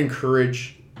 I'd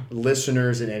encourage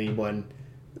listeners and anyone...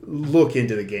 look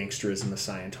into the gangsterism of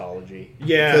Scientology.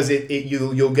 Yeah. Because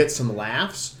you'll get some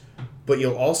laughs, but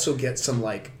you'll also get some,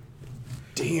 like,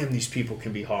 damn, these people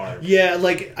can be hard. Yeah,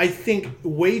 like, I think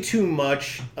way too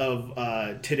much of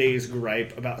today's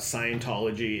gripe about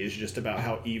Scientology is just about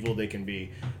how evil they can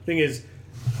be. Thing is,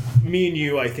 me and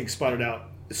you, I think, spotted out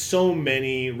so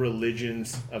many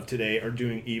religions of today are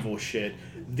doing evil shit.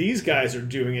 These guys are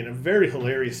doing it in a very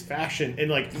hilarious fashion. And,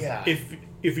 like, Yeah.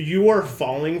 if you are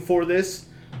falling for this,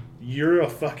 you're a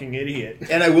fucking idiot.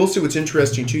 And I will say what's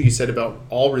interesting, too, you said about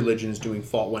all religions doing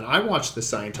fault. When I watched the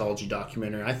Scientology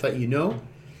documentary, I thought,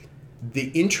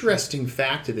 the interesting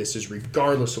fact of this is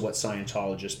regardless of what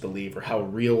Scientologists believe or how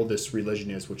real this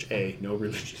religion is, which, no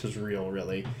religion is real,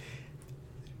 really,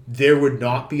 there would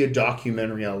not be a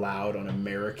documentary allowed on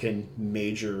American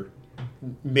major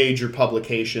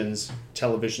publications,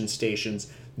 television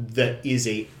stations, that is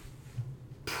a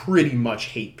pretty much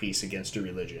hate piece against a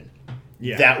religion.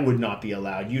 Yeah. That would not be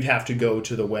allowed. You'd have to go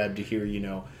to the web to hear,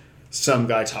 some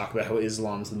guy talk about how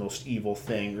Islam's the most evil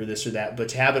thing or this or that. But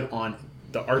to have it on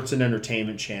the Arts and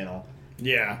Entertainment Channel,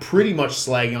 Yeah. pretty much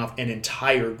slagging off an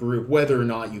entire group, whether or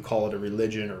not you call it a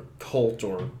religion or cult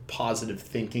or positive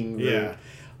thinking group, Yeah.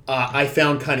 I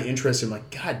found kind of interesting. Like,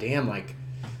 goddamn, like,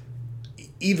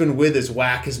 even with as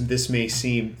whack as this may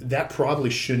seem, that probably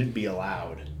shouldn't be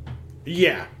allowed.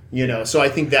 Yeah. So I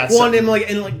think that's Well, something- and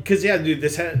like, because yeah, dude,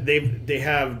 they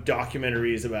have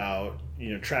documentaries about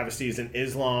travesties in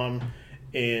Islam,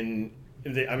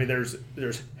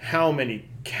 there's how many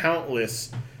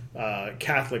countless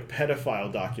Catholic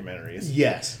pedophile documentaries,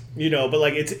 yes. but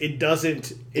like it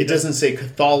doesn't say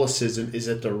Catholicism is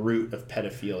at the root of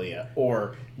pedophilia,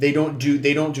 or they don't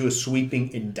do a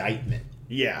sweeping indictment.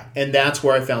 Yeah, And that's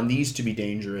where I found these to be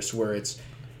dangerous, where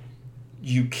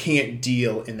you can't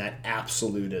deal in that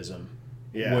absolutism,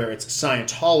 Yeah. where it's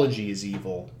Scientology is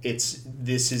evil.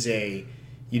 This is a,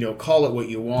 call it what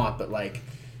you want, but like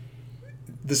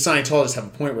the Scientologists have a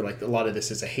point where like a lot of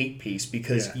this is a hate piece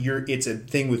because it's a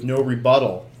thing with no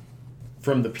rebuttal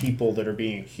from the people that are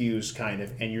being accused, kind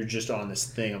of, and you're just on this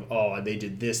thing of, they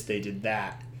did this, they did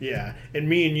that. yeah. And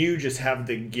me and you just have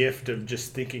the gift of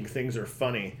just thinking things are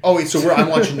funny. Oh, wait, so I'm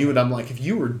watching you, and I'm like, if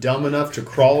you were dumb enough to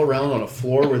crawl around on a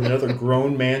floor with another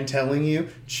grown man telling you,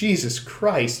 Jesus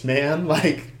Christ, man,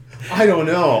 like, I don't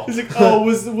know. It's like,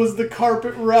 was the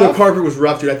carpet rough? The carpet was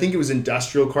rough, dude. I think it was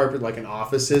industrial carpet, like in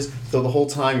offices. So the whole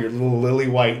time, your little lily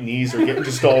white knees are getting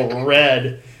just all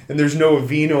red, and there's no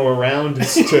Aveeno around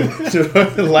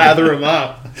to lather them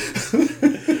up.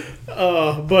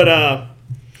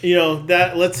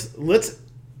 That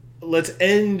let's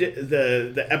end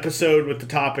the episode with the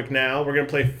topic now. We're gonna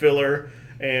play filler,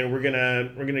 and we're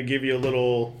gonna give you a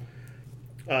little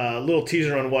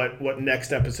teaser on what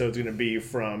next episode's gonna be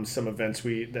from some events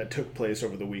that took place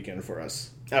over the weekend for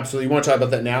us. Absolutely. You want to talk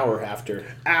about that now or after?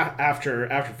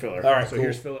 After filler. All right, so cool.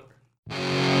 here's filler.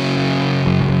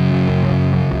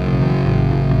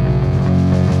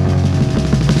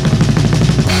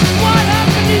 What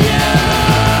happened to you?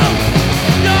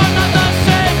 You're not the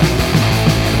same.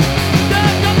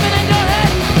 There's nothing in your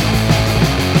head.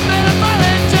 Made a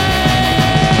violent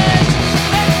change.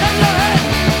 It's in your head.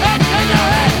 It's in your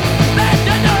head. It's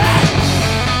in your head.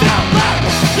 Don't let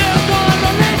you want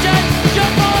religion.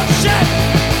 You're bullshit.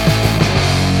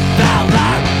 Don't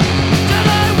let till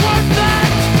I want that.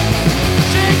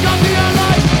 She comes to your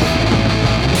life.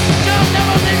 She'll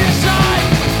never leave your side.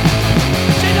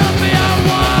 She don't be a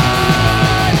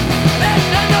one. It's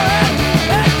in your head.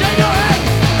 It's in your head.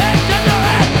 It's in your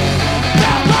head.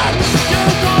 Don't let you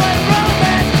call it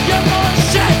romance. You're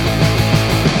bullshit.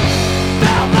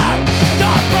 Don't let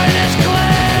your brain is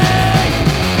clean.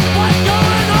 What's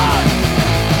going on?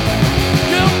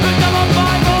 You picked up a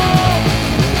Bible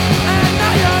and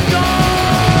now you're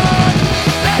gone.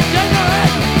 It's in your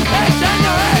head. It's in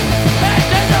your head.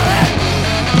 It's in your head.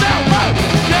 Don't let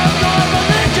you call it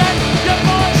religion. You're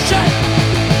bullshit.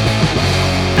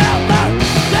 Don't let.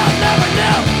 You'll never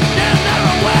do. You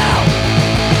never will.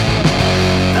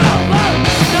 Don't let.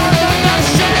 None of the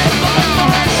shit for the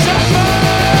fire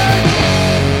shepherd.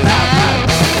 Don't let.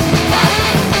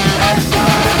 It's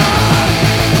going on.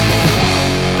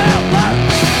 Don't let.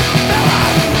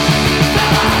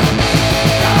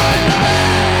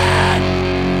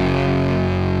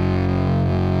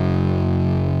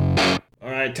 All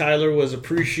right, Tyler was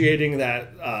appreciating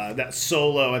that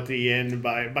solo at the end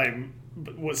by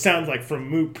what sounds like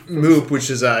from Moop. Moop, which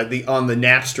is on the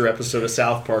Napster episode of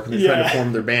South Park, and they're trying to Yeah.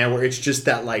 form their band, where it's just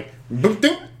that like.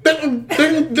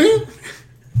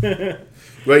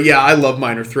 But yeah, I love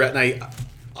Minor Threat, and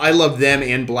I love them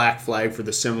and Black Flag for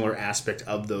the similar aspect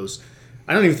of those.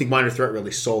 I don't even think Minor Threat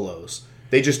really solos.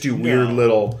 They just do weird No.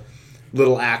 little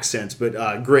little accents,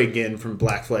 but Greg Ginn from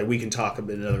Black Flag, we can talk in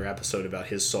another episode about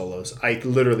his solos. I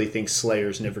literally think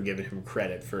Slayer's never given him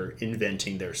credit for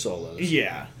inventing their solos.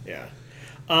 Yeah.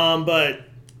 But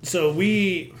so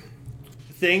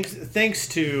thanks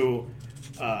to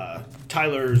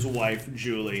Tyler's wife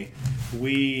Julie,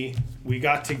 we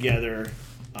got together.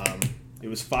 It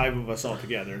was 5 of us all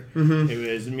together.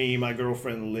 It was me, my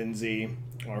girlfriend Lindsay,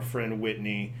 our friend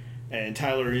Whitney, and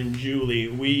Tyler and Julie.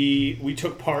 We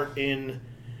took part in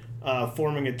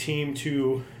forming a team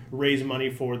to raise money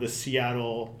for the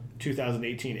Seattle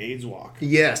 2018 AIDS Walk.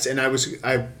 Yes, and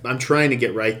I'm trying to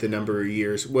get right the number of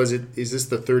years. Is this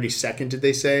the 32nd, did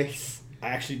they say? I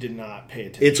actually did not pay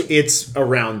attention. It's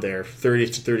around there,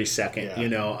 30th to 32nd, you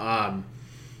know.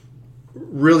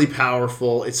 Really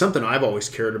powerful. It's something I've always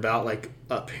cared about. Like,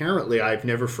 apparently I've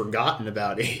never forgotten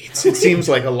about AIDS. It seems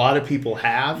like a lot of people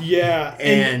have. Yeah.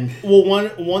 And well,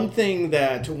 one thing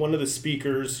that one of the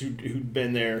speakers who'd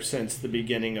been there since the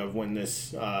beginning of when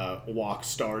this walk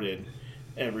started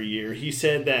every year, he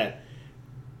said that,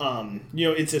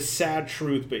 it's a sad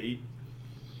truth, but,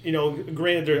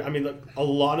 granted, look, a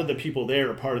lot of the people there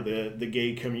are part of the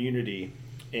gay community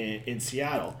in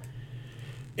Seattle.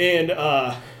 And,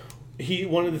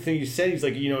 one of the things he said, he's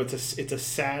like, it's a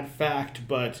sad fact,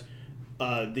 but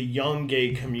the young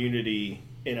gay community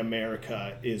in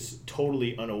America is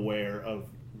totally unaware of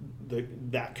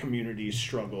that community's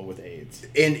struggle with AIDS.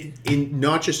 And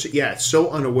not just,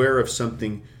 so unaware of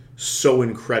something so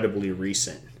incredibly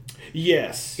recent.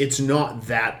 Yes. It's not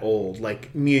that old.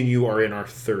 Like, me and you are in our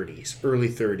 30s, early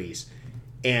 30s.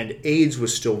 And AIDS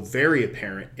was still very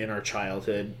apparent in our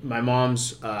childhood. My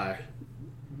mom's...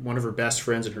 one of her best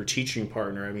friends and her teaching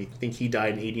partner, I think he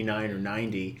died in 89 or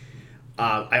 90.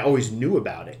 I always knew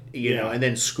about it, you know, and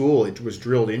then school, it was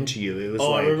drilled into you. It was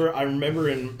I remember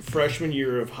in freshman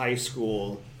year of high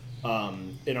school,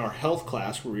 in our health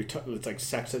class where it's like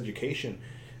sex education,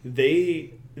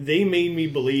 they made me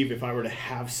believe if I were to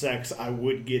have sex, I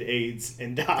would get AIDS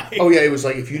and die. Oh yeah, it was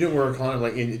like if you didn't wear a condom,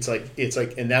 it's like,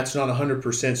 and that's not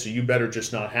 100%. So you better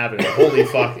just not have it. Holy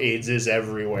fuck, AIDS is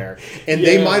everywhere, and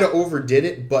they might have overdid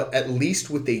it, but at least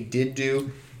what they did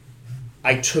do,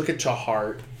 I took it to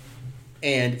heart,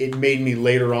 and it made me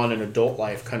later on in adult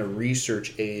life kind of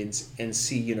research AIDS and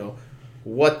see,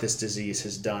 what this disease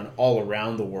has done all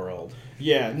around the world.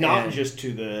 Yeah, not just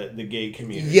to the gay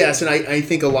community. Yes, and I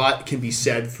think a lot can be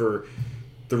said for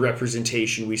the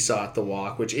representation we saw at the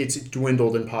walk, which it's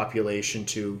dwindled in population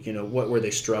to, what were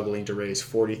they struggling to raise?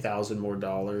 $40,000 more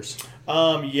dollars?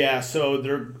 So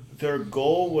their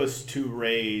goal was to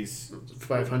raise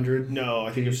 500. No,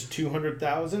 I think it was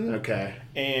 200,000. Okay,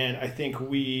 and I think at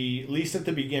least at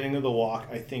the beginning of the walk,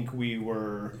 I think we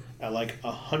were at like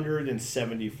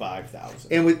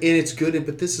 175,000. And it's good,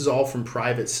 but this is all from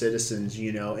private citizens,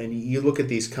 And you look at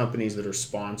these companies that are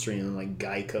sponsoring them, like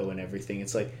Geico and everything.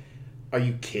 It's like, are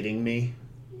you kidding me?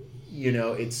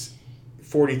 It's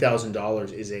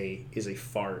 $40,000 is a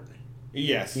fart.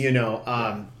 Yes.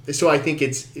 So I think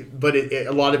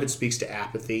a lot of it speaks to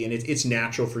apathy, and it's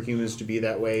natural for humans to be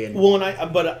that way. And one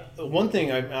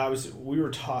thing I was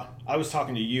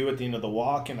talking to you at the end of the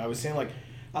walk, and I was saying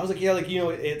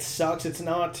it sucks. It's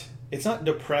not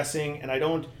depressing, and I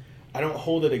don't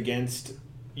hold it against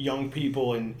young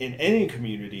people in any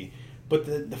community. But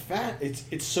the fact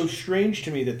it's so strange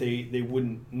to me that they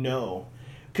wouldn't know,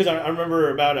 because I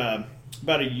remember about a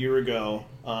year ago.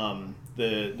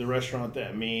 The restaurant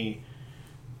that me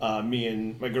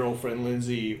and my girlfriend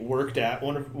Lindsay worked at,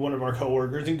 one of our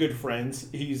coworkers and good friends,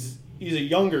 he's a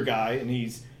younger guy, and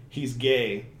he's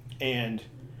gay, and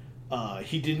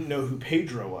he didn't know who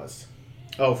Pedro was.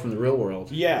 Oh, from The Real World.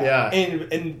 Yeah.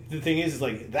 And the thing is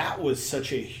like, that was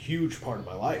such a huge part of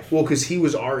my life. Well, because he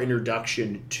was our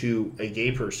introduction to a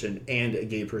gay person and a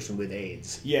gay person with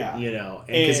AIDS. Yeah. And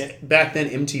because back then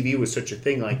MTV was such a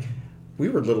thing, like, we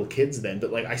were little kids then,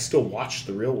 but like I still watched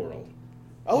The Real World.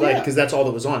 Oh, yeah. Because that's all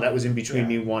that was on. That was in between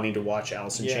me wanting to watch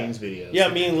Alice in Chains videos. Yeah,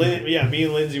 me and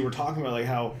Lindsay were talking about like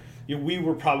how we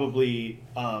were probably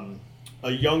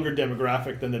a younger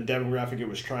demographic than the demographic it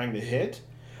was trying to hit.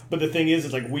 But the thing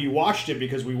is like we watched it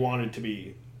because we wanted to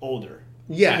be older.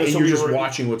 Yeah, and you're just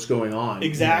watching what's going on.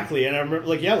 Exactly, and I remember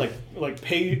like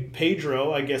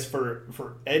Pedro, I guess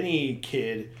for any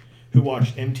kid who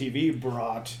watched MTV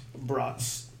brought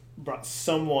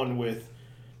someone with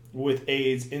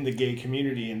AIDS in the gay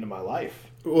community into my life.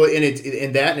 Well, and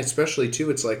especially too,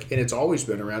 it's like, and it's always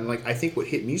been around. Like, I think what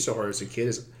hit me so hard as a kid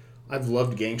is I've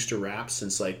loved gangster rap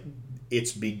since like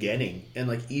its beginning, and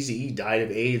like Eazy-E died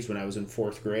of AIDS when I was in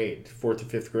 4th or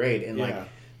 5th grade, and like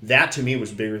that to me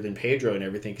was bigger than Pedro and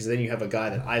everything, because then you have a guy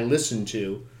that I listened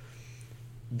to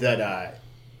that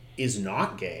is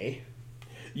not gay.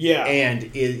 Yeah. And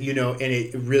it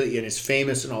is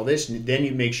famous and all this, and then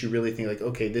it makes you really think like,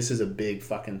 okay, this is a big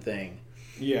fucking thing.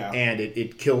 Yeah. And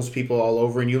it kills people all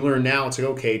over, and you learn now it's like,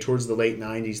 okay, towards the late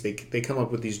 90s they come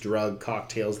up with these drug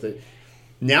cocktails that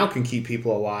now can keep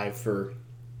people alive for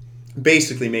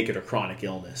basically make it a chronic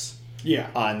illness. Yeah.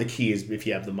 And the key is if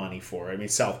you have the money for it. I mean,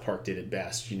 South Park did it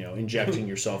best, injecting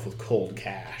yourself with cold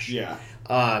cash. Yeah.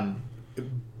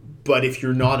 But if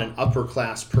you're not an upper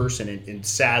class person, and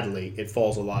sadly, it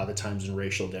falls a lot of the times in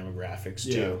racial demographics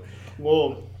too. Yeah.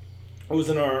 Well, it was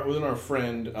in our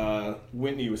friend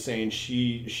Whitney was saying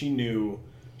she knew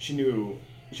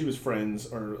she was friends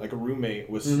or like a roommate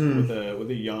with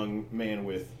a young man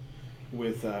with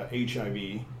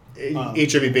HIV.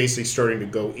 HIV basically starting to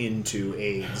go into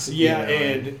AIDS. Yeah,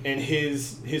 and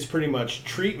his pretty much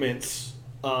treatments,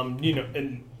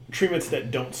 and treatments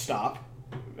that don't stop.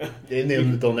 And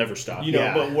they'll never stop.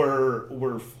 But we're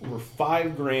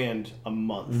 $5,000 a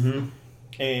month,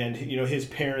 and his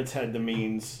parents had the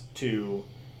means to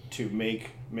make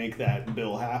that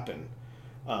bill happen.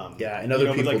 And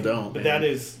other people don't. But that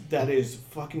is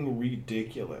fucking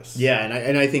ridiculous. Yeah,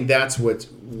 and I think that's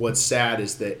what's sad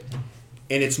is that,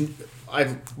 and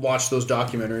I've watched those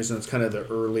documentaries, and it's kind of the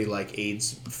early like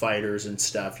AIDS fighters and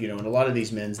stuff, and a lot of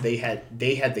these men they had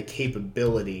the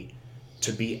capability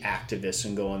to be activists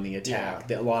and go on the attack.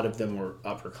 Yeah. A lot of them were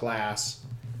upper class.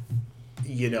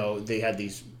 They had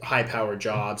these high-powered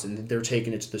jobs, and they're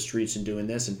taking it to the streets and doing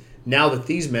this. And now that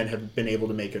these men have been able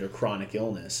to make it a chronic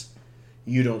illness,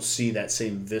 you don't see that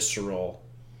same visceral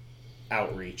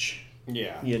outreach.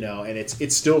 Yeah. And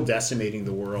it's still decimating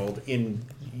the world.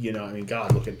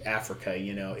 God, look at Africa.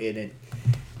 And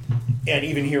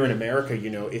even here in America,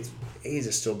 AIDS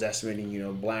is still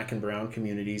decimating, black and brown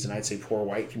communities, and I'd say poor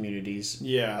white communities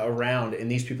around. And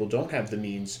these people don't have the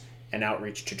means and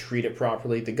outreach to treat it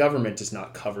properly. The government does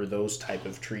not cover those type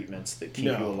of treatments that keep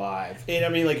you alive. And I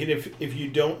mean, like, if you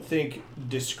don't think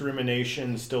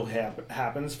discrimination still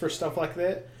happens for stuff like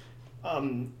that, I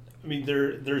mean,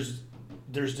 there's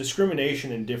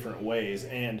discrimination in different ways,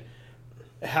 and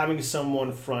having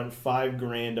someone front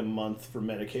 $5,000 a month for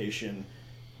medication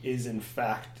is in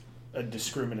fact a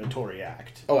discriminatory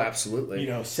act. Oh, absolutely.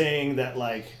 Saying that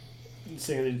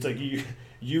it's like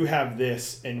you have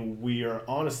this, and we are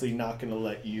honestly not going to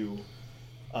let you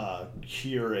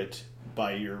cure it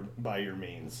by your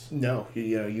means. No,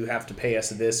 you have to pay us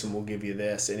this, and we'll give you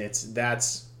this, and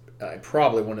that's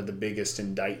probably one of the biggest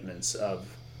indictments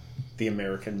of the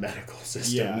American medical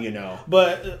system.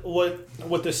 But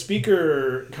what the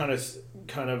speaker kind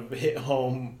of hit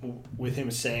home with him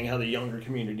saying how the younger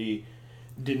community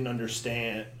didn't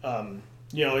understand.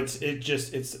 It's a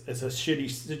shitty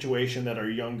situation that our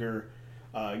younger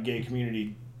gay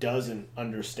community doesn't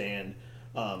understand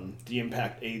the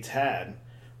impact AIDS had.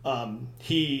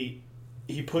 He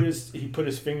put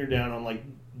his finger down on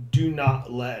do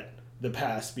not let the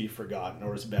past be forgotten,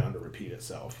 or it's bound to repeat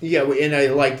itself. Yeah, and I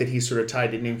like that he sort of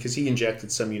tied it in because he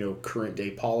injected some current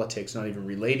day politics, not even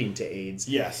relating to AIDS,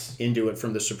 into it,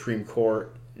 from the Supreme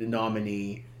Court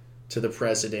nominee to the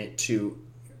president to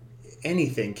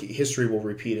anything. History will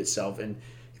repeat itself, and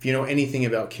if you know anything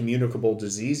about communicable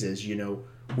diseases,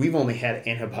 we've only had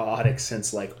antibiotics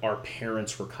since our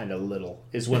parents were kind of little.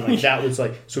 Is when that was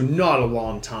so not a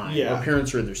long time. Yeah. Our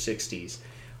parents are in their 60s.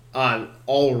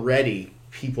 Already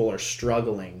people are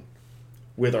struggling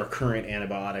with our current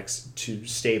antibiotics to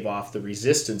stave off the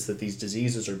resistance that these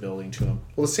diseases are building to them.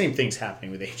 Well, the same thing's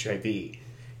happening with HIV,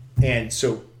 and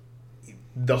so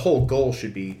the whole goal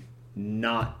should be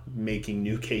not making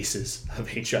new cases of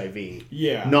HIV.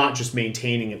 Yeah. Not just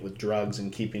maintaining it with drugs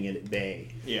and keeping it at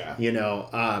bay. Yeah.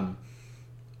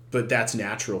 But that's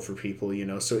natural for people,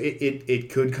 So it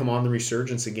could come on the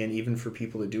resurgence again, even for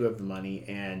people that do have the money.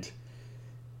 And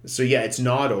so, it's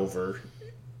not over,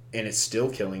 and it's still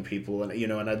killing people. And,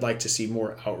 and I'd like to see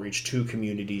more outreach to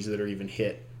communities that are even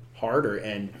hit harder.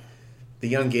 And the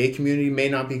young gay community may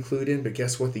not be clued in, but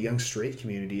guess what? The young straight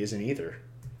community isn't either.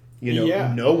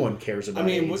 No one cares about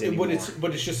AIDS anymore.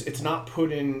 It's not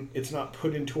put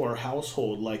into our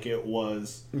household like it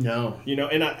was. No.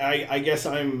 And I guess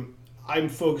I'm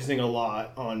focusing a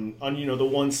lot on the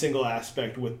one single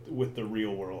aspect with the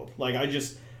real world.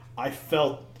 I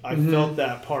felt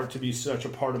that part to be such a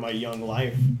part of my young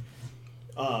life.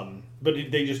 But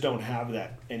they just don't have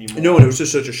that anymore. No, and it was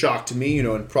just such a shock to me,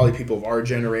 and probably people of our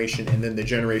generation, and then the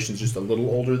generation's just a little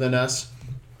older than us,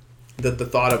 that the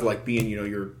thought of being,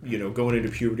 you're going into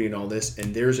puberty and all this,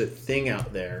 and there's a thing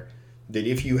out there that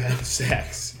if you have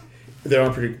sex,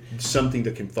 They're something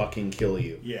that can fucking kill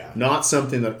you. Yeah. Not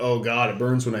something that, oh God, it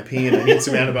burns when I pee and I need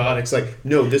some antibiotics. Like,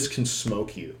 no, this can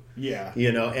smoke you. Yeah.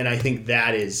 You know, and I think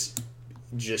that is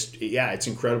just, it's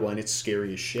incredible and it's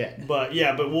scary as shit. But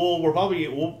we'll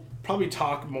probably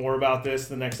talk more about this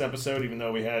the next episode, even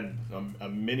though we had a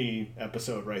mini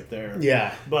episode right there.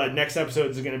 Yeah. But next episode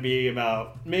is going to be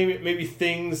about maybe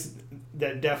things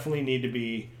that definitely need to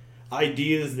be,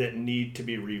 ideas that need to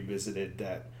be revisited,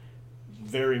 that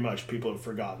very much people have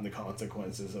forgotten the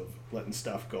consequences of letting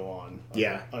stuff go on.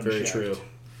 Yeah, very true.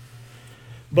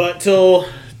 But till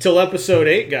episode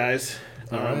 8, guys.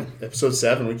 All right. Episode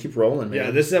 7, we keep rolling, man.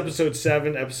 Yeah, this is episode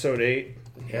 7. Episode 8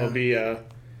 Yeah. will be, I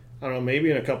don't know,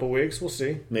 maybe in a couple weeks. We'll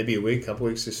see. Maybe a week, couple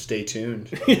weeks, just stay tuned.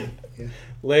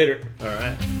 Later. All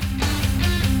right.